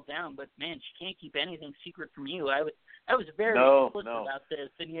it nailed down, but man, she can't keep anything secret from you. I was very explicit about this,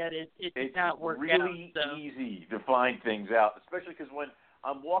 and yet it did not work out. It's really easy to find things out, especially because when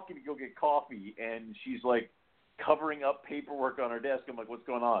I'm walking to go get coffee and she's covering up paperwork on her desk, I'm like, what's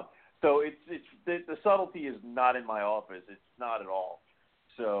going on? So it's the subtlety is not in my office. It's not at all.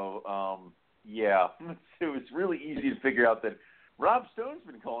 So it was really easy to figure out that Rob Stone's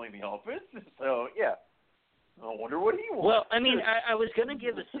been calling the office. So I wonder what he wants. Well, I mean, I was going to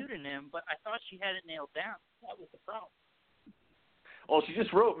give a pseudonym, but I thought she had it nailed down. That was the problem. Well, she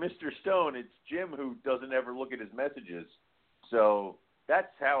just wrote Mr. Stone. It's Jim who doesn't ever look at his messages. So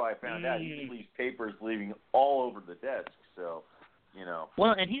that's how I found out. He leaves papers leaving all over the desk. So,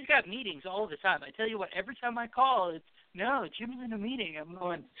 Well, and he's got meetings all the time. I tell you what, every time I call, it's, no, Jim's in a meeting. I'm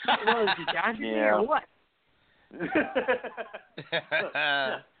going, well, is he dodging me or what?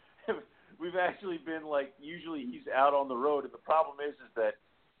 We've actually been usually he's out on the road, and the problem is that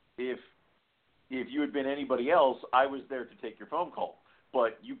if you had been anybody else, I was there to take your phone call,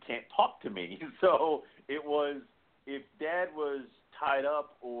 but you can't talk to me. So it was, if Dad was tied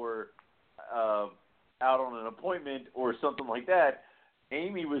up or out on an appointment or something like that,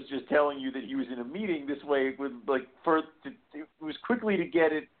 Amy was just telling you that he was in a meeting. This way it was it was quickly to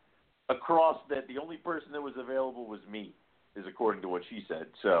get it across that the only person that was available was me, is according to what she said.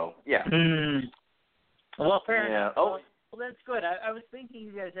 So, yeah. Well, fair enough. Oh. Well, that's good. I was thinking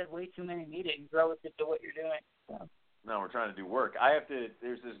you guys had way too many meetings relative to what you're doing. So. No, we're trying to do work.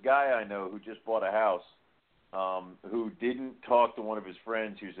 There's this guy I know who just bought a house who didn't talk to one of his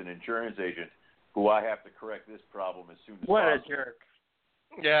friends who's an insurance agent, who I have to correct this problem as soon as possible. What a jerk.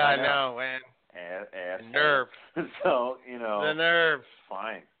 Yeah, I know, man. Ass nerve. So, the nerve.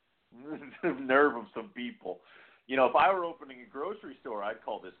 Fine. The nerve of some people. If I were opening a grocery store, I'd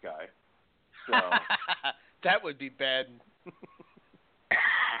call this guy. So that would be bad.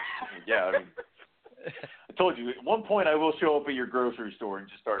 Yeah, I told you, at one point I will show up at your grocery store and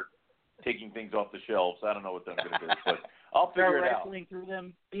just start taking things off the shelves. I don't know what I'm going to do, but I'll figure it out. Rifling through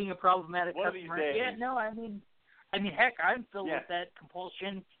them, being a problematic one customer. Of these days. Yeah, no, I mean, heck, I'm filled with that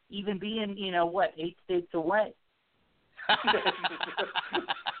compulsion, even being, 8 states away.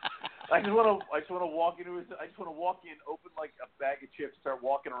 I just want to walk in, open like a bag of chips, start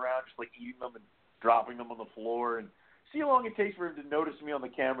walking around, just like eating them and dropping them on the floor, and see how long it takes for him to notice me on the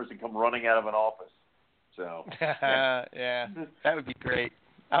cameras and come running out of an office. So yeah, that would be great.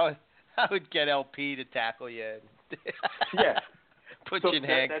 I would get LP to tackle you. Yeah. Put so you in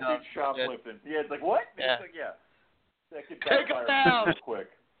handcuffs. That dude's shoplifting. Yeah, it's like what? Yeah. It's like, yeah. That could Take him down real quick.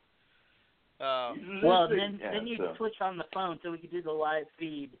 Well, then you switch on the phone so we could do the live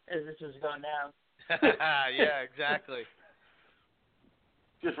feed as this was going down. Yeah, exactly.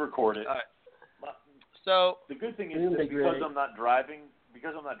 Just record it. So the good thing is that because I'm not driving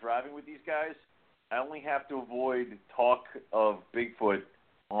with these guys, I only have to avoid talk of Bigfoot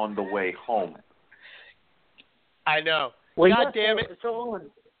on the way home. I know. Well, God damn it. So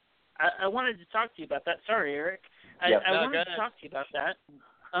I wanted to talk to you about that. Sorry, Eric. I wanted to talk to you about that.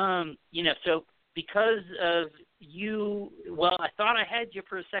 So because of you, well, I thought I had you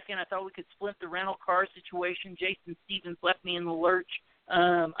for a second. I thought we could split the rental car situation. Jason Stevens left me in the lurch.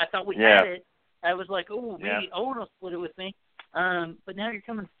 I thought we had it. I was like, oh, maybe Owen will split it with me. But now you're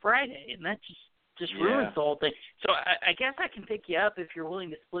coming Friday, and that just ruins the whole thing. So I guess I can pick you up if you're willing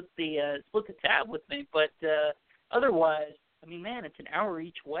to split the tab with me. But otherwise, I mean, man, it's an hour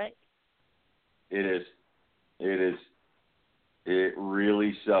each way. It is. It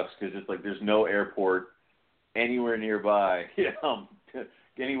really sucks because it's like there's no airport anywhere nearby,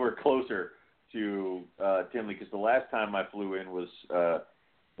 anywhere closer to Tinley. Because the last time I flew in was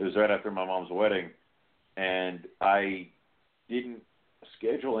it was right after my mom's wedding, and I didn't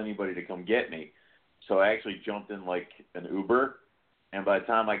schedule anybody to come get me, so I actually jumped in like an Uber, and by the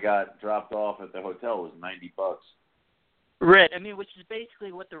time I got dropped off at the hotel, it was $90. Right. I mean, which is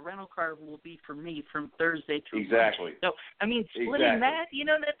basically what the rental car will be for me from Thursday through Exactly. Friday. So, I mean, splitting that,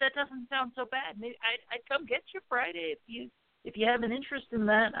 that doesn't sound so bad. Maybe I'd come get you Friday if you have an interest in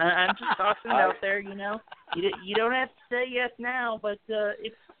that. I'm just tossing it out there, You don't have to say yes now, but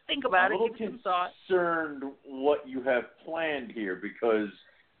think about it. Give it some thought. I'm concerned what you have planned here because,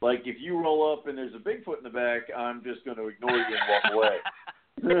 like, if you roll up and there's a Bigfoot in the back, I'm just going to ignore you and walk away.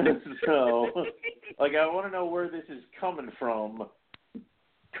 So, like, I want to know where this is coming from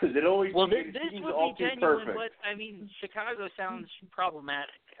because it always seems all too perfect. But I mean, Chicago sounds problematic.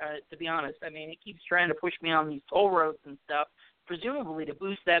 To be honest, I mean, it keeps trying to push me on these toll roads and stuff, presumably to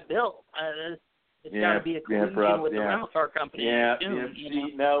boost that bill. It's got to be a collusion with the rental car company.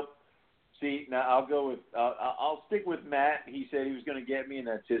 See, now I'll go with I'll stick with Matt. He said he was going to get me, and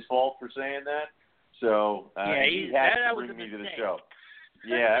that's his fault for saying that. So he had to bring me to the show.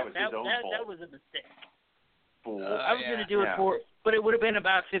 Yeah, that was his own fault. That was a mistake. Fool. I was going to do it but it would have been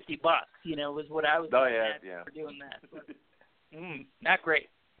about $50. Was what I was for doing that. But, not great.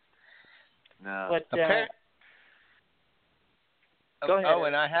 No. But go ahead. Oh,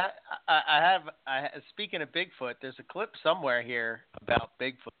 and I have. Speaking of Bigfoot, there's a clip somewhere here about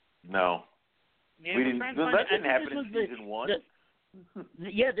Bigfoot. No. Yeah, we didn't. That didn't happen in season 1.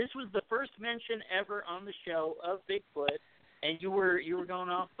 This was the first mention ever on the show of Bigfoot, and you were going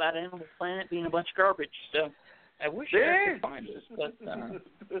off about Animal Planet being a bunch of garbage. So I wish I could find this, but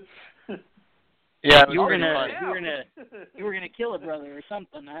yeah, you were gonna kill a brother or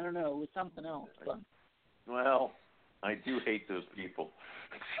something. I don't know. It was something else. But. Well, I do hate those people.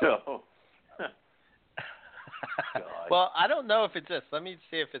 So. Well, I don't know if it's this. Let me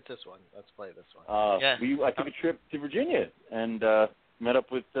see if it's this one. Let's play this one. I took a trip to Virginia and met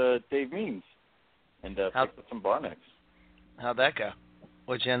up with Dave Means and picked up some bar necks. How'd that go?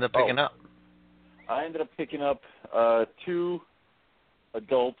 What'd you end up picking up? I ended up picking up 2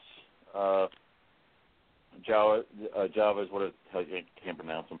 adults, Javas, what the hell, I can't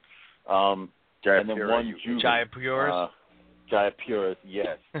pronounce them. And then one Jayapuras? Jayapuras,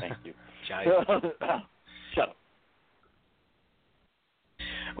 yes, thank you. Shut up.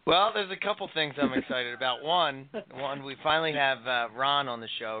 Well, there's a couple things I'm excited about. One, we finally have Ron on the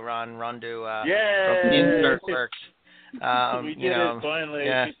show. Ron Rundu from Insert Works. We did it finally.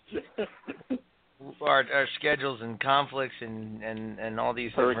 Yeah. Our schedules and conflicts and all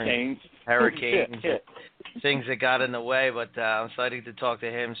these hurricanes things that got in the way, but I'm excited to talk to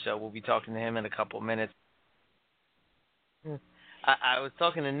him. So we'll be talking to him in a couple minutes. I was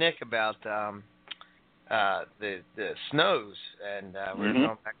talking to Nick about the snows, and we were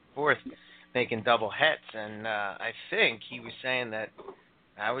going back and forth making double hets, and I think he was saying that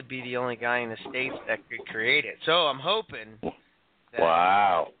I would be the only guy in the States that could create it. So I'm hoping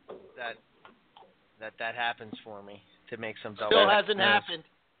that that happens for me to make some double Still hets. Hasn't happened.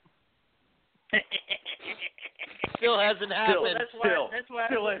 Still hasn't happened. That's why I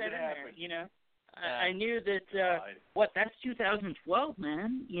put that in there, I knew that. That's 2012,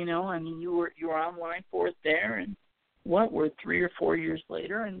 man. You know, I mean, you were online for it there, and we're 3 or 4 years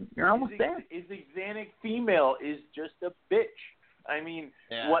later, and you're almost there. His Xanac female is just a bitch. I mean,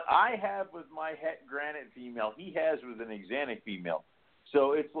 what I have with my Het Granite female, he has with an Xanac female.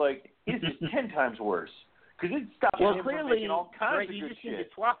 So it's like his is 10 times worse because it stops him from making all kinds of good you just shit. need to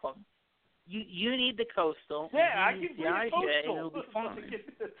swap them. You need the coastal. Yeah, I you can the do the IJ, coastal. It'll be fine.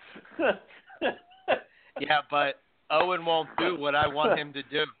 Yeah, but Owen won't do what I want him to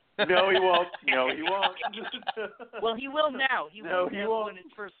do. No, he won't. No, he won't. Well, he will now. He won't when it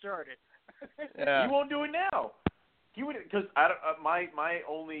first started. Yeah. He won't do it now. He would, because my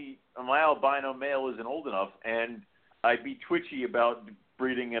albino male isn't old enough, and I'd be twitchy about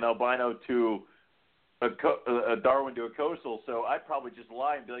breeding an albino to a Darwin to a coastal. So I'd probably just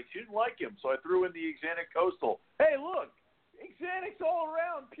lie and be like, she didn't like him, so I threw in the Xanac coastal. Hey, look, Xanac's all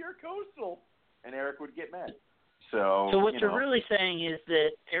around, pure coastal, and Eric would get mad. So what you're really saying is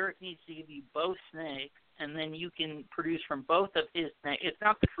that Eric needs to give you both snakes, and then you can produce from both of his snakes. It's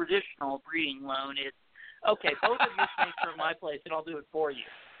not the traditional breeding loan. It's, okay, both of your snakes are at my place, and I'll do it for you,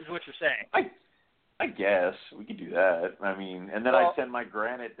 is what you're saying. I guess we could do that. I mean, and then I'd send my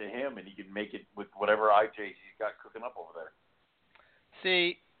granite to him, and he can make it with whatever IJs he's got cooking up over there.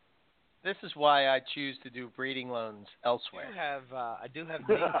 See, this is why I choose to do breeding loans elsewhere. I do have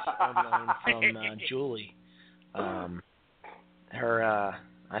names on loan from Julie. Her,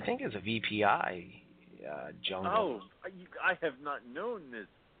 I think is a VPI jungle. Oh, I have not known this.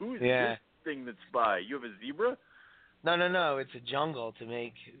 Who is this thing that's by? You have a zebra? No. It's a jungle to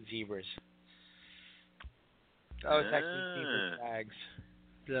make zebras. Oh, it's actually zebra tags.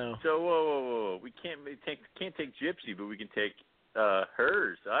 So whoa. We can't take Gypsy, but we can take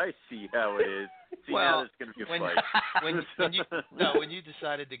hers. I see how it is. See, now there's going to be a fight. When you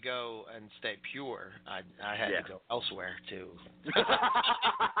decided to go and stay pure, I had to go elsewhere too.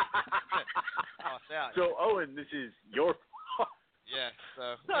 So Owen, this is your fault. Yeah.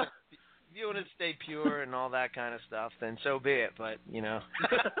 So if you want to stay pure and all that kind of stuff, then so be it. But you know.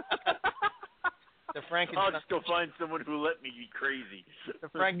 The Frankenstein. I'll just go find someone who let me be crazy. The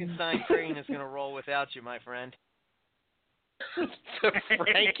Frankenstein train is going to roll without you, my friend. The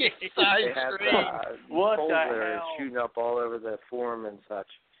Frankenstein train. What the hell? Shooting up all over the forum and such.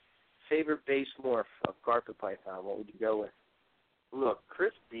 Favorite base morph of carpet python? What would you go with? Look,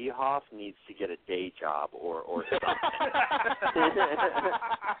 Chris Behoff needs to get a day job or something.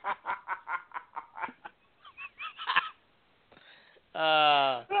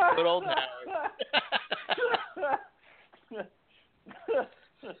 Good old Howard.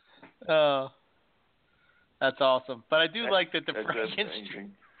 Oh, that's awesome. But I do like that the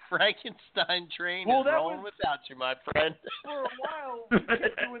Frankenstein train is rolling without you, my friend. For a while, we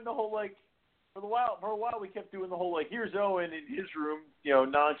kept doing the whole we kept doing the whole here's Owen in his room,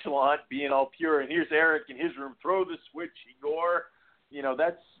 nonchalant, being all pure, and here's Eric in his room, throw the switch, Igor.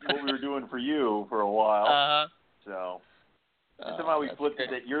 That's what we were doing for you for a while. So. And somehow we flipped it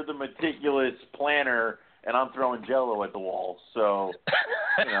that you're the meticulous planner and I'm throwing Jell-O at the wall. So,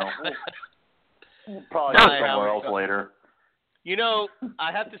 we'll probably go somewhere else later.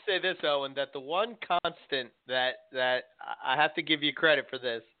 I have to say this, Owen, that the one constant that I have to give you credit for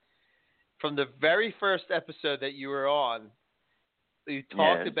this, from the very first episode that you were on, you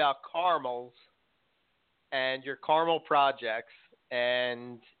talked about caramels and your caramel projects,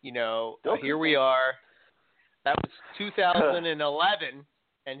 and, here we are. That was 2011,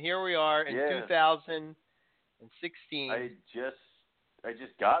 and here we are in 2016. I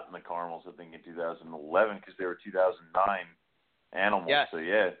just got in the caramels, I think, in 2011 because they were 2009 animals. Yes. So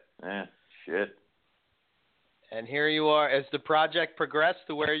shit. And here you are. Has the project progressed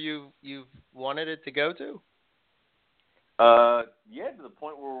to where you've wanted it to go to? To the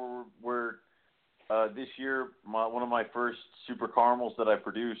point where this year one of my first super caramels that I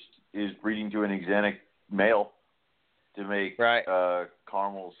produced is breeding to an Xanac male to make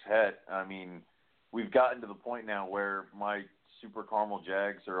caramels het. I mean, we've gotten to the point now where my super caramel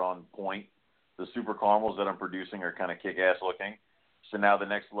jags are on point. The super caramels that I'm producing are kind of kick-ass looking. So now the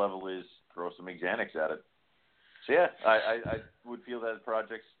next level is throw some Xanacs at it. So I would feel that the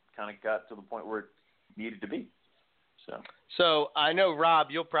project's kind of got to the point where it needed to be. So I know,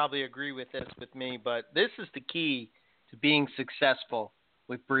 Rob, you'll probably agree with this with me, but this is the key to being successful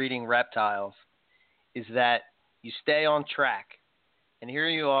with breeding reptiles. Is that you stay on track. And here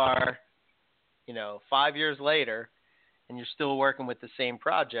you are, 5 years later, and you're still working with the same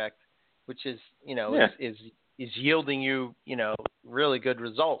project, which is, is yielding you, really good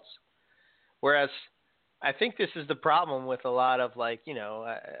results. Whereas I think this is the problem with a lot of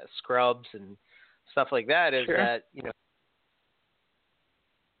scrubs and stuff like that is Sure. that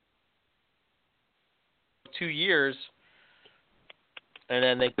 2 years, and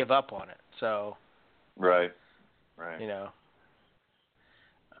then they give up on it. So right.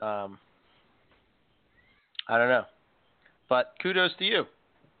 I don't know, but kudos to you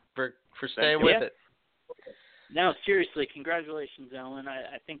for staying with it. No, seriously, congratulations, Owen.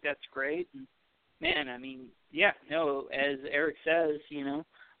 I think that's great. And man, I mean, as Eric says,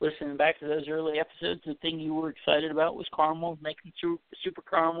 listening back to those early episodes, the thing you were excited about was caramels, making super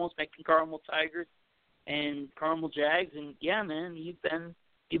caramels, making caramel tigers and caramel jags. And yeah, man, you've been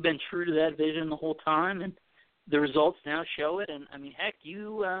true to that vision the whole time, and the results now show it. And I mean, heck,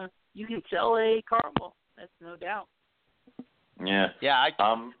 you can sell a caramel. That's no doubt. Yeah. Yeah,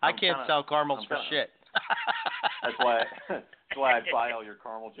 I can't sell caramels for shit. That's why I buy all your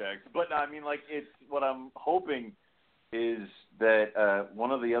caramel jags. But I mean, it's what I'm hoping is that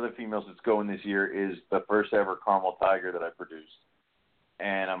one of the other females that's going this year is the first ever caramel tiger that I produced,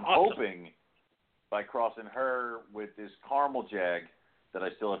 and I'm hoping by crossing her with this caramel jag that I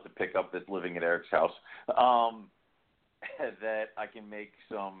still have to pick up that's living at Eric's house, that I can make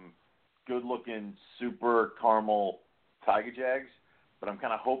some good-looking super caramel tiger jags. But I'm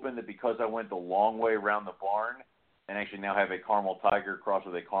kind of hoping that because I went the long way around the barn and actually now have a caramel tiger crossed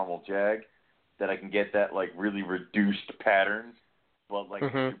with a caramel jag, that I can get that really reduced pattern, but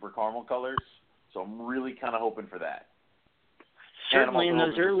super caramel colors. So I'm really kind of hoping for that. Certainly in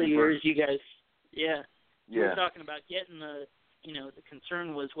those early years, you guys, you Yeah. were talking about getting the, the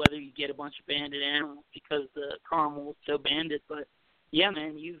concern was whether you get a bunch of banded animals because the caramel was so banded. But yeah,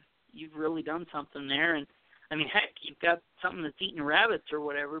 man, you've really done something there. And I mean, heck, you've got something that's eating rabbits or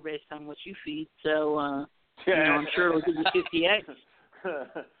whatever based on what you feed. So, I'm sure it'll give you 50 eggs.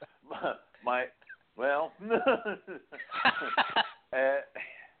 Well, I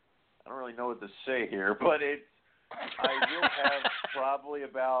don't really know what to say here, but I will have probably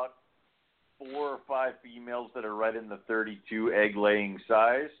about 4 or 5 females that are right in the 32 egg laying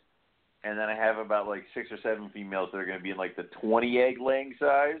size, and then I have about 6 or 7 females that are going to be in the 20 egg laying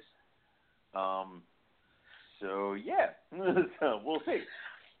size. So yeah, so we'll see.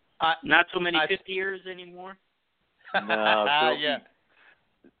 Not so many 50-years anymore. No,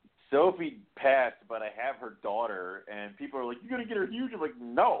 Sophie passed, but I have her daughter, and people are like, "You're gonna get her huge." I'm like,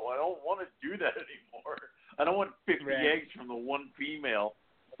 "No, I don't want to do that anymore. I don't want 50 eggs from the one female."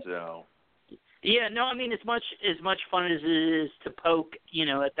 So. Yeah, no, I mean, as much fun as it is to poke,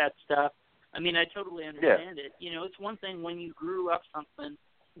 at that stuff. I mean, I totally understand it. It's one thing when you grew up something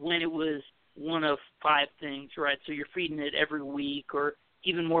when it was one of 5 things, right? So you're feeding it every week or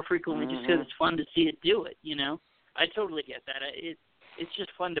even more frequently just because it's fun to see it do it, I totally get that. It's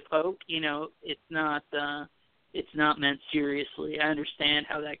just fun to poke, it's not meant seriously. I understand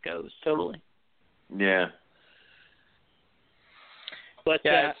how that goes, totally. Yeah. But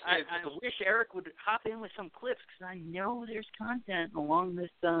I wish Eric would hop in with some clips because I know there's content along this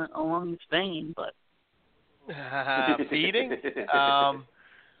vein, but feeding?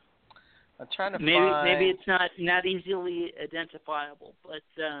 I'm trying to maybe it's not easily identifiable, but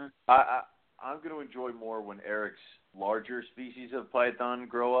I'm going to enjoy more when Eric's larger species of python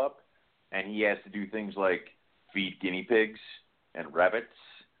grow up, and he has to do things like feed guinea pigs and rabbits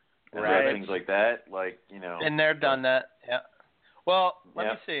and things like that, And they're done that, yeah. Well, let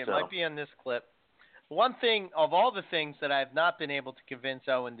me see. It might be in this clip. One thing, of all the things that I've not been able to convince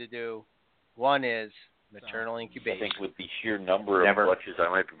Owen to do, one is maternal incubation. I think with the sheer number of clutches I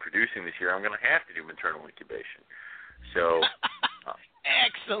might be producing this year, I'm going to have to do maternal incubation. So,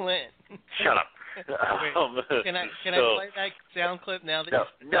 excellent. Shut up. Wait, can I play that sound clip now? That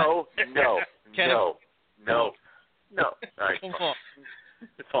no. All right, come on.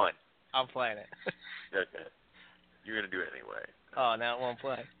 It's fine. I'm playing it. Okay. You're going to do it anyway. Oh, now it won't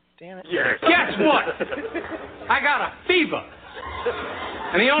play. Damn it. Yeah. Guess what? I got a fever.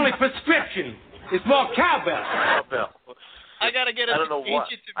 And the only prescription is more cowbell. I got to get it to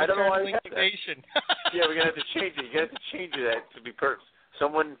change it to maternal incubation. Yeah, we're going to have to change it. You have to change that to be perfect.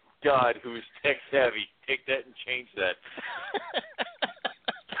 Someone, God, who's tech savvy, take that and change that.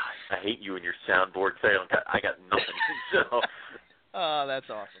 God, I hate you and your soundboard. I got nothing. So. Oh, that's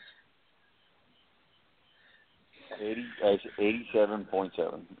awesome.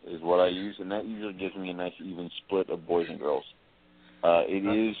 87.7 is what I use, and that usually gives me a nice even split of boys and girls. It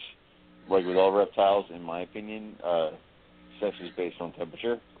is, like with all reptiles, in my opinion, sex is based on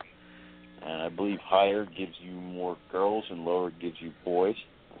temperature, and I believe higher gives you more girls and lower gives you boys.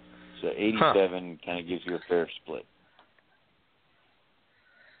 So 87 kind of gives you a fair split.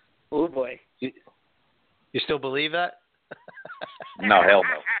 Oh, boy. You still believe that? No, hell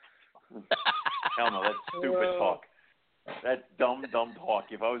no. Hell no, that's stupid talk. That's dumb talk.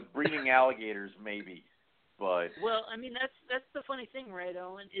 If I was breeding alligators, maybe. But well, I mean, that's the funny thing, right,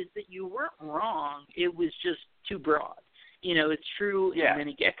 Owen, is that you weren't wrong. It was just too broad. It's true in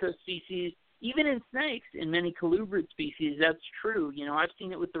many gecko species, even in snakes, in many colubrid species. That's true. I've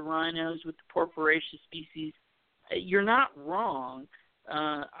seen it with the rhinos, with the porphyraceous species. You're not wrong.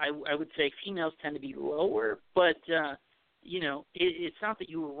 I would say females tend to be lower, but it's not that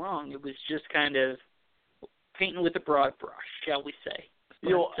you were wrong. It was just kind of painting with a broad brush, shall we say.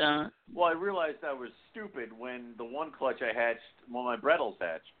 But, well, I realized I was stupid when the one clutch I hatched, my Brettles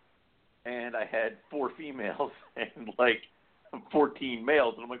hatched, and I had 4 females and 14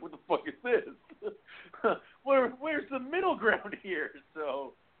 males, and I'm like, what the fuck is this? Where's the middle ground here?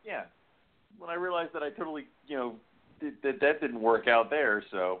 So, yeah, when I realized that I totally, that didn't work out there,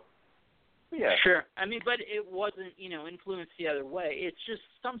 so, yeah. Sure. I mean, but it wasn't, influenced the other way. It's just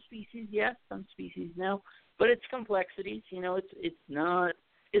some species, yes, some species, no. But it's complexities, it's not,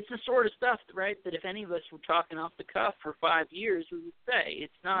 it's the sort of stuff, right, that if any of us were talking off the cuff for 5 years, we would say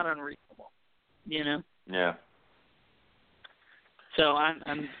it's not unreasonable, Yeah. So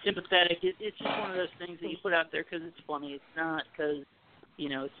I'm sympathetic. It's just one of those things that you put out there because it's funny. It's not because,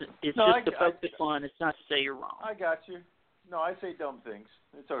 it's just to poke the fun. It's not to say you're wrong. I got you. No, I say dumb things.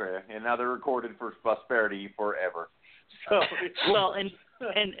 It's okay. And now they're recorded for posterity forever. So well, and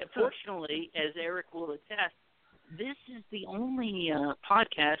fortunately, as Eric will attest, this is the only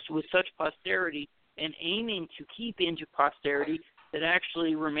podcast with such posterity and aiming to keep into posterity that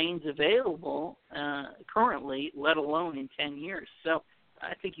actually remains available currently, let alone in 10 years. So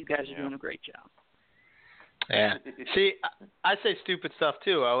I think you guys are doing a great job. Yeah. See, I say stupid stuff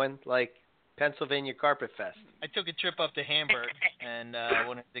too, Owen, like Pennsylvania Carpet Fest. I took a trip up to Hamburg, and I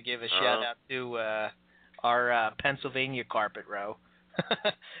wanted to give a shout-out to our Pennsylvania Carpet Row.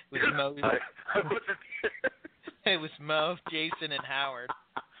 It was Mo, Jason, and Howard.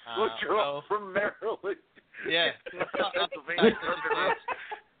 You're all from Maryland. Yeah.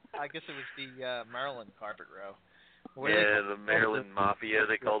 I guess it was the Maryland Carpet Row. The Maryland Mafia,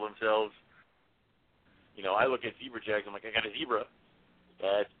 they call themselves. I look at zebra jags, I'm like, I got a zebra.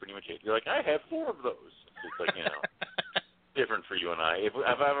 That's pretty much it. You're like, I have 4 of those. It's like, different for you and I. If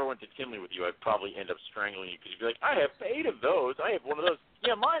I ever went to Tinley with you, I'd probably end up strangling you because you'd be like, I have 8 of those. I have 1 of those.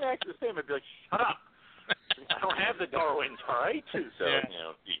 Yeah, mine acts the same. I'd be like, shut up. I don't have the Darwins, all right? So,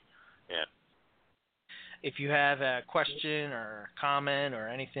 yeah. If you have a question or comment or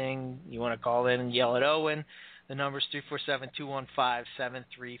anything, you want to call in and yell at Owen, the number is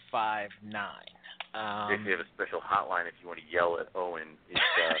 347-215-7359. If you have a special hotline, if you want to yell at Owen,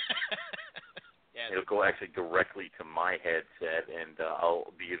 it'll go actually directly to my headset, and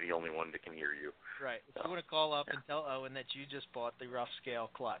I'll be the only one that can hear you. Right. If you want to call up and tell Owen that you just bought the rough scale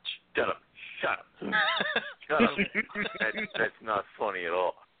clutch. Shut up. Shut up. That's not funny at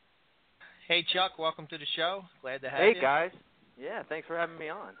all. Hey, Chuck, welcome to the show. Glad to have you. Hey, guys. Yeah, thanks for having me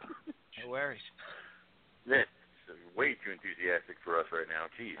on. No worries. That's way too enthusiastic for us right now.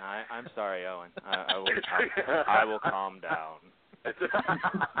 Jeez. I'm sorry, Owen. I will calm down.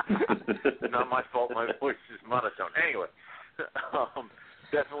 Not my fault. My voice is monotone. Anyway,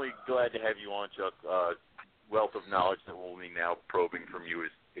 definitely glad to have you on, Chuck. Wealth of knowledge that we'll be now probing from you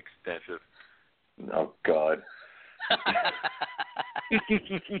is extensive. Oh, God.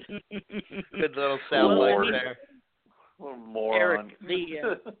 Good little soundbite there. What a moron.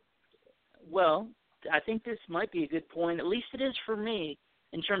 Eric, I think this might be a good point. At least it is for me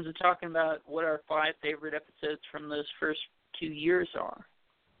in terms of talking about what our 5 favorite episodes from those first 2 years are.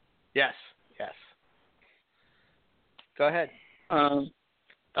 Yes. Go ahead.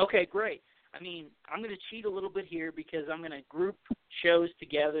 Okay, great. I mean, I'm going to cheat a little bit here because I'm going to group shows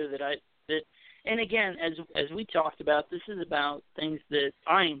together and again, as we talked about, this is about things that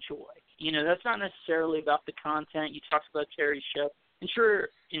I enjoy. That's not necessarily about the content. You talked about Terry's show. And sure,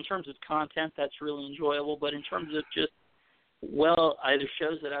 in terms of content, that's really enjoyable, but in terms of just, either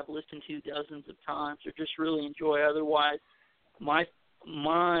shows that I've listened to dozens of times or just really enjoy otherwise, my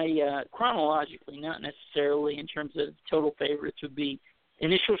chronologically, not necessarily in terms of total favorites, would be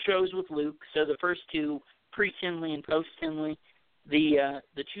initial shows with Luke, so the first 2, pre-Tinley and post-Tinley, the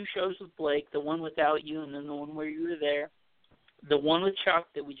 2 shows with Blake, the one without you and then the one where you were there, the one with Chuck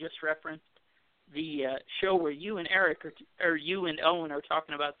that we just referenced, the show where you and Eric or you and Owen are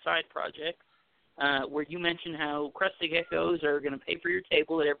talking about side projects, where you mentioned how crested geckos are going to pay for your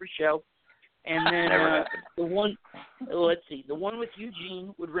table at every show, and then the one with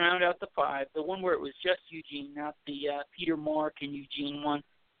Eugene would round out the 5. The one where it was just Eugene, not the Peter, Mark, and Eugene one,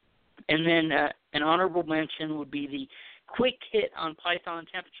 and then an honorable mention would be the quick hit on Python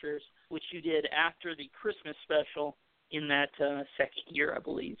temperatures, which you did after the Christmas special in that second year, I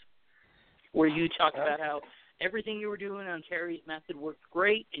believe, where you talked about how everything you were doing on Terry's method worked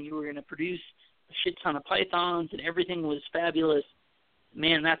great, and you were going to produce a shit ton of Pythons, and everything was fabulous.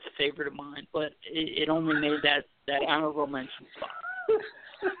 Man, that's a favorite of mine, but it only made that honorable mention spot.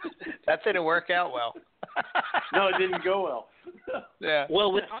 That didn't work out well. No, it didn't go well. Yeah.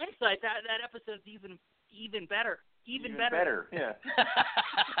 Well, with hindsight, that episode's even better. Even better. Yeah.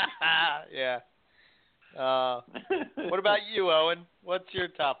 Yeah. What about you, Owen? What's your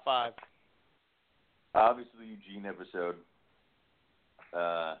top 5? Obviously, the Eugene episode.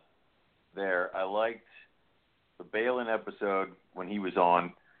 There, I liked the Balin episode when he was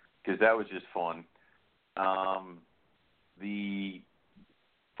on because that was just fun. The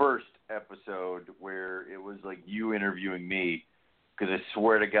first episode where it was like you interviewing me, because I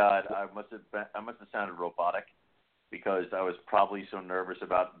swear to God, I must have sounded robotic because I was probably so nervous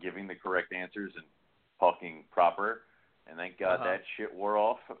about giving the correct answers and talking proper, and thank God that shit wore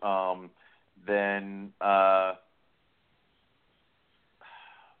off. Then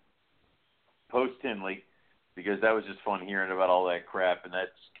post Tinley, because that was just fun hearing about all that crap, and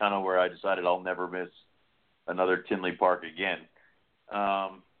that's kind of where I decided I'll never miss another Tinley Park again.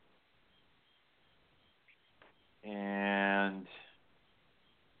 And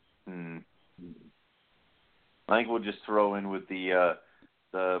I think we'll just throw in with the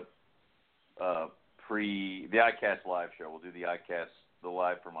iCast live show. We'll do the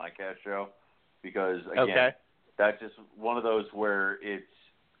live from iCast show, because again, that's just one of those where it's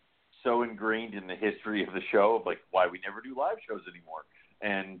so ingrained in the history of the show of like why we never do live shows anymore,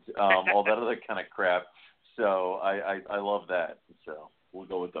 and all that other kind of crap. So I love that. So we'll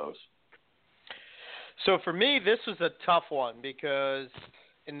go with those. So for me, this was a tough one because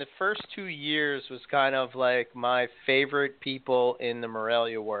in the first 2 years was kind of like my favorite people in the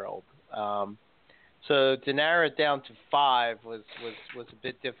Morelia world. So to narrow it down to 5 was a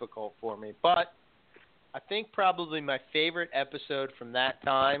bit difficult for me. But I think probably my favorite episode from that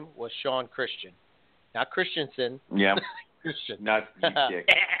time was Sean Christian. Not Christensen. Yeah. Christian. Not you dick.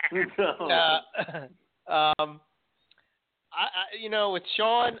 With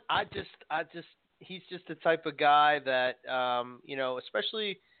Sean, he's just the type of guy that,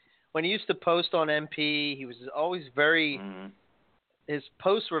 especially when he used to post on MP, he was always very, his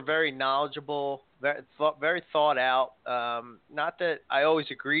posts were very knowledgeable, very thought out. Not that I always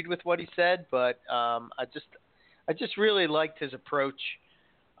agreed with what he said, but I just really liked his approach.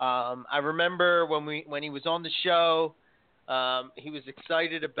 I remember when he was on the show, he was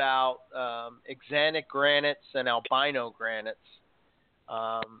excited about axanthic granites and albino granites,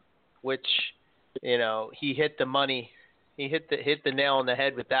 which, he hit the money. He hit the nail on the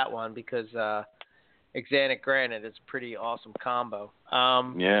head with that one because axanthic granite is a pretty awesome combo.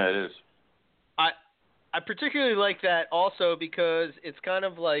 Yeah, it is. I particularly like that also because it's kind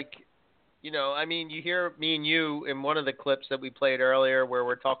of like, you hear me and you in one of the clips that we played earlier where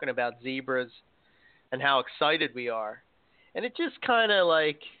we're talking about zebras and how excited we are. And it just kind of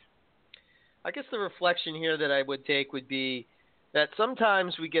like, I guess the reflection here that I would take would be that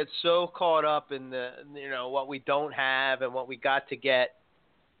sometimes we get so caught up in the, what we don't have and what we got to get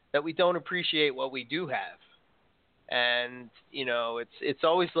that we don't appreciate what we do have. And, it's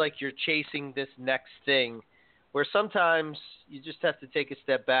always like you're chasing this next thing where sometimes you just have to take a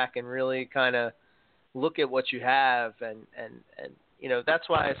step back and really kind of look at what you have. And that's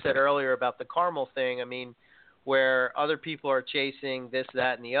why I said earlier about the caramel thing. I mean, where other people are chasing this,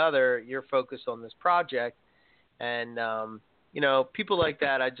 that, and the other, you're focused on this project. And, people like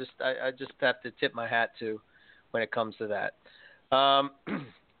that, I just have to tip my hat to when it comes to that.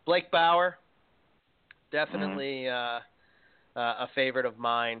 Blake Bauer, definitely a favorite of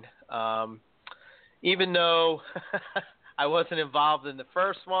mine. Even though I wasn't involved in the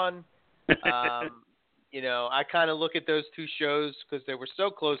first one, I kind of look at those two shows because they were so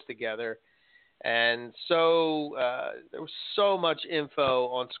close together. And so there was so much info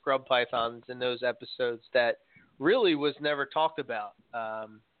on scrub pythons in those episodes that really was never talked about.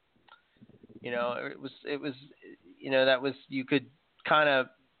 It was that was, you could kind of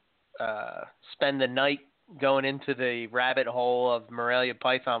spend the night going into the rabbit hole of Morelia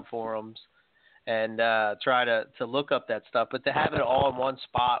Python forums and try to look up that stuff. But to have it all in one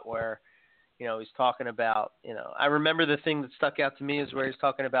spot where, he's talking about, I remember the thing that stuck out to me is where he's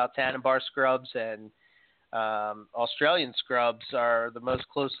talking about Tanibar scrubs and Australian scrubs are the most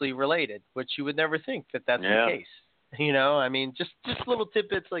closely related, which you would never think that that's the case. Just little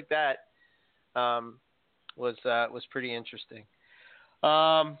tidbits like that was pretty interesting.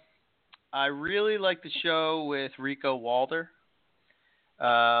 I really like the show with Rico Walder.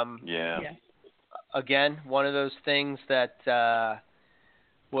 Yeah. Again, one of those things that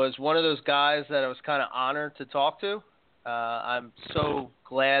was one of those guys that I was kind of honored to talk to. I'm so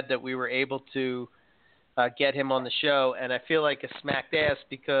glad that we were able to get him on the show, and I feel like a smacked ass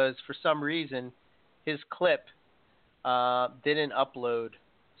because for some reason his clip didn't upload.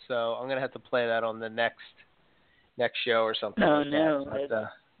 So I'm gonna have to play that on the next show or something. Oh, like no, that. But,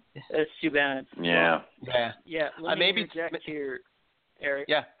 that's too bad. Yeah. Yeah. Let me interject here, Eric.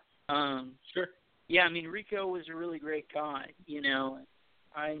 Yeah. Sure. Yeah, I mean, Rico was a really great guy. You know,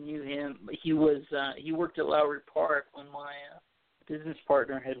 I knew him. He worked at Lowry Park when my business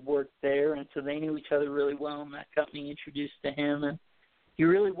partner had worked there, and so they knew each other really well, and that got me introduced to him, and he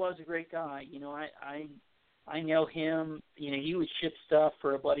really was a great guy. You know, I know him. You know, he would ship stuff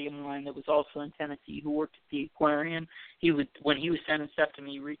for a buddy of mine that was also in Tennessee who worked at the Aquarium. When he was sending stuff to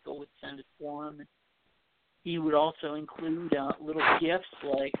me, Rico would send it for him. He would also include little gifts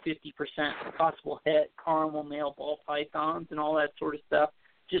like 50% possible hit, caramel nail ball pythons and all that sort of stuff,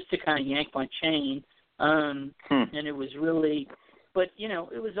 just to kind of yank my chain. And it was really, but, you know,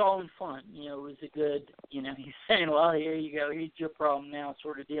 it was all in fun. You know, it was a good, you know, he's saying, well, here you go, here's your problem now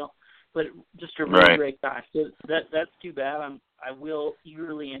sort of deal. But just a really great guy. So that's too bad. I will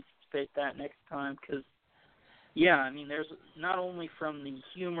eagerly anticipate that next time because, yeah, I mean, there's not only from the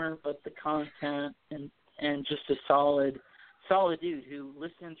humor but the content and just a solid dude who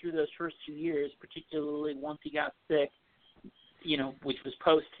listened through those first 2 years, particularly once he got sick, you know, which was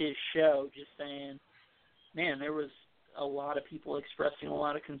post his show, just saying, man, there was a lot of people expressing a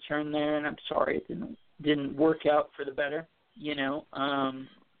lot of concern there, and I'm sorry it didn't work out for the better, you know.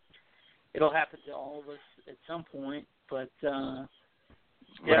 It'll happen to all of us at some point, but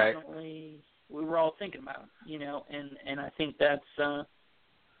definitely we were all thinking about it, you know, and I think that's,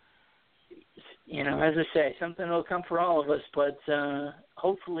 you know, as I say, something will come for all of us, but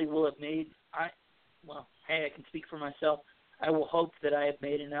hopefully we'll have made, I can speak for myself. I will hope that I have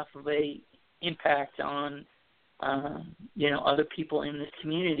made enough of a impact on, you know, other people in this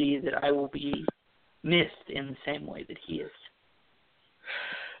community that I will be missed in the same way that he is.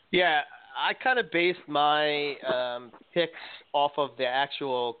 Yeah, I kind of based my picks off of the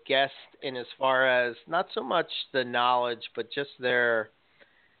actual guest in as far as not so much the knowledge, but just their,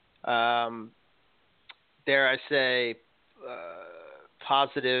 dare I say,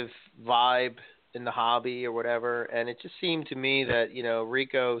 positive vibe in the hobby or whatever. And it just seemed to me that, you know,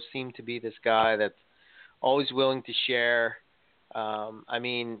 Rico seemed to be this guy that's always willing to share. I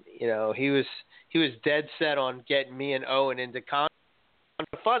mean, you know, he was dead set on getting me and Owen into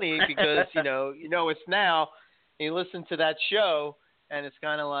funny because you know it's now. And you listen to that show, and it's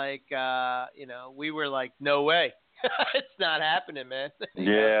kind of like you know, we were like, no way, it's not happening, man.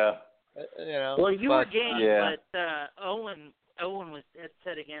 Yeah. You know. Well, you were game, but Owen was dead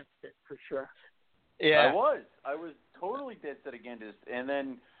set against it for sure. Yeah, I was totally dead set against it, and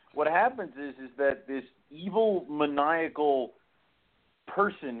then what happens is that this evil, maniacal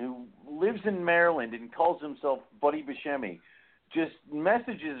person who lives in Maryland and calls himself Buddy Buscemi just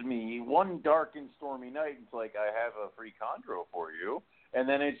messages me one dark and stormy night. It's like, I have a free chondro for you. And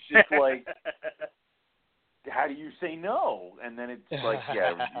then it's just like, how do you say no? And then it's like,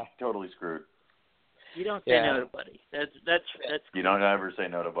 yeah, you're totally screwed. You don't say no to Buddy. That's You don't ever say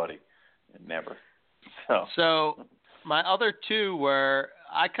no to Buddy. Never. So my other two were,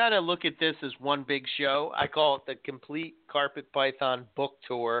 I kind of look at this as one big show. I call it the Complete Carpet Python Book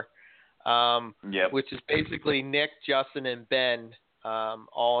Tour. Which is basically Nick, Justin, and Ben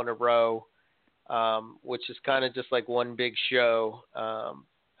all in a row, which is kind of just like one big show.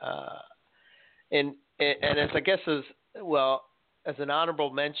 And as I guess as an honorable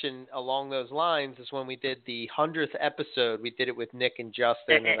mention along those lines is when we did the 100th episode. We did it with Nick and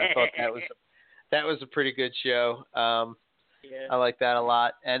Justin, and I thought that was a pretty good show. I like that a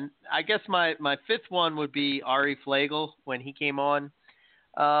lot. And I guess my fifth one would be Ari Flegel when he came on.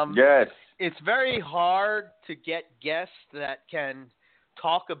 Yes. It's very hard to get guests that can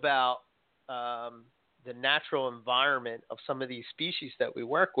talk about the natural environment of some of these species that we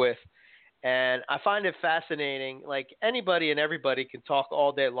work with. And I find it fascinating. Like, anybody and everybody can talk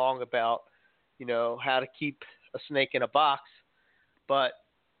all day long about, you know, how to keep a snake in a box. But,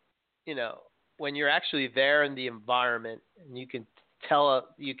 you know, when you're actually there in the environment and you can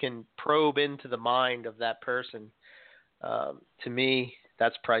you can probe into the mind of that person, to me,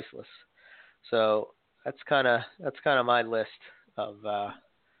 that's priceless. So that's kind of my list of the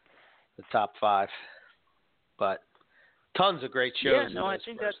top 5. But tons of great shows. Yeah, no, I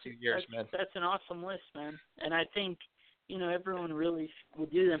think that's 2 years, man. That's an awesome list, man. And I think, everyone really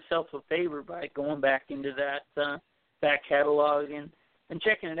would do themselves a favor by going back into that back catalog and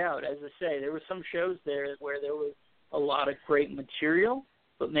checking it out. As I say, there were some shows there where there was a lot of great material,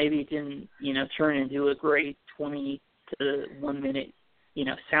 but maybe it didn't, turn into a great 20 to 1 minute,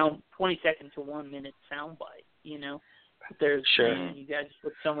 20 second to 1 minute sound bite, But there's, you guys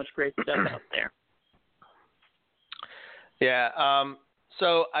put so much great stuff out there. Yeah.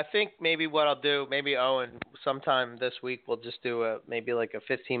 So I think maybe what I'll do, maybe Owen, sometime this week we'll just do maybe like a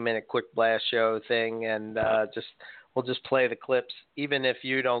 15-minute quick blast show thing, and we'll just play the clips, even if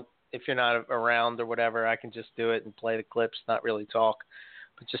you're not around or whatever. I can just do it and play the clips, not really talk,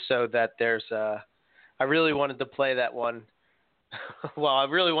 but just so that there's. I really wanted to play that one. Well, I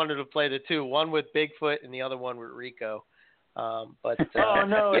really wanted to play the two, one with Bigfoot and the other one with Rico. But oh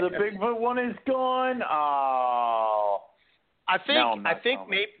no, the Bigfoot one is gone. Oh. I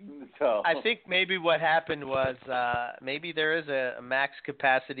think maybe what happened was maybe there is a max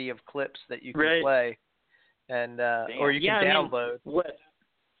capacity of clips that you can play, and or you can download.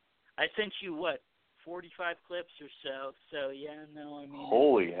 I sent you 45 clips or so. So yeah, no, I mean.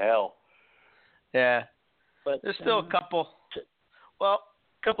 Holy hell. Yeah, but there's still a couple. Well,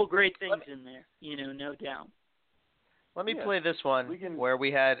 couple great things in there, no doubt. Let me play this one where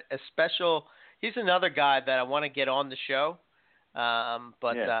we had a special. He's another guy that I want to get on the show. I'm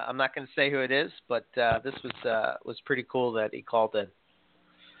not going to say who it is, but this was pretty cool that he called in.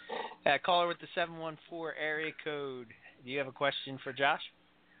 Caller with the 714 area code. Do you have a question for Josh?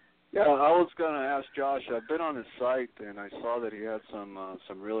 Yeah, I was going to ask Josh. I've been on his site and I saw that he had some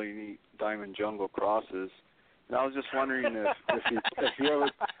really neat Diamond Jungle crosses. And I was just wondering if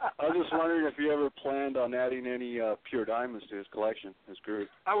he ever planned on adding any pure diamonds to his collection, his group.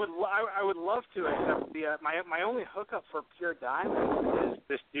 I would love to, except my only hookup for pure diamonds is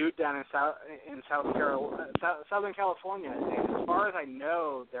this dude down in Southern California. And as far as I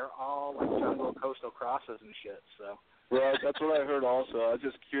know, they're all like jungle coastal crosses and shit. So. Right, that's what I heard also. I was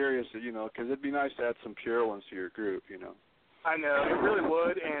just curious, because it'd be nice to add some pure ones to your group, I know, it really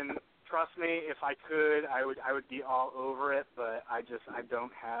would, and trust me, if I could, I would be all over it. But I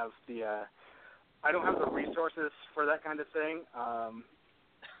don't have the resources for that kind of thing.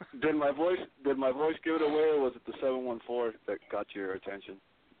 Did my voice give it away, or was it the 714 that got your attention?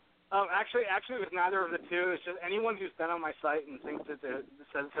 Actually, it was neither of the two. It's just anyone who's been on my site and thinks that says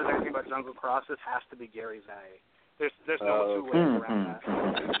anything about jungle crosses has to be Gary Zay. There's no two ways around that.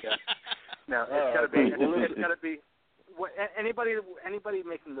 No, it's got to be. It's got to be. Anybody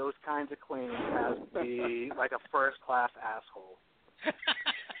making those kinds of claims has to be like a first-class asshole.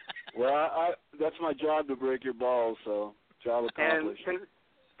 Well, that's my job to break your balls, so job accomplished. And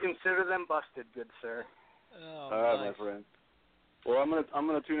consider them busted, good sir. Oh, all right, nice. my friend. Well, I'm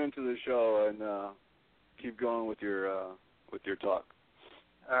gonna tune into the show and keep going with your talk.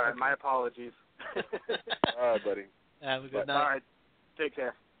 All right, my apologies. All right, buddy. Have a good night. All right, take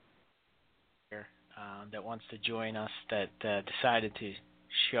care. That wants to join us that decided to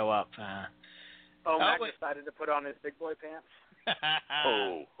show up. Mac decided to put on his big boy pants.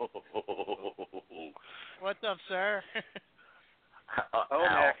 What's up, sir?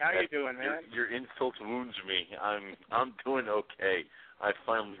 Mac, how you doing, man? Your insult wounds me. I'm doing okay. I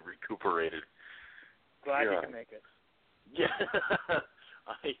finally recuperated. Glad you can make it. Yeah.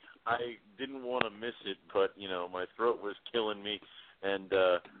 I didn't want to miss it, but my throat was killing me. And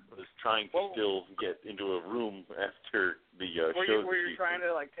was trying to still get into a room after the show. Were you trying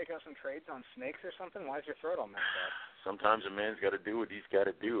to take out some trades on snakes or something? Why is your throat all messed up? Sometimes a man's got to do what he's got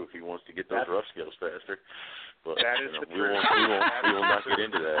to do if he wants to get those rough scales faster. But that is the we will not get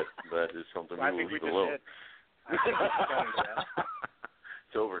into that. That is something we will leave alone. I think we should go into that.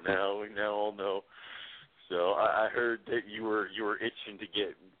 It's over now. We now all know. So I heard that you were itching to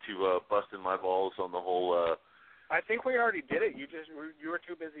get to busting my balls on the whole. I think we already did it. You were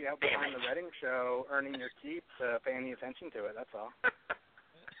too busy out behind the Reading show earning your keep to pay any attention to it. That's all.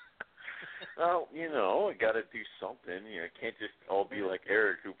 Well, I got to do something. It can't just all be like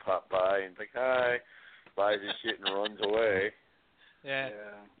Eric who popped by and like, hi, buys his shit and runs away. Yeah.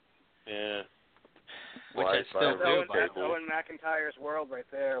 Which I still do. That's Owen McIntyre's world right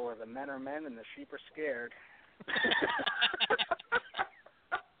there, where the men are men and the sheep are scared.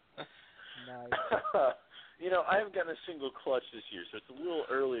 Nice. I haven't gotten a single clutch this year, so it's a little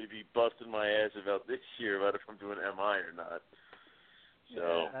early to be busting my ass about this year, about if I'm doing MI or not.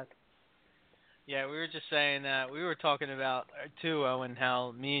 So. Yeah, we were just saying that we were talking about too, Owen,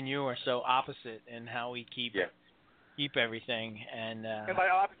 how me and you are so opposite in how we keep everything, and by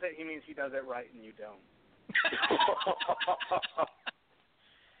opposite he means he does it right and you don't.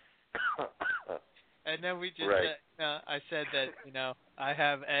 And then we just Right. I said that, I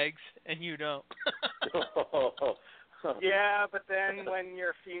have eggs and you don't. Yeah, but then when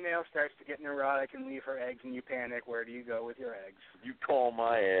your female starts to get neurotic and leave her eggs and you panic, where do you go with your eggs? You call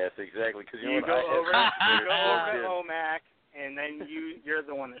my ass, exactly. Cause You know go what? over to OMAC, and then you're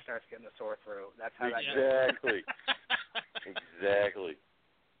the one that starts getting the sore throat. That's how that goes. Exactly. Exactly.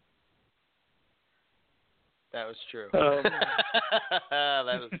 That was true. That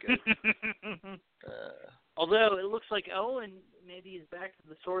was good. Although it looks like Owen maybe is back to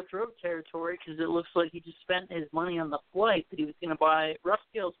the sore throat territory because it looks like he just spent his money on the flight that he was going to buy rough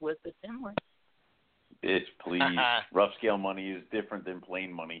scales with at Tinley. Bitch, please. Rough scale money is different than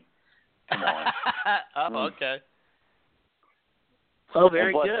plain money. Come on. Oh, okay. Oh,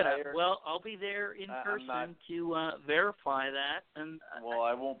 very But good. Well, I'll be there in person to verify that. And well,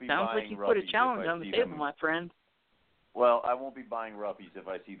 I won't be sounds buying like you put a Roughies challenge if I on the see table, them. my friend. Well, I won't be buying Roughies if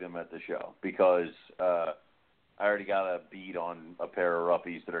I see them at the show because I already got a bead on a pair of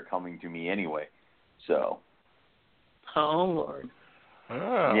Roughies that are coming to me anyway. So. Oh, Lord.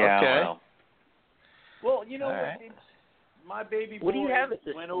 Oh, yeah, okay. Well, you know what? Right. My baby boy What do you have at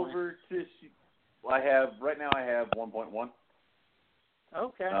this went point? over to. I have 1.1.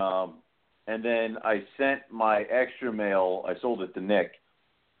 Okay. And then I sent my extra mail. I sold it to Nick,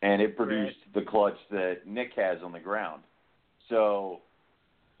 and it produced the clutch that Nick has on the ground. So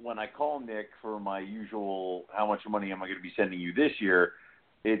when I call Nick for my usual, how much money am I going to be sending you this year?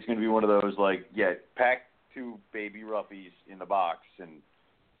 It's going to be one of those like, yeah, pack 2 baby Roughies in the box and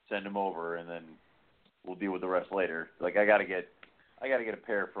send them over, and then we'll deal with the rest later. Like I got to get a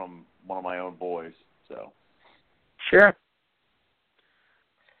pair from one of my own boys. So. Sure.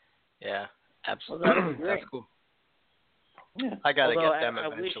 Yeah, absolutely. Well, that would be great. That's cool. Yeah. I got to Although get them I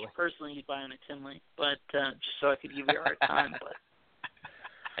wish eventually. personally you'd buy on a Tinley, but just so I could give you a hard time. But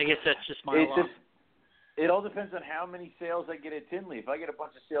I guess that's just my law. It all depends on how many sales I get at Tinley. If I get a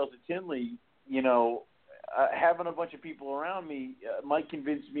bunch of sales at Tinley, having a bunch of people around me might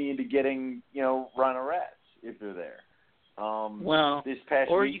convince me into getting, Rhino Rats if they're there. Well, this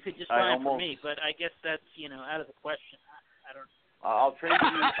past or week, you could just buy them for me, but I guess that's out of the question. I don't. I'll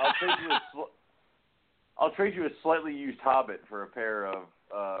trade you a slightly used Hobbit for a pair of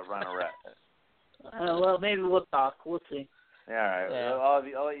Rhino Rats. Well, maybe we'll talk. We'll see. Yeah, all right.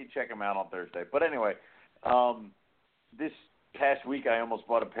 Yeah. I'll let you check them out on Thursday. But anyway, this past week I almost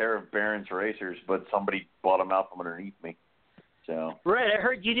bought a pair of Barron's Racers, but somebody bought them out from underneath me. So. Right, I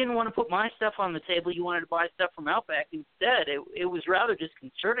heard you didn't want to put my stuff on the table. You wanted to buy stuff from Outback instead. It was rather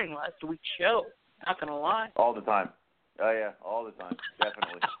disconcerting last week's show. Not going to lie. All the time. Oh, yeah, all the time.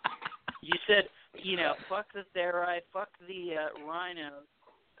 Definitely. You said, fuck the Therai, fuck the Rhinos,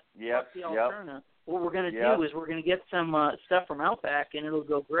 fuck the Alterna. What we're going to do is we're going to get some stuff from Outback, and it'll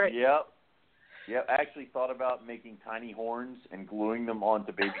go great. Yep. I actually thought about making tiny horns and gluing them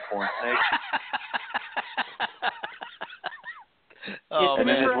onto baby corn snakes. It's and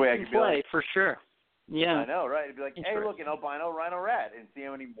then this way I interesting could be play, like, for sure. Yeah. I know, right? It'd be like, hey, look, an albino rhino rat, and see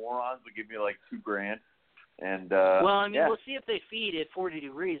how many morons would give me like $2,000. And well, we'll see if they feed at 40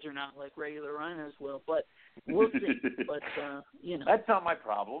 degrees or not, like regular rhinos will. But we'll see. But that's not my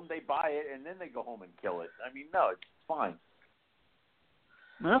problem. They buy it and then they go home and kill it. No, it's fine.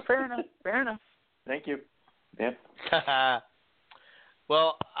 Well, fair enough. Fair enough. Thank you. Yep.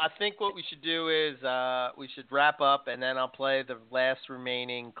 Well, I think what we should do is we should wrap up, and then I'll play the last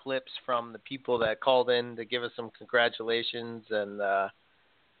remaining clips from the people that called in to give us some congratulations and.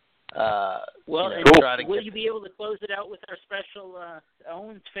 Will you be able to close it out with our special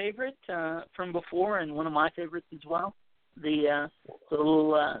Owen's favorite from before and one of my favorites as well? The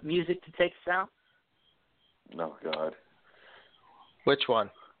little music to take us out? Oh, God. Which one?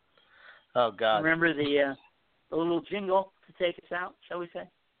 Oh, God. Remember the little jingle to take us out, shall we say?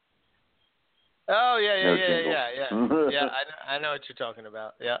 Oh, yeah. I know what you're talking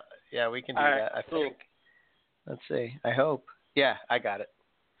about. Yeah, we can do that, I think. Let's see. I hope. Yeah, I got it.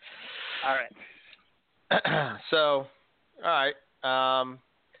 All right. So, all right.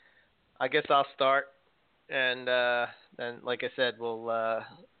 I guess I'll start, and then, like I said, we'll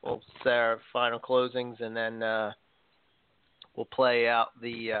say our final closings, and then we'll play out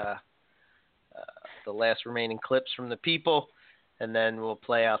the last remaining clips from the people, and then we'll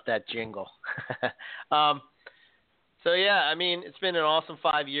play out that jingle. So yeah, it's been an awesome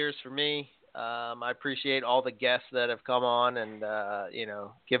 5 years for me. I appreciate all the guests that have come on and,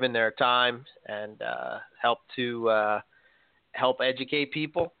 given their time and help educate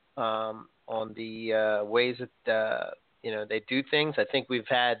people on the ways that, they do things. I think we've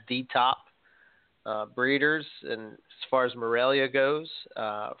had the top breeders, and as far as Morelia goes,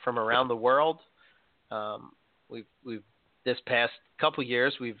 from around the world. We've this past couple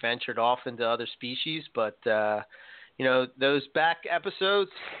years we've ventured off into other species, but those back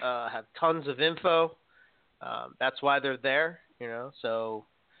episodes have tons of info. That's why they're there. So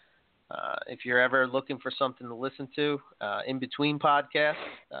if you're ever looking for something to listen to in between podcasts,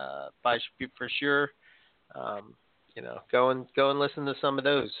 for sure, go and listen to some of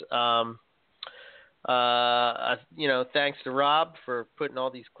those. Thanks to Rob for putting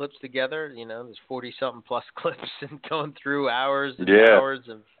all these clips together. There's 40-something plus clips and going through hours and hours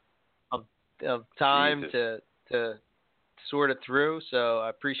of time to sort it through. So I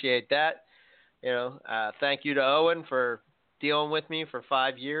appreciate that. Thank you to Owen for dealing with me for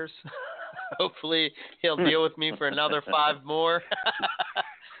 5 years. Hopefully he'll deal with me for another 5 more.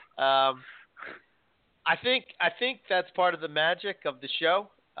 I think that's part of the magic of the show.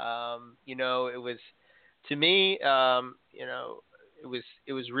 It was, to me, it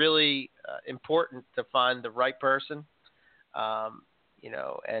was really important to find the right person. And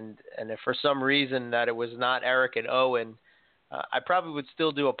if for some reason that it was not Eric and Owen, I probably would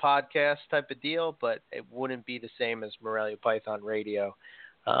still do a podcast type of deal, but it wouldn't be the same as Morelia Python Radio,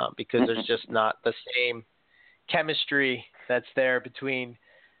 because there's just not the same chemistry that's there between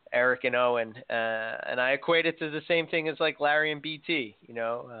Eric and Owen, and I equate it to the same thing as like Larry and BT.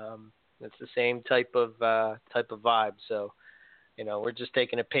 It's the same type of vibe. So, we're just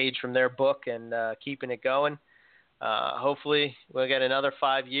taking a page from their book and keeping it going. Hopefully we'll get another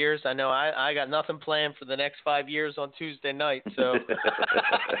 5 years. I know I got nothing planned for the next 5 years on Tuesday night, so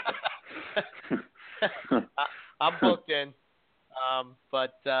I'm booked in.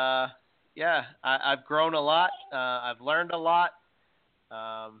 I've grown a lot. I've learned a lot.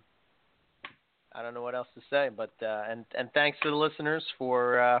 I don't know what else to say, but and thanks to the listeners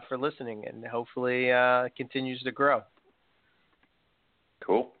for listening, and hopefully it continues to grow.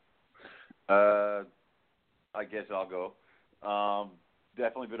 Cool. I guess I'll go.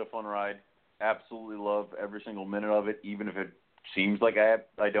 Definitely been a fun ride. Absolutely love every single minute of it, even if it seems like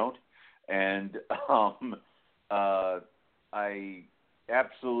I don't. And I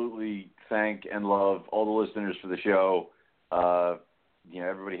absolutely thank and love all the listeners for the show.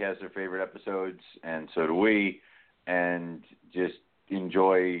 Everybody has their favorite episodes, and so do we. And just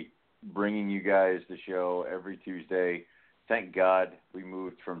enjoy bringing you guys the show every Tuesday. Thank God we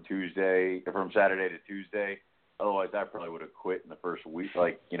moved from Saturday to Tuesday. Otherwise, I probably would have quit in the first week,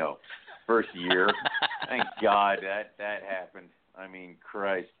 first year. Thank God that happened. I mean,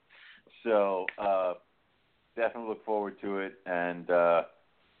 Christ. So definitely look forward to it. And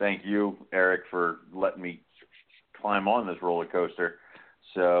thank you, Eric, for letting me climb on this roller coaster.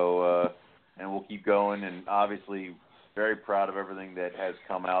 So, and we'll keep going. And obviously, very proud of everything that has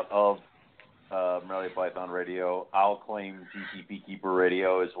come out of Morelia Python Radio. I'll claim TCP Keeper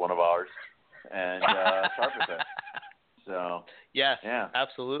Radio is one of ours, and Carpet Fest. So yes, yeah,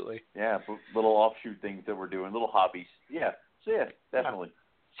 absolutely. Yeah, little offshoot things that we're doing, little hobbies. Yeah, so yeah, definitely.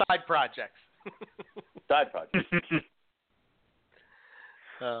 Side projects. Side projects.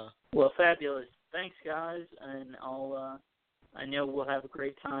 Well, fabulous. Thanks, guys, and I know we'll have a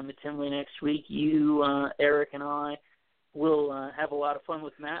great time at Tinley next week. You, Eric, and I will have a lot of fun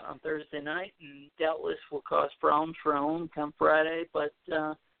with Matt on Thursday night, and doubtless will cause problems for Owen come Friday, but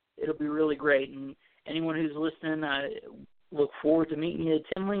it'll be really great. And anyone who's listening, I look forward to meeting you at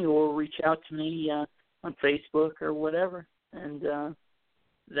Tinley, or reach out to me on Facebook or whatever. And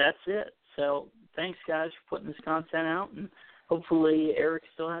that's it. So thanks, guys, for putting this content out, and hopefully Eric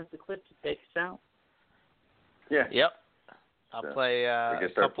still has the clip to take us out. Yeah. Yep. I'll play a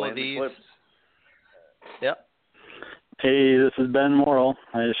couple of these. Yep. Hey, this is Ben Morrill.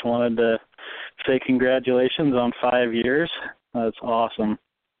 I just wanted to say congratulations on 5 years. That's awesome.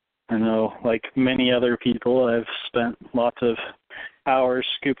 I know, like many other people, I've spent lots of hours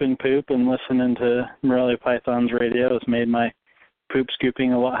scooping poop, and listening to Morelia Python's radio has made my poop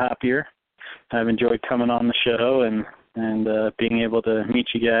scooping a lot happier. I've enjoyed coming on the show and being able to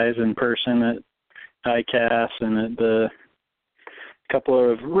meet you guys in person at ICAST and at the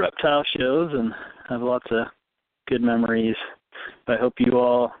couple of reptile shows, and have lots of good memories. I hope you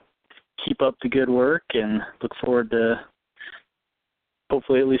all keep up the good work, and look forward to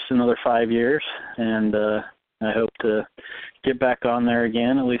hopefully at least another 5 years. And I hope to get back on there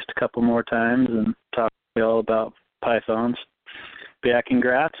again at least a couple more times and talk to you all about pythons. But yeah,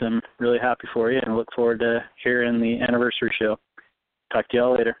 congrats. I'm really happy for you, and look forward to hearing the anniversary show. Talk to you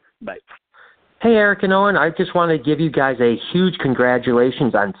all later. Bye. Hey, Eric and Owen, I just want to give you guys a huge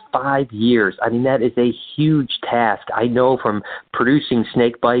congratulations on 5 years. I mean, that is a huge task. I know from producing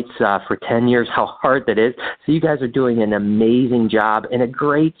Snake Bites for 10 years how hard that is. So you guys are doing an amazing job and a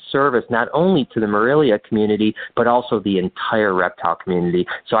great service, not only to the Morelia community, but also the entire reptile community.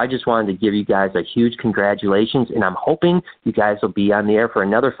 So I just wanted to give you guys a huge congratulations, and I'm hoping you guys will be on the air for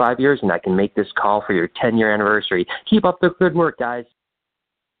another 5 years, and I can make this call for your 10-year anniversary. Keep up the good work, guys.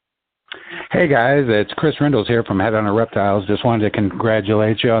 Hey guys, it's Chris Rindles here from Headhunter Reptiles. Just wanted to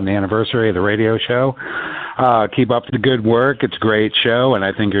congratulate you on the anniversary of the radio show. Keep up the good work. It's a great show, and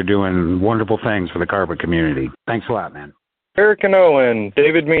I think you're doing wonderful things for the carpet community. Thanks a lot, man. Eric and Owen,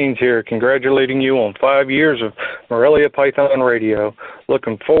 David Means here, congratulating you on 5 years of Morelia Python Radio.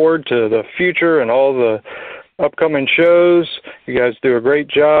 Looking forward to the future and all the upcoming shows. You guys do a great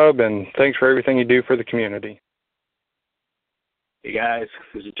job, and thanks for everything you do for the community. Hey guys,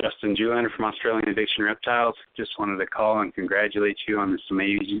 this is Justin Julian from Australian Addiction Reptiles. Just wanted to call and congratulate you on this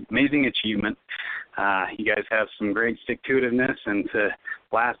amazing achievement. You guys have some great stick-to-itiveness, and to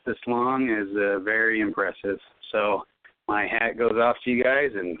last this long is very impressive. So my hat goes off to you guys,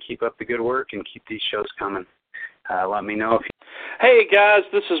 and keep up the good work and keep these shows coming. Let me know if you... Hey guys,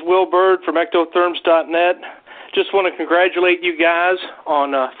 this is Will Bird from ectotherms.net. Just want to congratulate you guys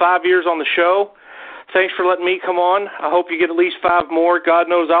on 5 years on the show. Thanks for letting me come on. I hope you get at least 5 more. God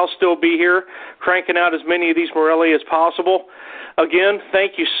knows I'll still be here cranking out as many of these Morelia as possible. Again,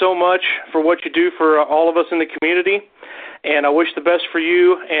 thank you so much for what you do for all of us in the community, and I wish the best for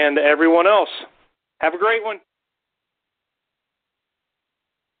you and everyone else. Have a great one.